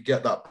 if we could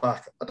get that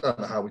back, I don't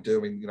know how we do.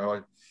 I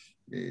mean,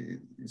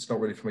 it's not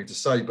really for me to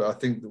say, but I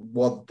think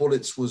what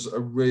Bullets was a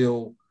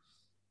real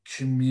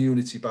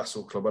community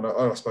basketball club. And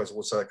I suppose I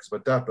would say that because of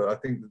my dad, but I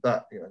think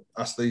that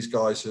ask these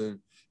guys who,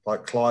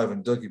 like Clive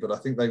and Dougie, but I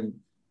think they,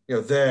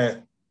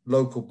 they're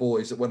local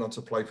boys that went on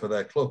to play for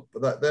their club,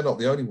 but they're not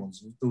the only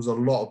ones. There was a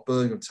lot of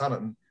Birmingham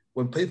talent. And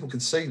when people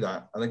could see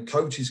that, and then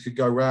coaches could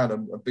go around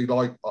and be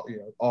like,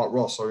 Art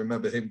Ross, I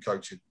remember him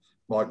coaching,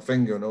 Mike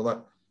Finger and all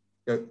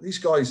that. These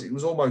guys, it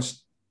was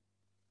almost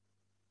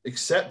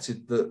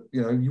accepted that,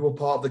 you were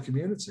part of the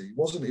community. It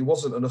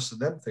wasn't an us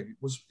and them thing.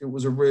 It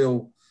was a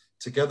real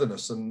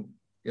togetherness. And,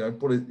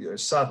 but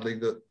sadly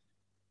that,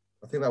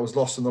 I think that was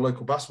lost in the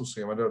local basketball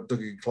scene. I know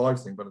Dougie and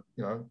Clive thing, but,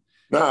 No,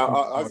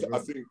 I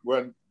think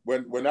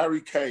when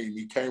Harry came,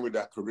 he came with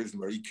that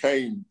charisma. He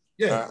came.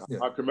 I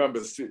can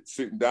remember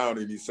sitting down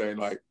and he's saying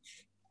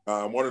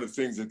one of the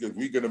things is that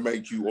we're going to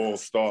make you all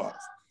stars.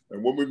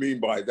 And what we mean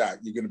by that,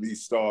 you're going to be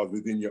stars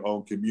within your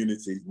own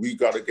community. We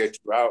got to get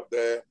you out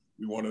there.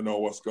 We want to know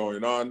what's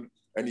going on.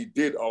 And he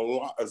did a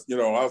lot. I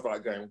was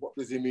like going, what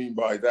does he mean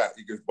by that?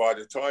 Because by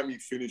the time he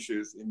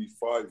finishes in these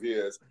 5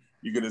 years,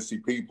 you're going to see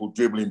people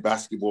dribbling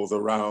basketballs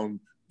around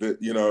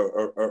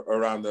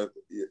around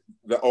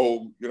the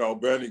old,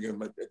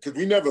 Birmingham, because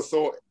we never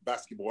saw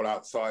basketball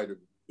outside of,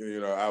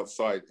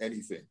 outside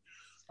anything.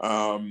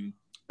 And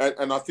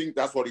I think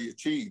that's what he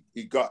achieved.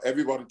 He got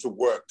everybody to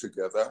work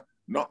together,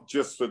 not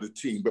just for the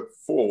team, but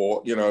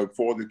for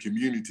the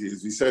community,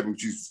 as he said,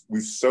 which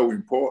was so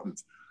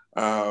important.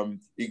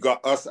 He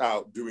got us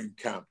out doing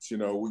camps, he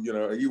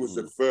was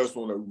the first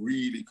one that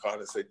really kind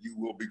of said, you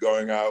will be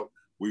going out,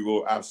 we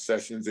will have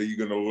sessions that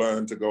you're going to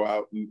learn to go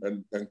out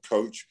and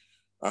coach.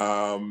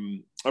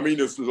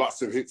 There's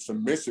lots of hits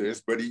and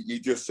misses, but he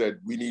just said,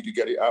 we need to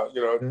get it out,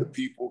 the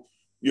people,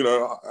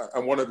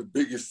 and one of the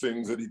biggest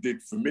things that he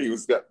did for me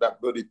was that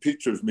bloody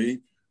picture of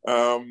me.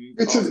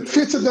 It's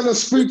fitter than a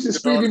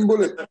speeding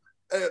bullet.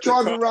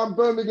 Driving around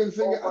Birmingham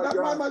thinking, that's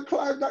my man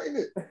Clive, that in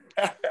it.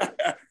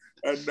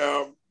 And,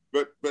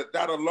 but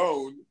that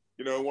alone,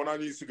 when I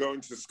used to go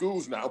into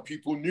schools now,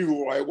 people knew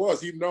who I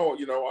was, even though,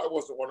 I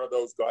wasn't one of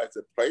those guys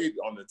that played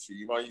on the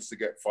team. I used to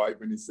get 5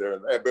 minutes there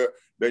and there, but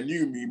they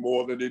knew me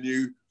more than they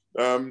knew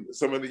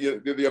some of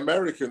the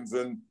Americans.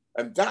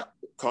 And that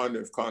kind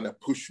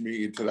of pushed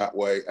me into that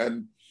way.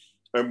 And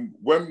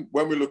when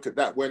we look at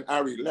that, when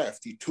Harry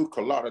left, he took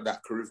a lot of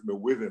that charisma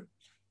with him.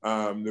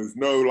 There was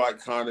no like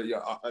kind of,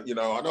 you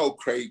know, I know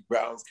Craig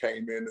Bounds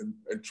came in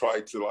and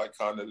tried to like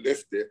kind of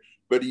lift it,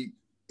 but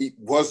it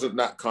wasn't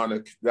that kind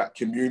of that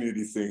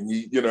community thing.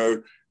 You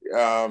know,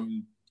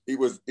 it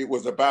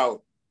was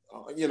about,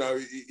 you know,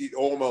 it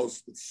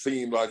almost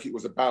seemed like it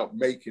was about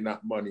making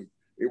that money.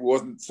 It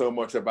wasn't so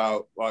much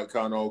about like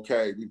kind of,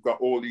 okay, we've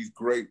got all these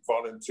great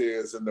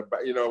volunteers and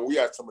you know, we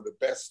had some of the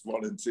best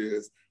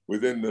volunteers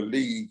within the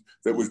league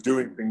that was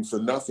doing things for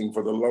nothing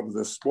for the love of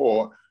the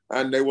sport.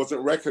 And they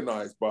wasn't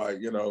recognized by,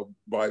 you know,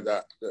 by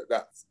that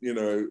you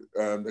know,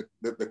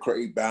 the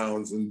Craig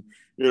Bounds and,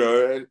 you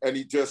know, and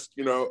he just,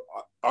 you know,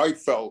 I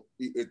felt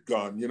it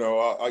gone, you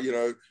know, you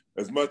know,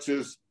 as much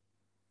as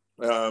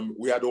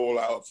we had all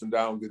ups and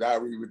downs with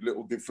Harry with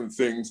little different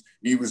things,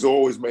 he was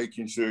always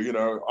making sure, you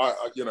know,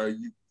 you know,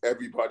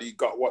 everybody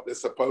got what they're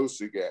supposed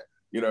to get.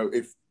 You know,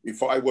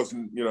 if I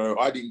wasn't, you know,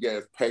 I didn't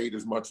get paid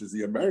as much as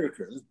the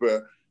Americans,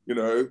 but, you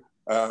know,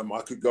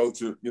 I could go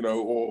to, you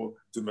know, or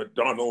to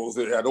McDonald's.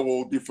 They had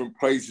all different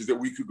places that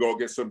we could go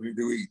get something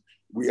to eat.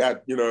 We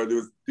had, you know, there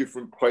was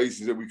different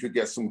places that we could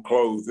get some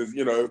clothes,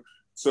 you know.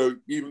 So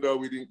even though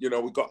we didn't, you know,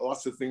 we got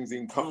lots of things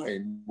in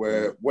kind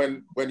where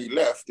when he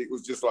left, it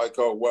was just like,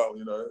 oh, well,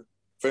 you know,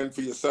 fend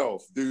for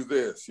yourself, do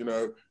this, you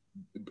know.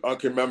 I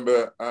can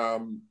remember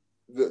having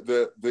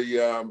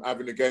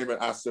a game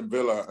at Aston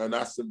Villa, and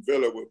Aston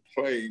Villa were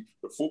playing,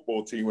 the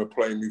football team were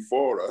playing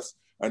before us,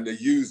 and they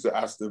used the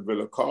Aston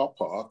Villa car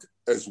park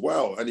as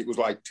well. And it was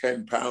like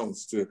 £10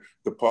 to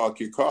park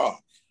your car.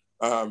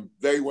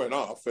 They went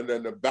off, and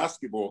then the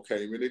basketball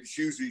came, and it's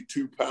usually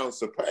 £2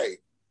 to pay.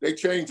 They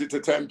changed it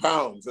to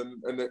 £10,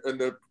 and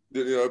the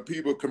you know,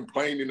 people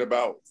complaining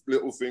about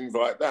little things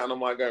like that. And I'm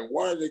like going,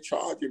 why are they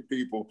charging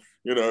people,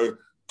 you know,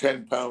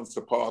 £10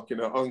 to park in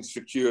an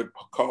unsecured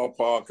car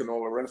park and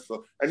all the rest of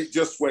it? And it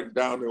just went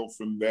downhill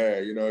from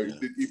there. You know,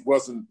 it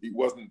wasn't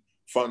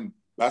fun.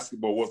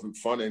 Basketball wasn't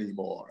fun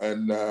anymore.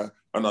 And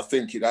I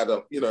think it had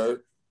a, you know,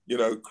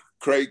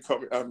 Craig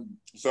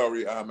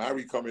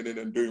Harry coming in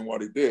and doing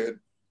what he did.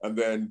 And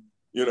then,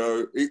 you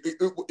know,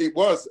 it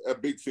was a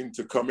big thing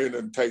to come in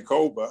and take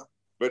over,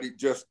 but it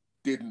just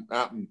didn't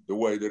happen the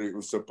way that it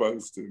was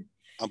supposed to.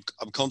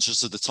 I'm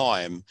conscious of the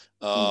time.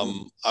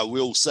 I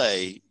will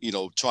say, you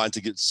know, trying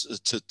to get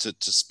to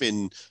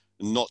spin,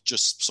 not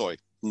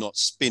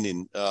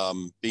spinning,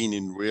 being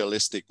in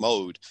realistic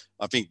mode.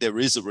 I think there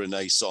is a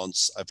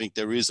renaissance. I think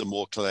there is a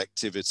more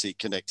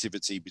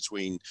connectivity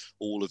between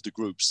all of the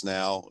groups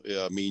now.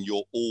 I mean,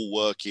 you're all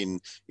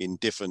working in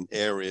different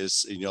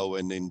areas, you know,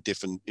 and in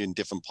different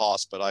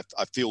parts, but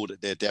I feel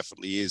that there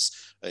definitely is,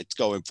 it's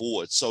going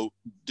forward. So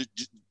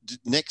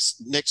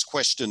next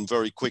question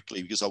very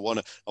quickly, because I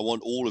want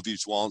all of you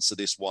to answer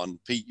this one.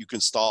 Pete, you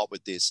can start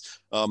with this.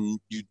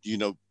 You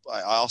know,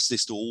 I asked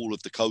this to all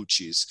of the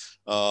coaches.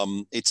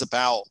 It's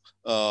about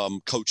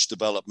coach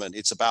development.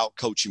 It's about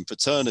coaching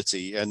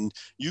fraternity, and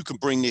you can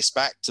bring this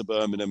back to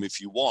Birmingham if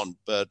you want.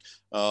 But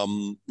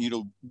you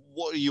know,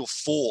 what are your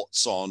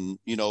thoughts on,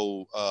 you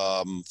know,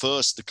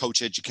 first the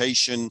coach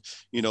education,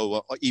 you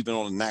know, even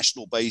on a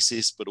national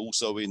basis, but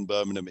also in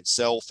Birmingham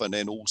itself, and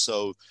then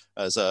also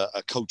as a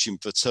coaching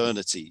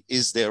fraternity?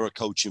 Is there a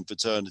coaching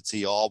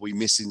fraternity? Are we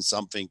missing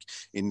something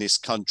in this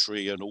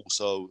country and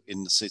also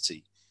in the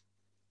city?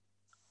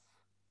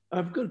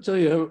 I've got to tell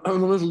you,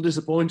 I'm a little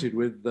disappointed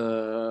with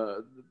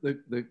the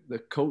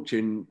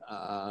coaching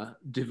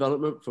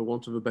development, for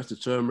want of a better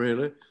term,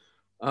 really.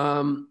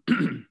 I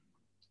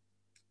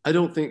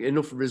don't think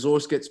enough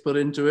resource gets put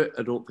into it.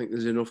 I don't think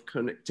there's enough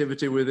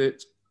connectivity with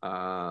it.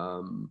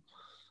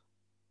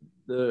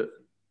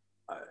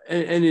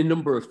 Any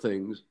number of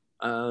things.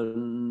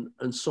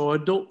 And so I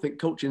don't think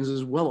coaching is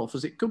as well off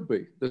as it could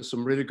be. There's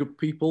some really good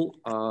people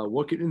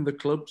working in the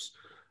clubs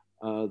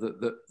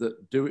that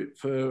do it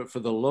for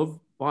the love,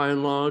 by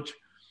and large,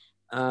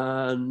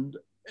 and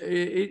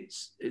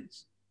it's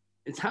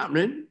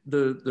happening.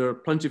 There are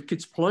plenty of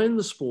kids playing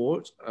the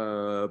sport,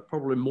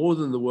 probably more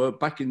than there were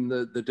back in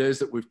the days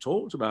that we've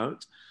talked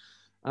about.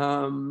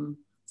 And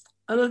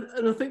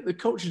I think the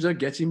coaches are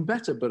getting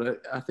better,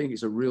 but I think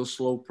it's a real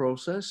slow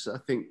process. I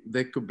think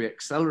they could be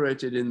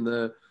accelerated in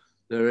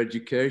their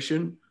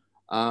education,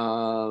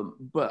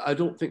 but I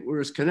don't think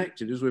we're as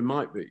connected as we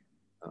might be.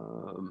 I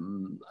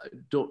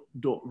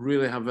don't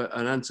really have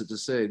an answer to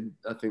say.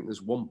 I think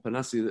there's one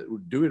panacea that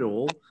would do it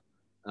all,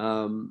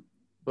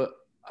 but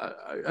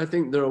I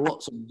think there are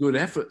lots of good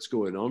efforts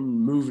going on,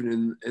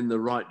 moving in the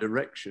right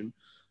direction.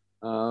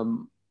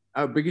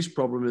 Our biggest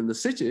problem in the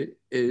city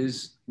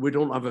is we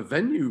don't have a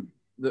venue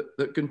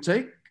that can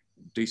take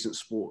decent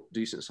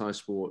size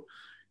sport.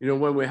 You know,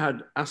 when we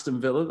had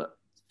Aston Villa that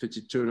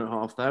fitted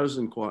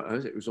 2,500 quite,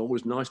 it was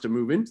always nice to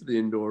move into the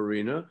indoor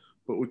arena,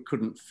 but we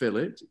couldn't fill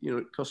it. You know,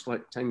 it cost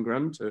like 10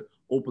 grand to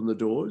open the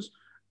doors.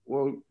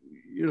 Well,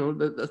 you know,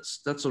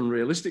 that's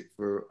unrealistic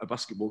for a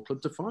basketball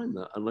club to find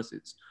that unless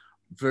it's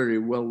very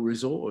well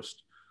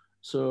resourced.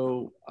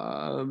 So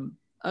I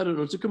don't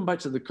know, to come back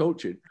to the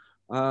coaching,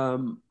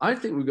 I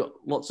think we've got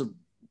lots of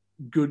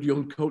good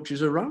young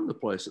coaches around the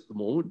place at the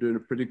moment doing a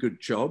pretty good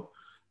job.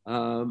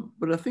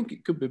 But I think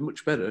it could be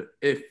much better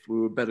if we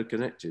were better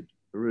connected.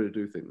 I really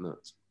do think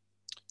that.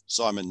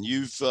 Simon,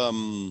 you've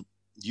gone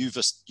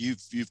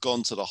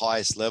to the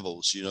highest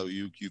levels. You know,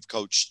 you've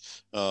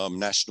coached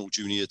national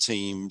junior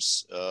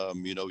teams.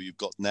 You know, you've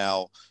got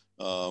now.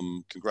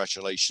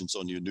 Congratulations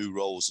on your new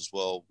roles as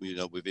well. You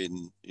know,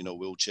 within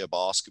wheelchair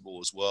basketball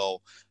as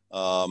well.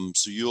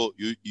 So you've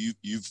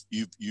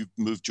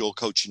moved your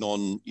coaching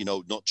on. You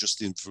know, not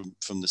just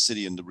from the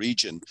city and the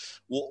region.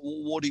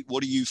 What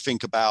do you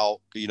think about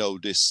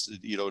this?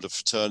 The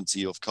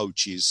fraternity of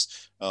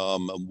coaches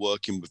and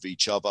working with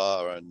each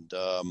other, and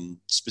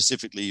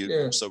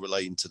specifically also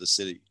relating to the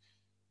city.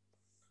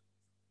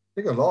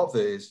 I think a lot of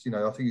it is,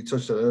 I think you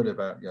touched on it earlier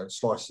about,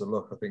 slices of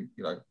luck. I think,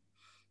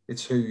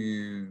 it's who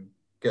you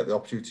get the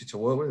opportunity to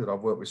work with. And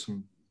I've worked with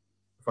some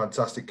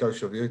fantastic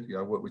coaches of the youth.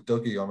 I worked with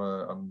Dougie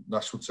on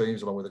national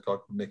teams along with a guy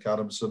called Nick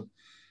Adamson.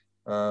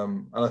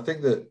 And I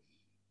think that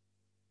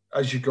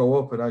as you go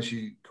up and as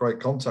you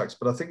create contacts,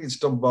 but I think it's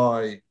done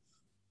not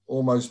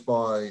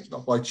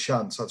by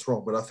chance, that's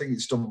wrong, but I think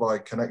it's done by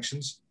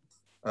connections.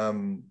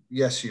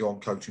 Yes, you're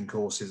on coaching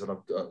courses, and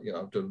I've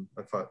done,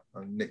 in fact,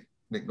 Nick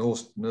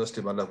nursed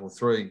him at level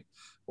 3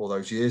 all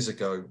those years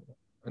ago.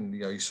 And,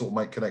 you sort of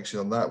make connections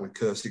on that with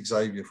Kirsty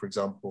Xavier, for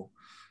example.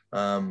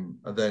 And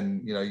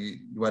then,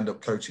 you end up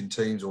coaching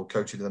teams or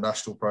coaching the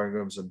national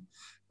programs. And,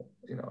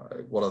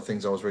 one of the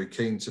things I was very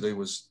keen to do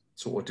was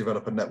sort of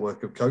develop a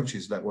network of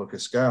coaches, network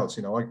of scouts.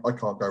 I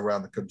can't go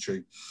around the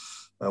country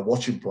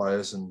watching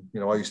players. And,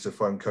 I used to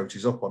phone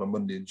coaches up on a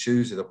Monday and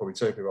Tuesday. They'll probably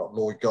tell me about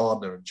Lloyd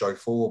Gardner and Joe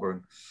Forber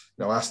and,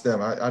 ask them,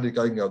 how did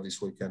it go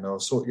this weekend? I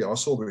saw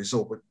the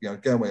result,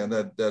 but, go away, and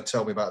they'll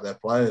tell me about their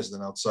players.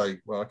 And then I'd say,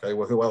 well, okay,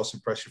 well, who else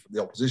impressed you from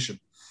the opposition?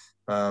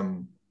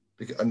 And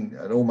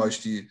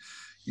almost you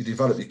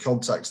develop your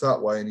contacts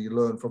that way, and you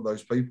learn from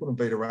those people and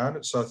being around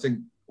it. So I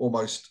think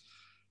almost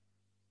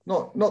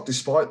not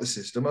despite the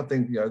system, I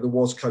think, there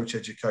was coach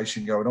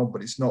education going on,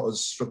 but it's not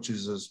as structured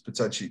as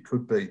potentially it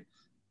could be.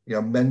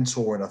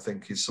 Mentoring, I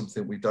think, is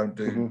something we don't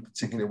do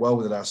particularly well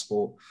within our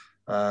sport.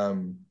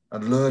 And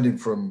learning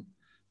from,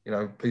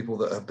 people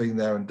that have been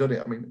there and done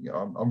it. I mean,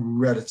 I'm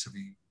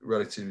relatively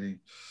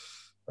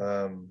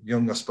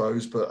young, I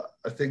suppose, but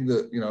I think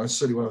that,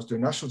 certainly when I was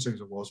doing national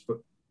teams, I was, but,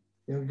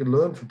 you can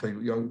learn from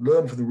people,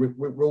 learn from Rick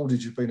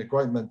Raldridge, who's been a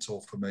great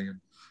mentor for me,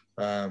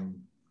 and,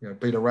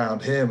 being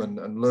around him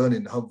and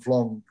learning. Humph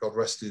Long, God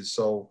rest his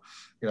soul,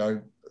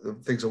 the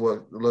things I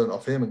learned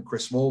off him, and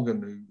Chris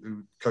Morgan,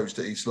 who coached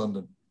at East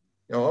London.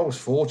 I was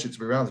fortunate to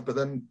be around this, but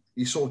then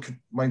you sort of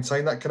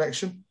maintain that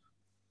connection.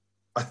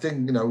 I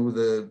think, with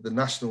the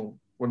national,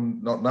 well,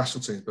 not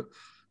national teams, but,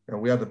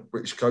 we had the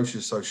British Coaches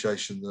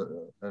Association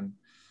and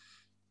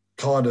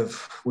kind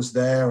of was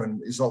there,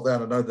 and it's not there.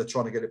 And I know they're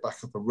trying to get it back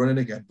up and running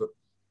again, but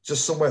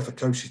just somewhere for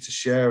coaches to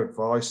share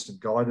advice and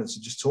guidance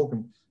and just talk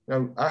and,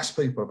 ask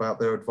people about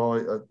their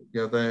advice,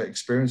 their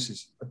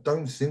experiences. I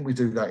don't think we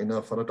do that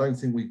enough. And I don't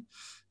think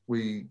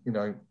we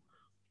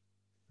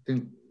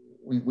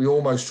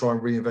almost try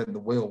and reinvent the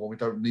wheel when we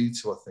don't need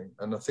to, I think.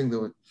 And I think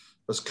that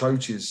as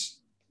coaches,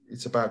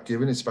 it's about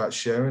giving, it's about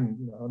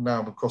sharing. Now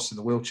I'm crossing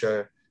the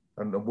wheelchair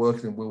and I'm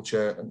working in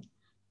wheelchair, and,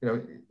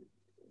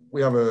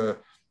 we have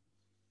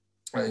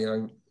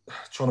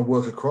trying to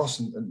work across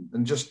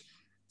and just,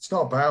 it's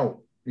not about,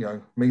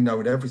 me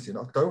knowing everything.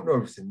 I don't know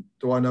everything.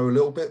 Do I know a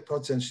little bit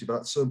potentially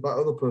about that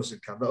other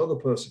person can, that other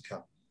person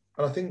can.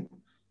 And I think,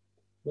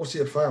 what's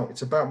it about?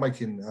 It's about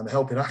making and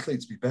helping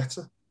athletes be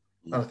better.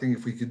 And I think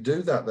if we could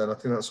do that, then I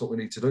think that's what we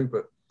need to do.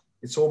 But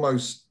it's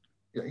almost,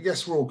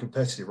 yes, we're all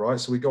competitive, right?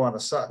 So we go out on a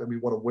Saturday, we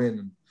want to win,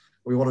 and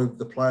we want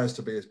the players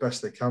to be as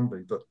best they can be.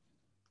 But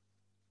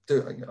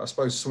I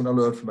suppose something I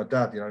learned from my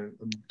dad,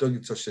 and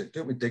Doug touched it, do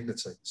it with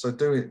dignity. So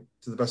do it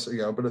to the best,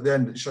 but at the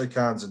end, shake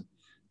hands and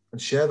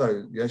share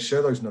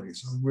those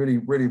nuggets. I'm really,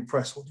 really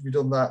impressed. What have you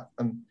done that?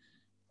 And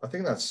I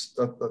think that's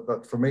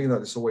that for me,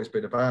 that it's always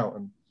been about.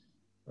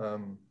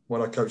 And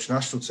when I coach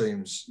national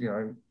teams,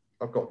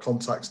 I've got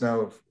contacts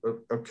now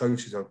of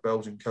coaches, of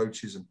Belgian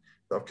coaches, and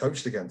that I've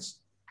coached against.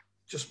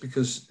 Just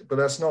because, but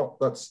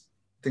that's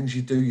things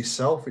you do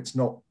yourself. It's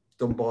not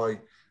done by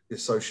the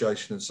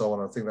association and so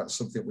on. I think that's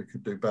something we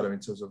could do better in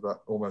terms of that,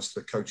 almost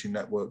the coaching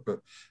network,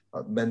 but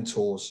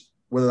mentors,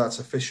 whether that's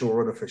official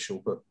or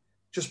unofficial, but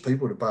just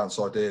people to bounce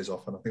ideas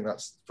off. And I think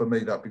that's, for me,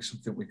 that'd be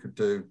something we could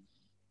do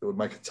that would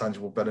make a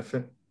tangible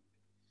benefit.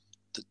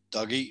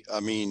 Dougie, I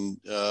mean,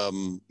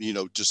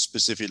 just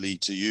specifically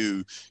to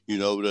you,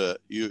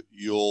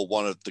 you're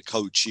one of the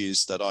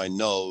coaches that I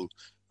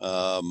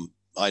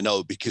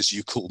know because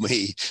you call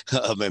me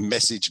and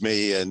message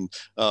me, and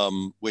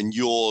when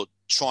you're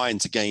trying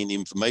to gain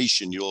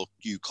information,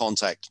 you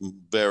contact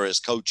various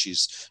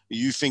coaches.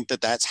 You think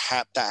that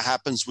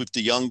happens with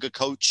the younger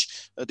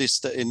coach in this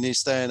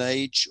day and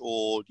age,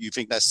 or do you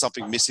think that's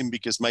something missing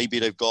because maybe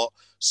they've got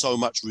so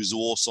much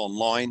resource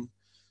online?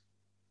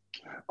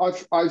 I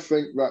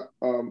think that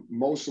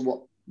most of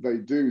what they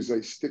do is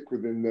they stick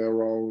within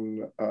their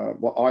own.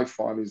 What I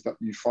find is that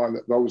you find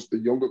that the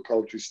younger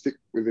coaches stick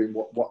within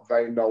what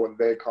they know and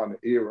their kind of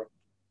era,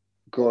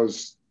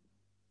 because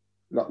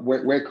like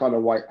we're kind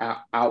of like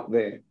out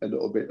there a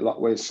little bit, like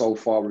we're so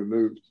far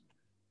removed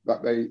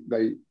that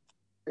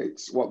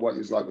it's what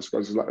is like, I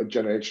suppose, is like a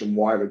generation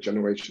Y, a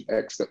generation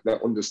X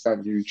that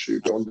understand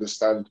YouTube, they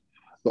understand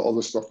the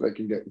other stuff they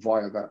can get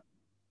via that.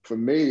 For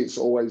me, it's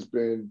always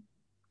been,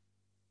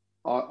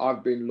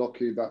 I've been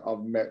lucky that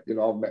I've met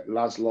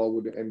Laszlo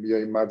with the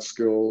NBA Mad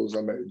Skills.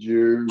 I met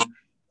you,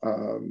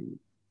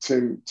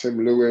 Tim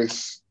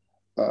Lewis,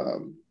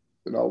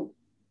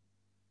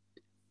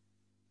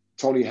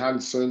 Tony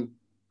Hansen,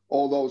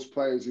 all those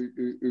players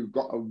who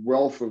got a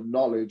wealth of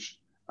knowledge,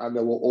 and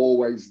they were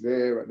always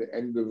there at the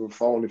end of the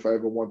phone if I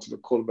ever wanted to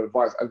call them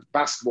advice. And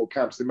basketball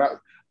camps, the amount of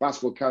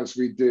basketball camps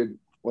we did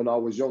when I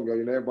was younger,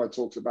 everybody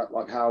talks about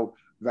like how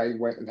they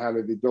went and how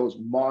they did those.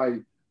 My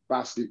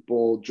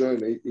basketball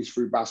journey is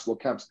through basketball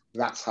camps.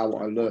 That's how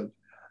I learned.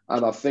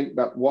 And I think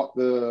that what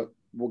will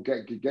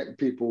get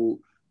people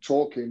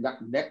talking,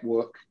 that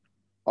network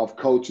of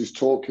coaches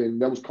talking,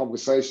 those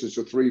conversations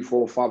to 3,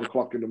 4, 5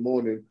 o'clock in the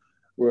morning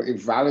were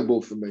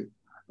invaluable for me.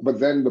 But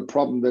then the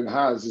problem then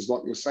is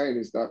like you're saying,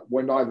 is that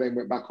when I then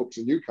went back up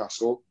to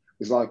Newcastle,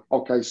 it's like,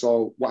 okay,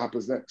 so what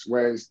happens next?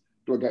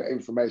 Do I get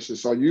information?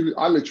 So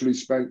I literally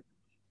spent,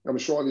 I'm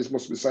sure this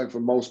must be the same for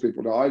most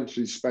people, that I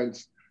actually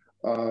spent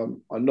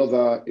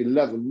another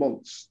 11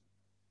 months,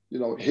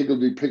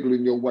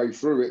 higgledy-piggling your way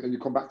through it. And you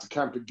come back to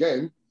camp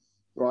again,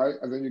 right?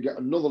 And then you get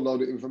another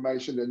load of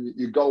information, then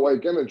you go away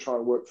again and try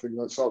and work things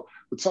out. So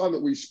the time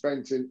that we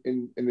spent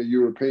in the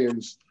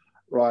Europeans,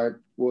 right,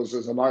 was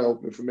as an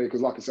eye-opener for me,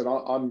 because like I said,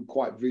 I'm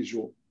quite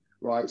visual,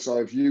 right? So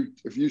if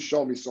you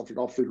show me something,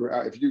 I'll figure it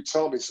out. If you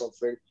tell me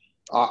something,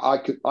 I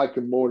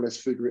can more or less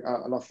figure it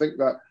out. And I think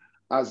that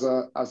as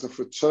a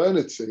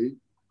fraternity,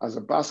 as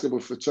a basketball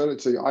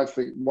fraternity, I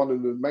think one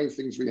of the main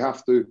things we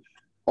have to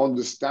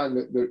understand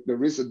that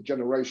there is a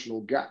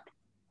generational gap,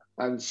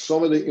 and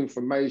some of the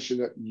information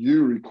that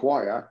you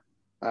require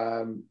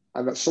and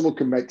that someone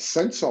can make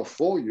sense of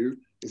for you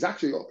is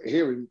actually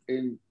here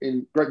in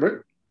Great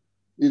Britain.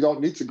 You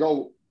don't need to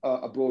go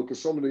abroad,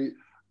 because some of the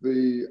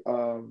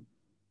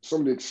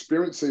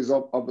experiences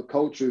of the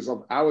coaches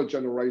of our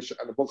generation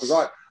and the book,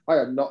 because I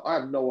have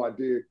no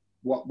idea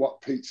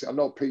what Pete's. I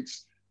know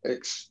Pete's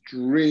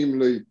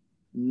extremely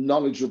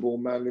knowledgeable,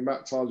 man. The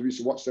amount of times we used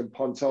to watch them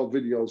Pontel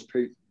videos,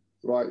 Pete,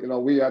 right?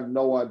 We had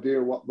no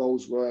idea what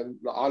those were, and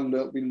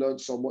we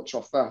learned so much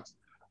off that.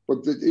 But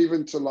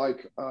even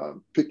to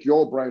pick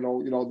your brain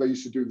on, they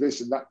used to do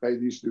this and that day,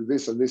 they used to do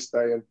this and this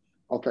day, and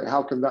okay,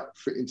 how can that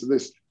fit into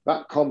this?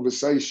 That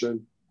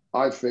conversation,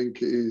 I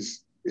think,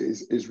 is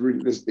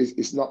really,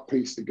 it's not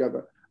pieced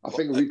together. I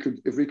think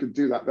if we could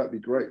do that, that'd be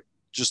great.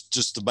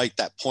 Just to make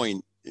that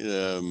point,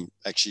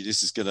 actually,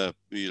 this is going to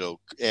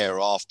air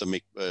after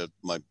my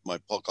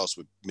podcast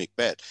with Mick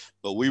Bett,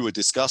 but we were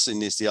discussing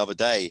this the other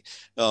day.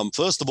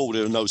 First of all,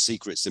 there are no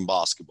secrets in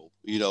basketball,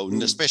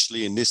 and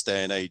especially in this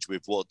day and age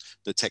with what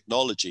the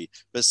technology.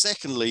 But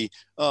secondly,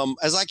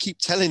 as I keep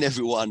telling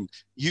everyone,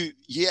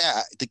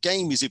 the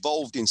game is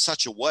evolved in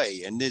such a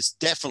way, and there's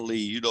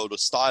definitely the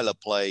style of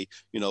play,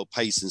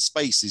 pace and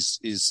space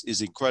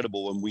is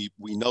incredible, and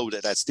we know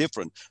that that's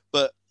different.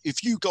 But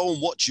if you go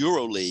and watch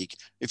EuroLeague,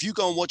 if you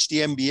go and watch the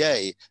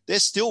NBA, they're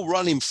still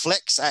running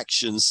flex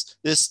actions.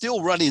 They're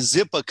still running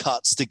zipper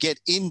cuts to get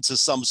into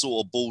some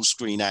sort of ball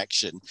screen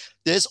action.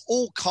 There's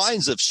all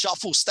kinds of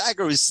shuffle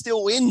stagger is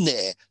still in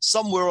there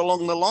somewhere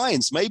along the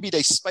lines. Maybe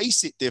they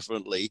space it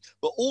differently,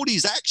 but all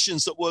these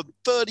actions that were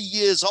 30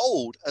 years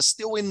old are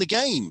still in the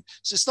game.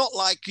 So it's not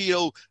like,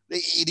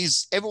 it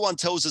is, everyone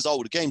tells us,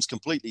 the game's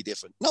completely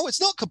different. No,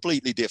 it's not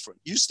completely different.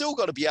 You still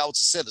got to be able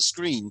to set a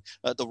screen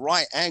at the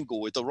right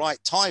angle with the right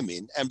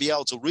timing and be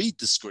able to read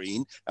the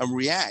screen and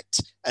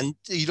react and,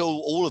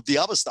 all of the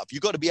other stuff. You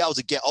got to be able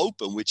to get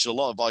open, which a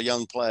lot of our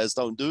young players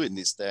don't do in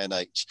this day and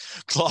age.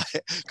 Clive,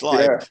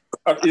 yeah,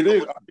 it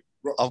is.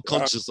 I'm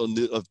conscious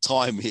of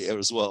time here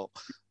as well.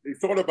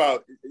 It's all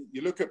about,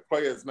 you look at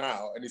players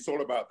now, and it's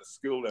all about the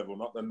skill level,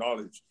 not the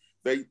knowledge.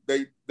 They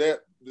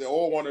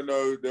all want to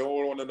know. They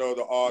all want to know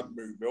the odd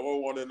move. They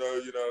all want to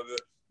know, the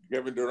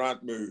Kevin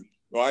Durant move,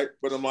 right?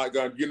 But I'm like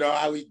going,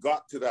 how he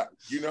got to that?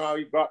 How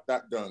he got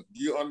that done?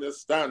 Do you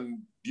understand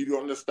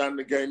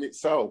the game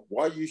itself?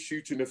 Why are you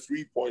shooting a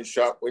 3-point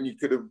shot when you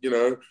could have,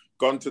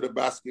 gone to the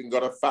basket and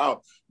got a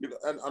foul?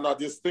 And I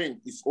just think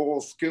it's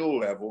all skill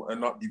level and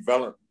not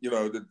developed. They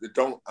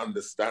don't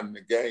understand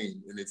the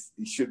game, and it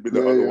should be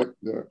the other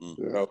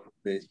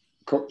way.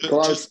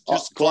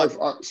 Clive,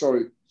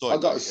 sorry. I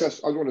got a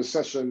session. I run a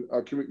session. I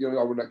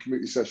run that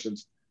community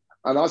sessions,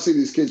 and I see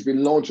these kids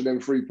been launching them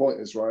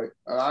 3-pointers, right?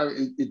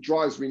 And it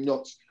drives me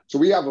nuts. So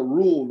we have a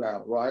rule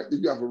now, right?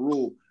 You have a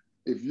rule: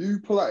 if you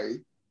play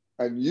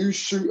and you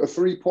shoot a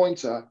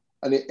 3-pointer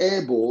and it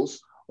airballs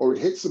or it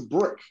hits a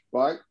brick,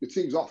 right? Your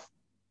team's off,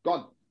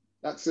 gone.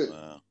 That's it,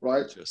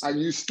 right? And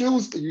you still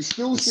see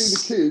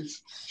the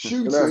kids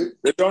shoot it.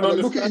 They don't and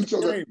look at understand each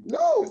other.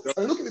 No,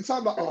 and look at the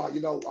time like,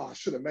 I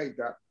should have made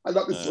that. And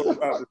like,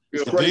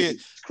 it's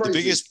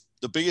crazy. The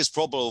the biggest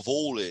problem of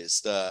all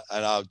is that,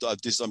 and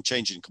I'm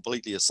changing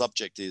completely the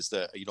subject, is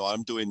that, you know,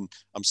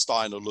 I'm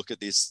starting to look at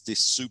this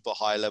super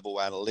high level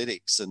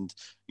analytics, and,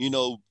 you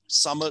know,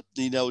 some of,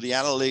 you know, the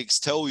analytics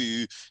tell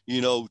you,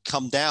 you know,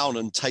 come down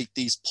and take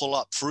these pull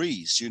up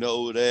threes. You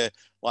know, they're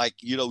like,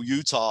 you know,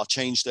 Utah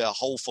changed their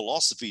whole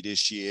philosophy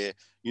this year,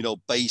 you know,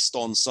 based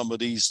on some of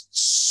these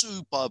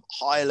super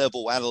high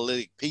level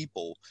analytic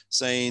people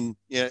saying,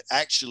 yeah,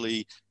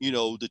 actually, you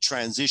know, the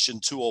transition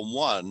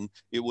 2-on-1,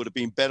 it would have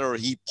been better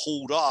if he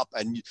pulled up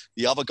and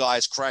the other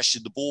guys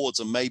crashed the boards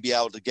and may be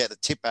able to get a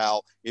tip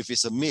out if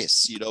it's a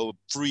miss. You know,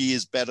 3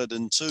 is better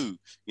than 2.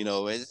 You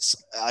know,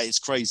 it's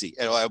crazy.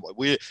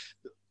 Anyway,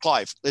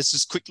 Clive, let's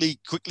just quickly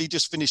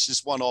just finish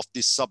this one off,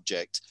 this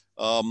subject.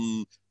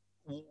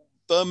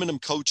 Birmingham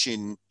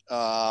coaching,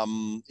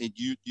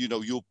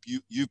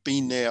 you've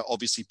been there.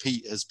 Obviously,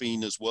 Pete has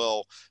been as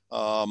well.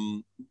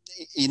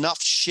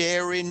 Enough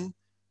sharing,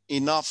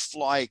 enough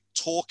like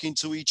talking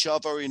to each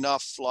other,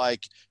 enough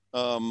like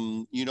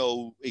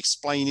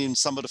explaining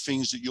some of the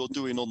things that you're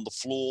doing on the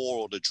floor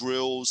or the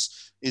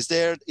drills. Is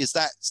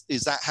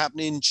that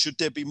happening? Should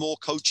there be more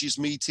coaches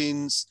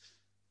meetings?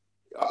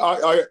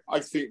 I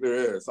think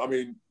there is. I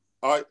mean,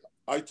 I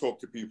talk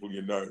to people,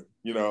 we'll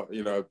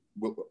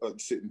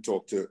sit and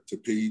talk to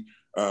Pete.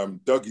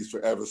 Dougie's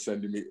forever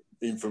sending me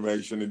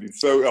information, and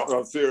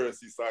I'm serious.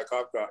 He's like,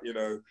 I've got,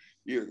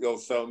 he'll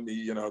tell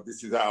me,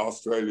 this is how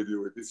Australia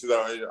do it. This is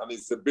how, and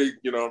it's a big,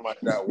 I'm like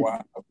that.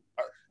 Wow.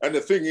 And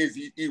the thing is,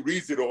 he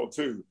reads it all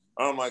too.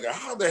 I'm like,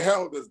 how the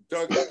hell does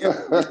Dougie get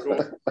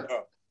it?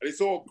 And it's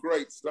all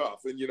great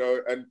stuff.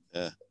 And,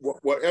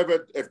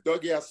 whatever, if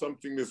Dougie has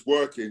something that's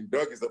working,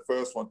 Doug is the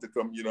first one to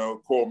come,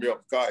 call me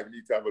up. Clive, you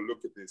need to have a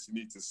look at this. You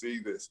need to see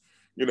this,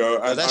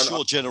 And that's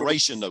your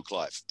generation, though,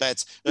 Clive.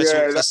 That's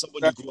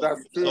someone you grew up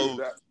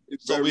with.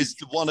 So is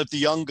one of the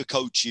younger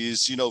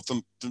coaches,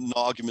 from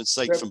argument's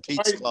sake, from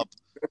Pete's club.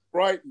 They're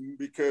frightened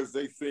because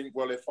they think,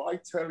 well, if I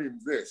tell him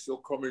this, he'll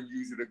come and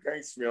use it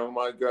against me. I'm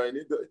like going,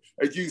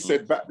 as you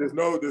said, there's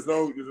no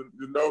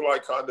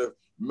like kind of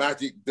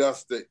magic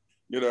dust that,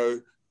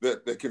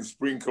 that they can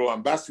sprinkle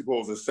on.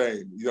 Basketball's the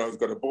same. It's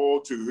got a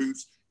ball, 2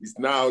 hoops. It's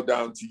now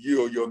down to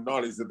you or your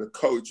knowledge of the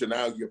coach and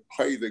how you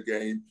play the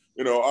game.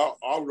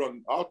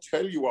 I'll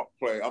tell you what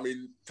play. I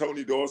mean,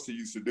 Tony Dorsey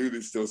used to do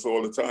this to us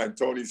all the time.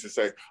 Tony used to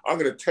say, I'm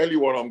going to tell you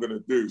what I'm going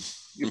to do.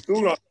 You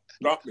do not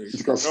stop me.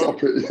 He's got to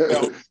stop it.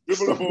 Yeah.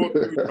 Dribble the ball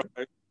 2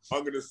 times.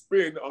 I'm going to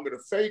spin. I'm going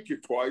to fake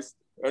it twice.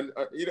 And,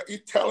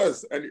 he'd tell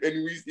us. And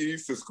he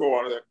used to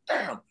score. And I'm like,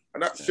 damn.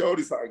 And that showed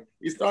us like,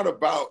 it's not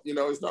about,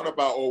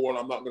 oh, well,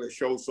 I'm not going to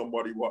show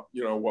somebody what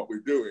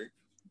we're doing.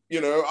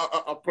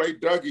 I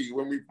played Dougie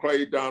when we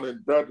played down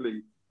in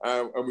Dudley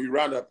and we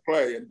ran that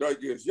play and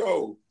Dougie goes,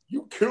 yo,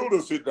 you killed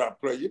us in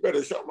that play. You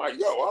better show. I'm like,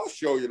 yo, I'll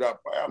show you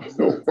that play. I'm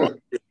no problem.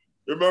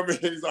 Remember,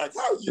 he's like,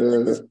 how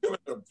you think killing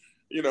him?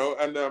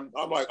 And I'm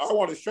like, I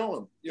want to show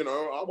him,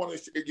 I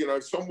want to,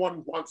 if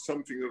someone wants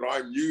something that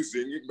I'm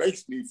using, it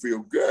makes me feel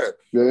good.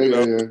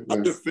 I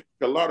just think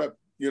a lot of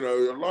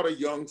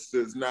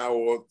youngsters now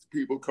or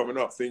people coming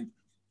up think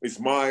it's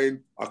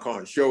mine. I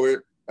can't show it.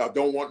 I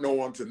don't want no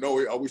one to know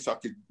it. I wish I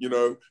could,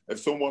 if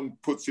someone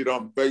puts it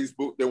on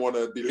Facebook, they want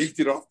to delete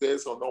it off there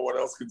so no one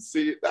else can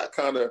see it. That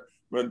kind of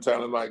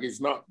mentality, like it's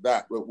not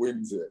that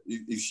wins it.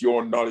 It's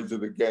your knowledge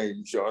of the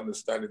game. It's your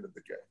understanding of the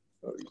game.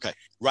 Okay,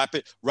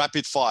 rapid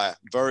fire,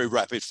 very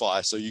rapid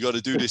fire. So you got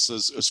to do this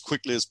as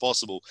quickly as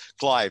possible.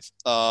 Clive,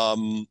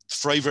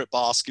 favorite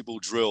basketball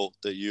drill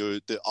that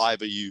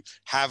either you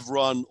have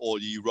run or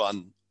you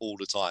run all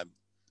the time?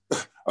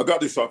 I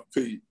got this off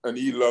Pete, and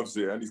he loves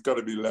it, and he's got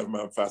to be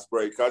 11-man fast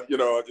break. I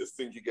just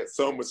think you get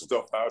so much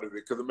stuff out of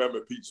it because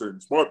remember Pete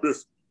saying, "Smart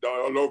this."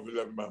 I love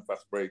 11-man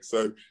fast break.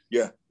 So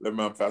yeah,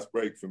 11-man fast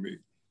break for me.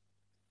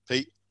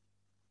 Pete.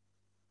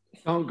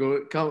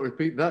 Can't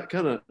repeat that,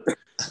 can it?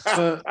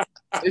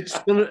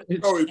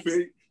 Sorry,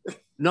 Pete.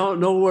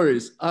 No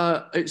worries.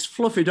 It's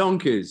Fluffy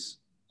Donkeys.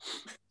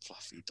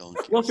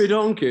 Fluffy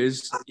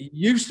Donkeys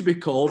used to be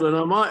called, and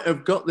I might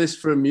have got this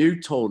from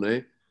you,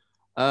 Tony.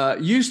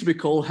 Used to be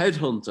called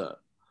Headhunter,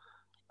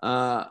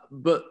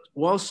 but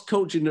whilst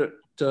coaching at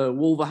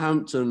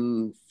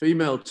Wolverhampton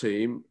female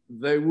team,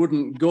 they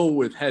wouldn't go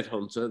with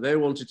Headhunter. They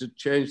wanted to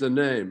change the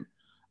name,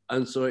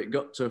 and so it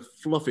got to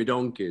Fluffy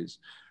Donkeys.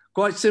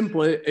 Quite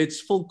simply,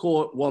 it's full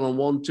court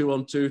 1-on-1,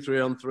 2-on-2,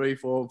 3-on-3,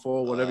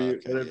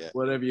 4-on-4,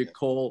 whatever you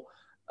call,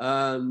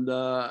 and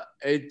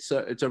it's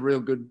a real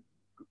good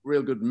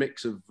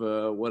mix of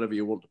whatever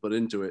you want to put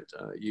into it.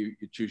 You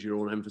choose your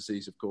own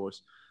emphases, of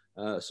course.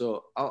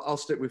 So I'll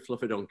stick with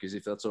Fluffy Donkeys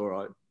if that's all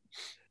right.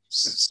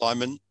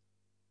 Simon?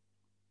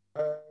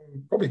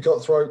 Probably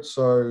cutthroat.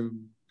 So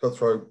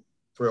cutthroat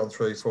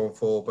 3-on-3,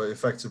 4-on-4, but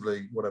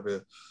effectively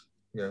whatever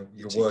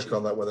you work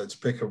on that, whether it's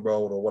pick and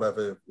roll or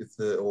whatever,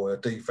 or a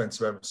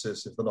defensive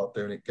emphasis. If they're not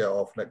doing it, get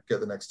off,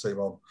 get the next team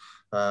on.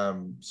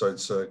 So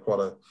it's quite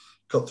a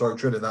cutthroat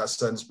drill in that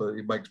sense, but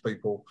it makes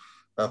people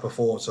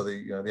perform. So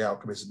the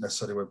outcome isn't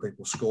necessarily where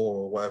people score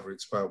or whatever.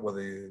 It's about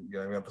whether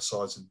you're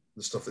emphasising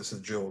the stuff that's in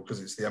the drill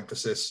because it's the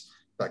emphasis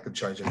that could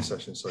change any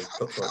session. So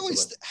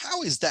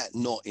how is that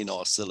not in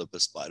our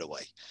syllabus, by the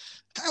way?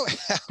 How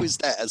is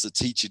that as a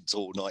teaching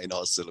tool not in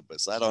our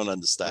syllabus? I don't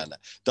understand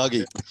that.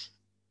 Dougie.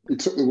 He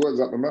took the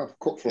words out of my mouth.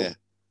 Cutthroat. Yeah.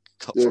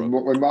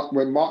 Cutthroat.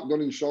 When Mark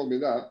Dunning showed me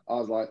that, I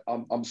was like,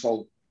 I'm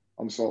sold.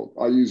 I'm sold.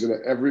 I use it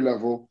at every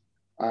level,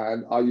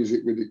 and I use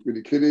it with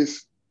the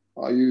kiddies.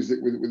 I use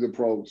it with the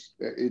pros.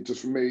 It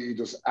just, for me, it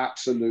just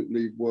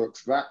absolutely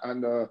works. That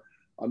and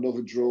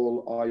another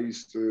drill I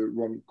used to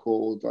run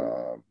called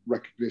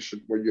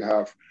recognition, where you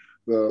have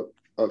the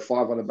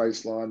 5 on the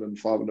baseline and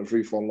 5 on the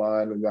free-fall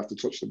line, and you have to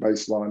touch the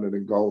baseline and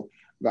then go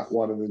that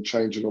one and then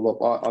change it all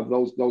up.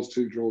 Those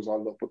 2 drills I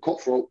love. But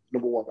cutthroat,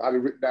 number 1. I had it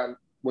written down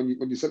when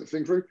you sent the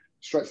thing through.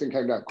 Straight thing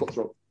came down.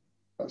 Cutthroat.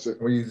 That's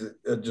it. We use it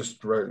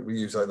we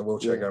use that in the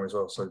wheelchair game as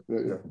well. So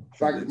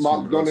Thank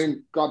Mark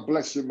Dunning. God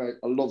bless you, mate.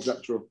 I love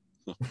that drill.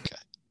 Okay.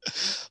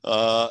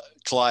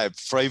 Clive,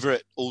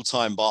 favorite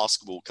all-time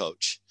basketball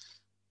coach?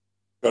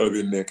 Gotta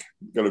be Nick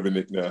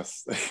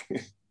Nurse.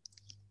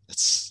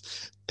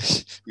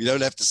 You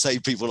don't have to say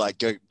people like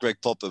Greg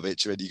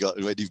Popovich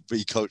when you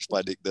be coached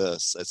by Nick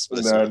Nurse.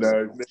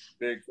 No,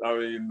 Nick. I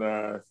mean,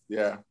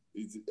 yeah.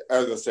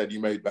 As I said, he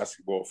made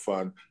basketball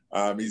fun.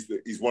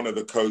 He's one of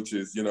the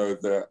coaches,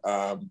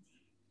 that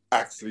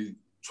actually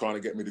trying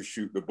to get me to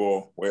shoot the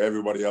ball where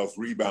everybody else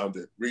rebound.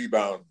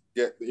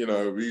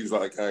 He's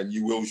like, and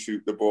you will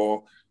shoot the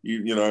ball,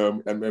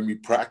 and then we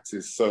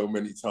practice so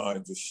many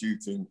times of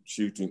shooting.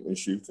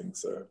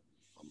 So,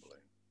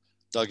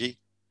 Dougie.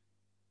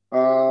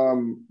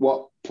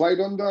 What, played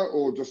under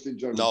or just in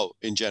general? No,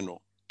 in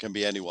general. Can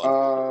be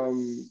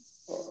anyone.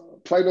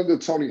 Played under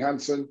Tony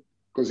Hansen,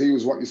 because he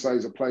was what you say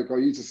is a play coach.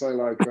 He used to say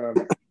like,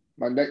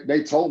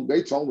 they told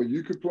me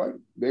you could play.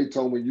 They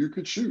told me you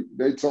could shoot.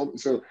 They told me,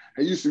 so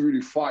he used to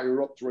really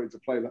fire up to ready to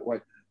play that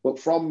way. But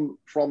from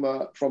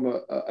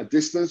a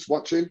distance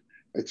watching,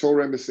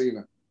 Ettore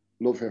Messina,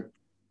 love him.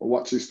 I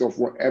watch his stuff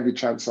every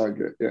chance I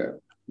get. Yeah,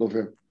 love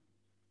him.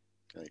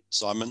 Okay,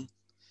 Simon.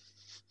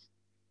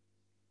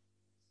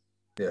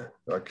 Yeah,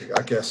 I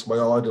guess my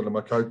idol and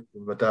my coach,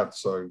 my dad.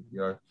 So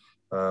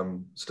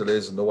still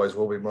is and always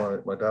will be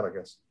my dad, I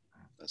guess.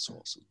 That's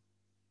awesome.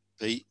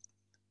 Pete?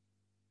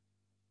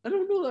 I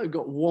don't know that I've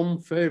got one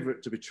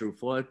favourite, to be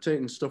truthful. I've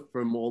taken stuff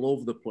from all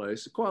over the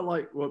place. I quite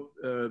like what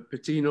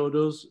Pitino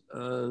does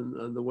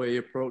and the way he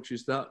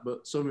approaches that,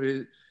 but some of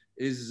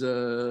his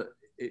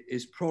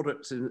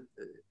products in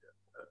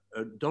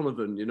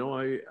Donovan,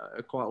 I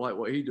quite like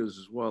what he does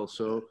as well.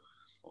 So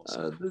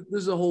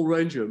there's a whole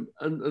range of them.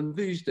 And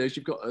these days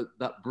you've got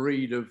that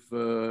breed of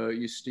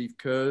your Steve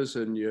Kerrs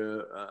and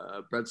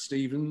your Brad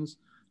Stevens,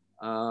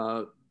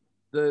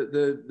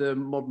 the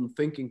modern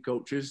thinking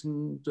coaches,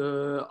 and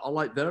I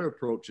like their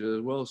approach as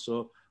well.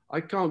 So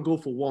I can't go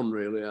for one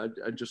really. I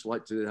just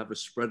like to have a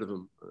spread of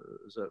them,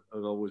 as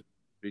I've always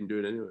been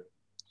doing anyway.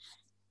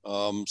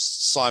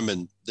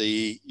 Simon,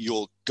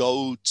 your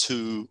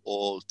go-to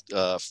or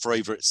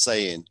favorite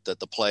saying that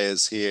the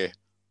players hear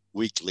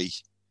weekly?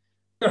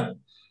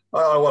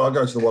 Well, I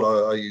go to the one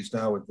I use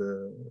now with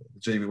the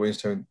GB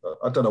Wings team.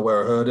 I don't know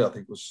where I heard it. I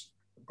think it was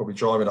probably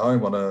driving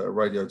home on a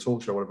radio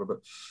talk show or whatever,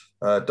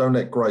 but don't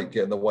let great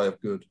get in the way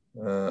of good.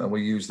 And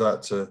we use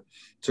that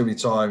too many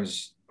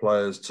times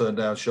players turn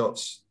down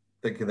shots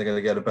thinking they're going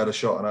to get a better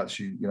shot, and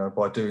actually,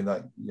 by doing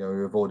that,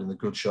 you're avoiding the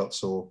good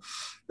shots or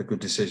the good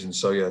decisions.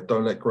 So yeah,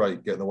 don't let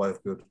great get in the way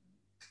of good.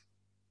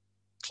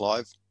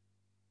 Clive?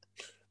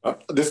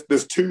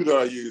 There's 2 that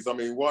I use. I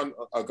mean, one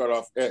I got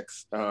off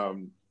X,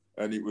 and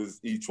it was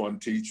each one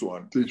teach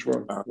one. Teach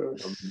one.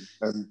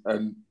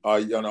 And I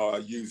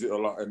use it a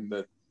lot. And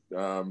the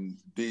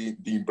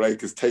Dean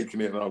Blake has taken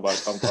it, and I'm like,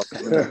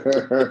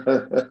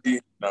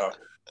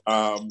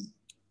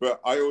 but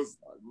I always,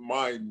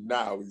 mine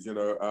now is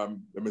the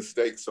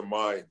mistakes are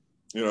mine.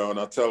 And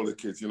I tell the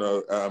kids,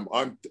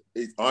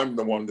 I'm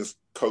the one that's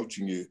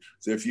coaching you.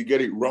 So if you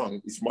get it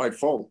wrong, it's my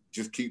fault.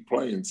 Just keep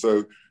playing.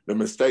 So the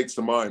mistakes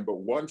are mine. But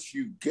once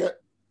you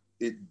get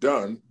it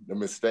done, the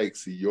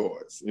mistakes are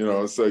yours.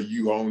 So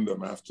you own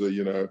them after,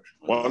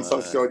 once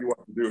I've showed you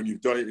what to do and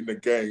you've done it in the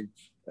game,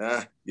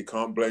 you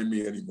can't blame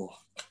me anymore.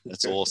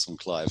 That's awesome,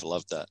 Clive. I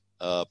love that.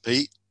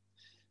 Pete?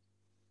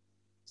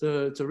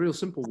 It's a real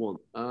simple one.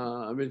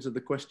 I'm into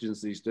the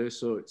questions these days,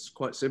 so it's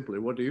quite simple.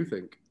 What do you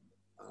think?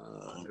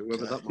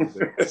 Whoever that might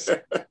be.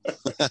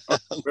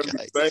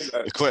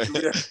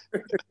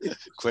 Okay.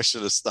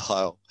 Question of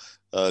style.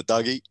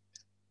 Dougie?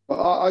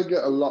 I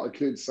get a lot of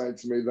kids saying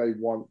to me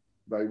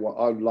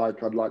I'd like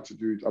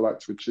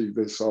to achieve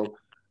this. So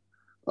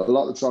a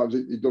lot of times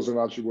it doesn't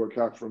actually work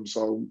out for them.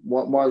 So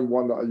my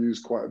one that I use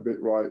quite a bit,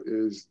 right,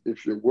 is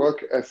if your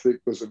work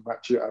ethic doesn't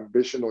match your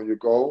ambition or your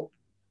goal,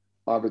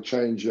 either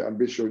change your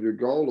ambition or your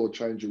goal or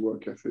change your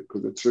work ethic,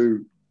 because the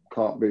 2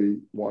 can't be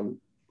one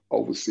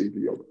oversee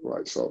the other,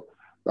 right? So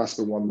that's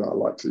the one that I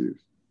like to use.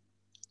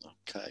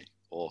 Okay,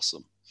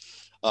 awesome.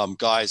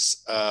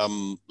 Guys,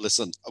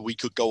 listen, we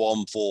could go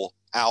on for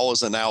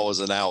hours and hours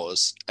and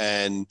hours,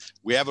 and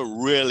we haven't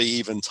really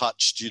even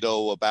touched,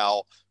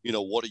 about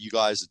what do you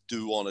guys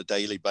do on a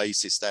daily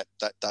basis? That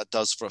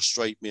does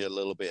frustrate me a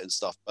little bit and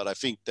stuff. But I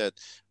think that,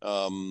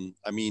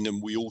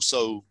 and we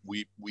also,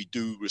 we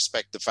do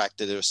respect the fact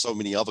that there are so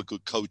many other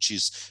good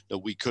coaches that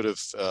we could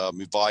have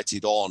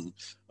invited on.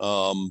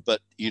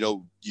 But,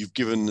 you've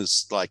given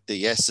us like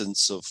the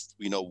essence of,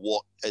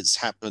 what has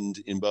happened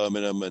in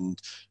Birmingham and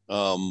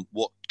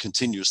what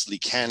continuously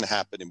can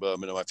happen in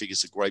Birmingham. I think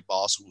it's a great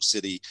basketball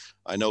city.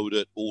 I know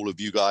that all of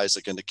you guys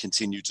are going to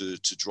continue to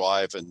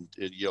drive and,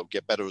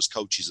 get better as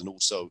coaches and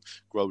also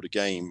grow the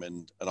game.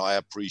 And I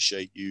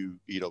appreciate you,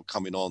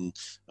 coming on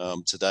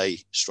today,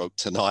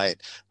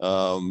 tonight,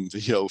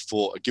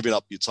 for giving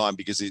up your time,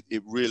 because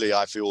it really,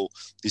 I feel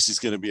this is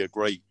going to be a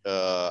great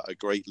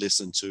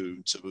listen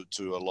to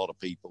a lot of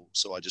people.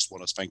 So I just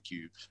want to thank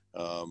you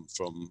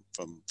from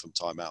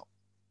Time Out.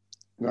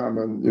 No,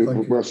 man, we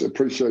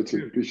appreciate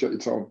it. Appreciate your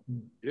time.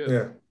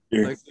 Yeah.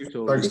 Thank you,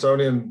 Tony. Thanks,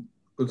 Tony, and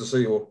good to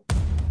see you all.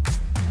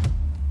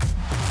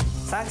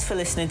 Thanks for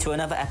listening to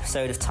another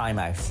episode of Time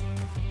Out.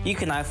 You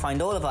can now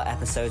find all of our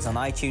episodes on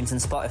iTunes and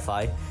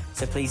Spotify,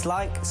 so please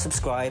like,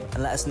 subscribe,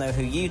 and let us know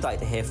who you'd like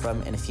to hear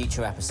from in a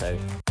future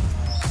episode.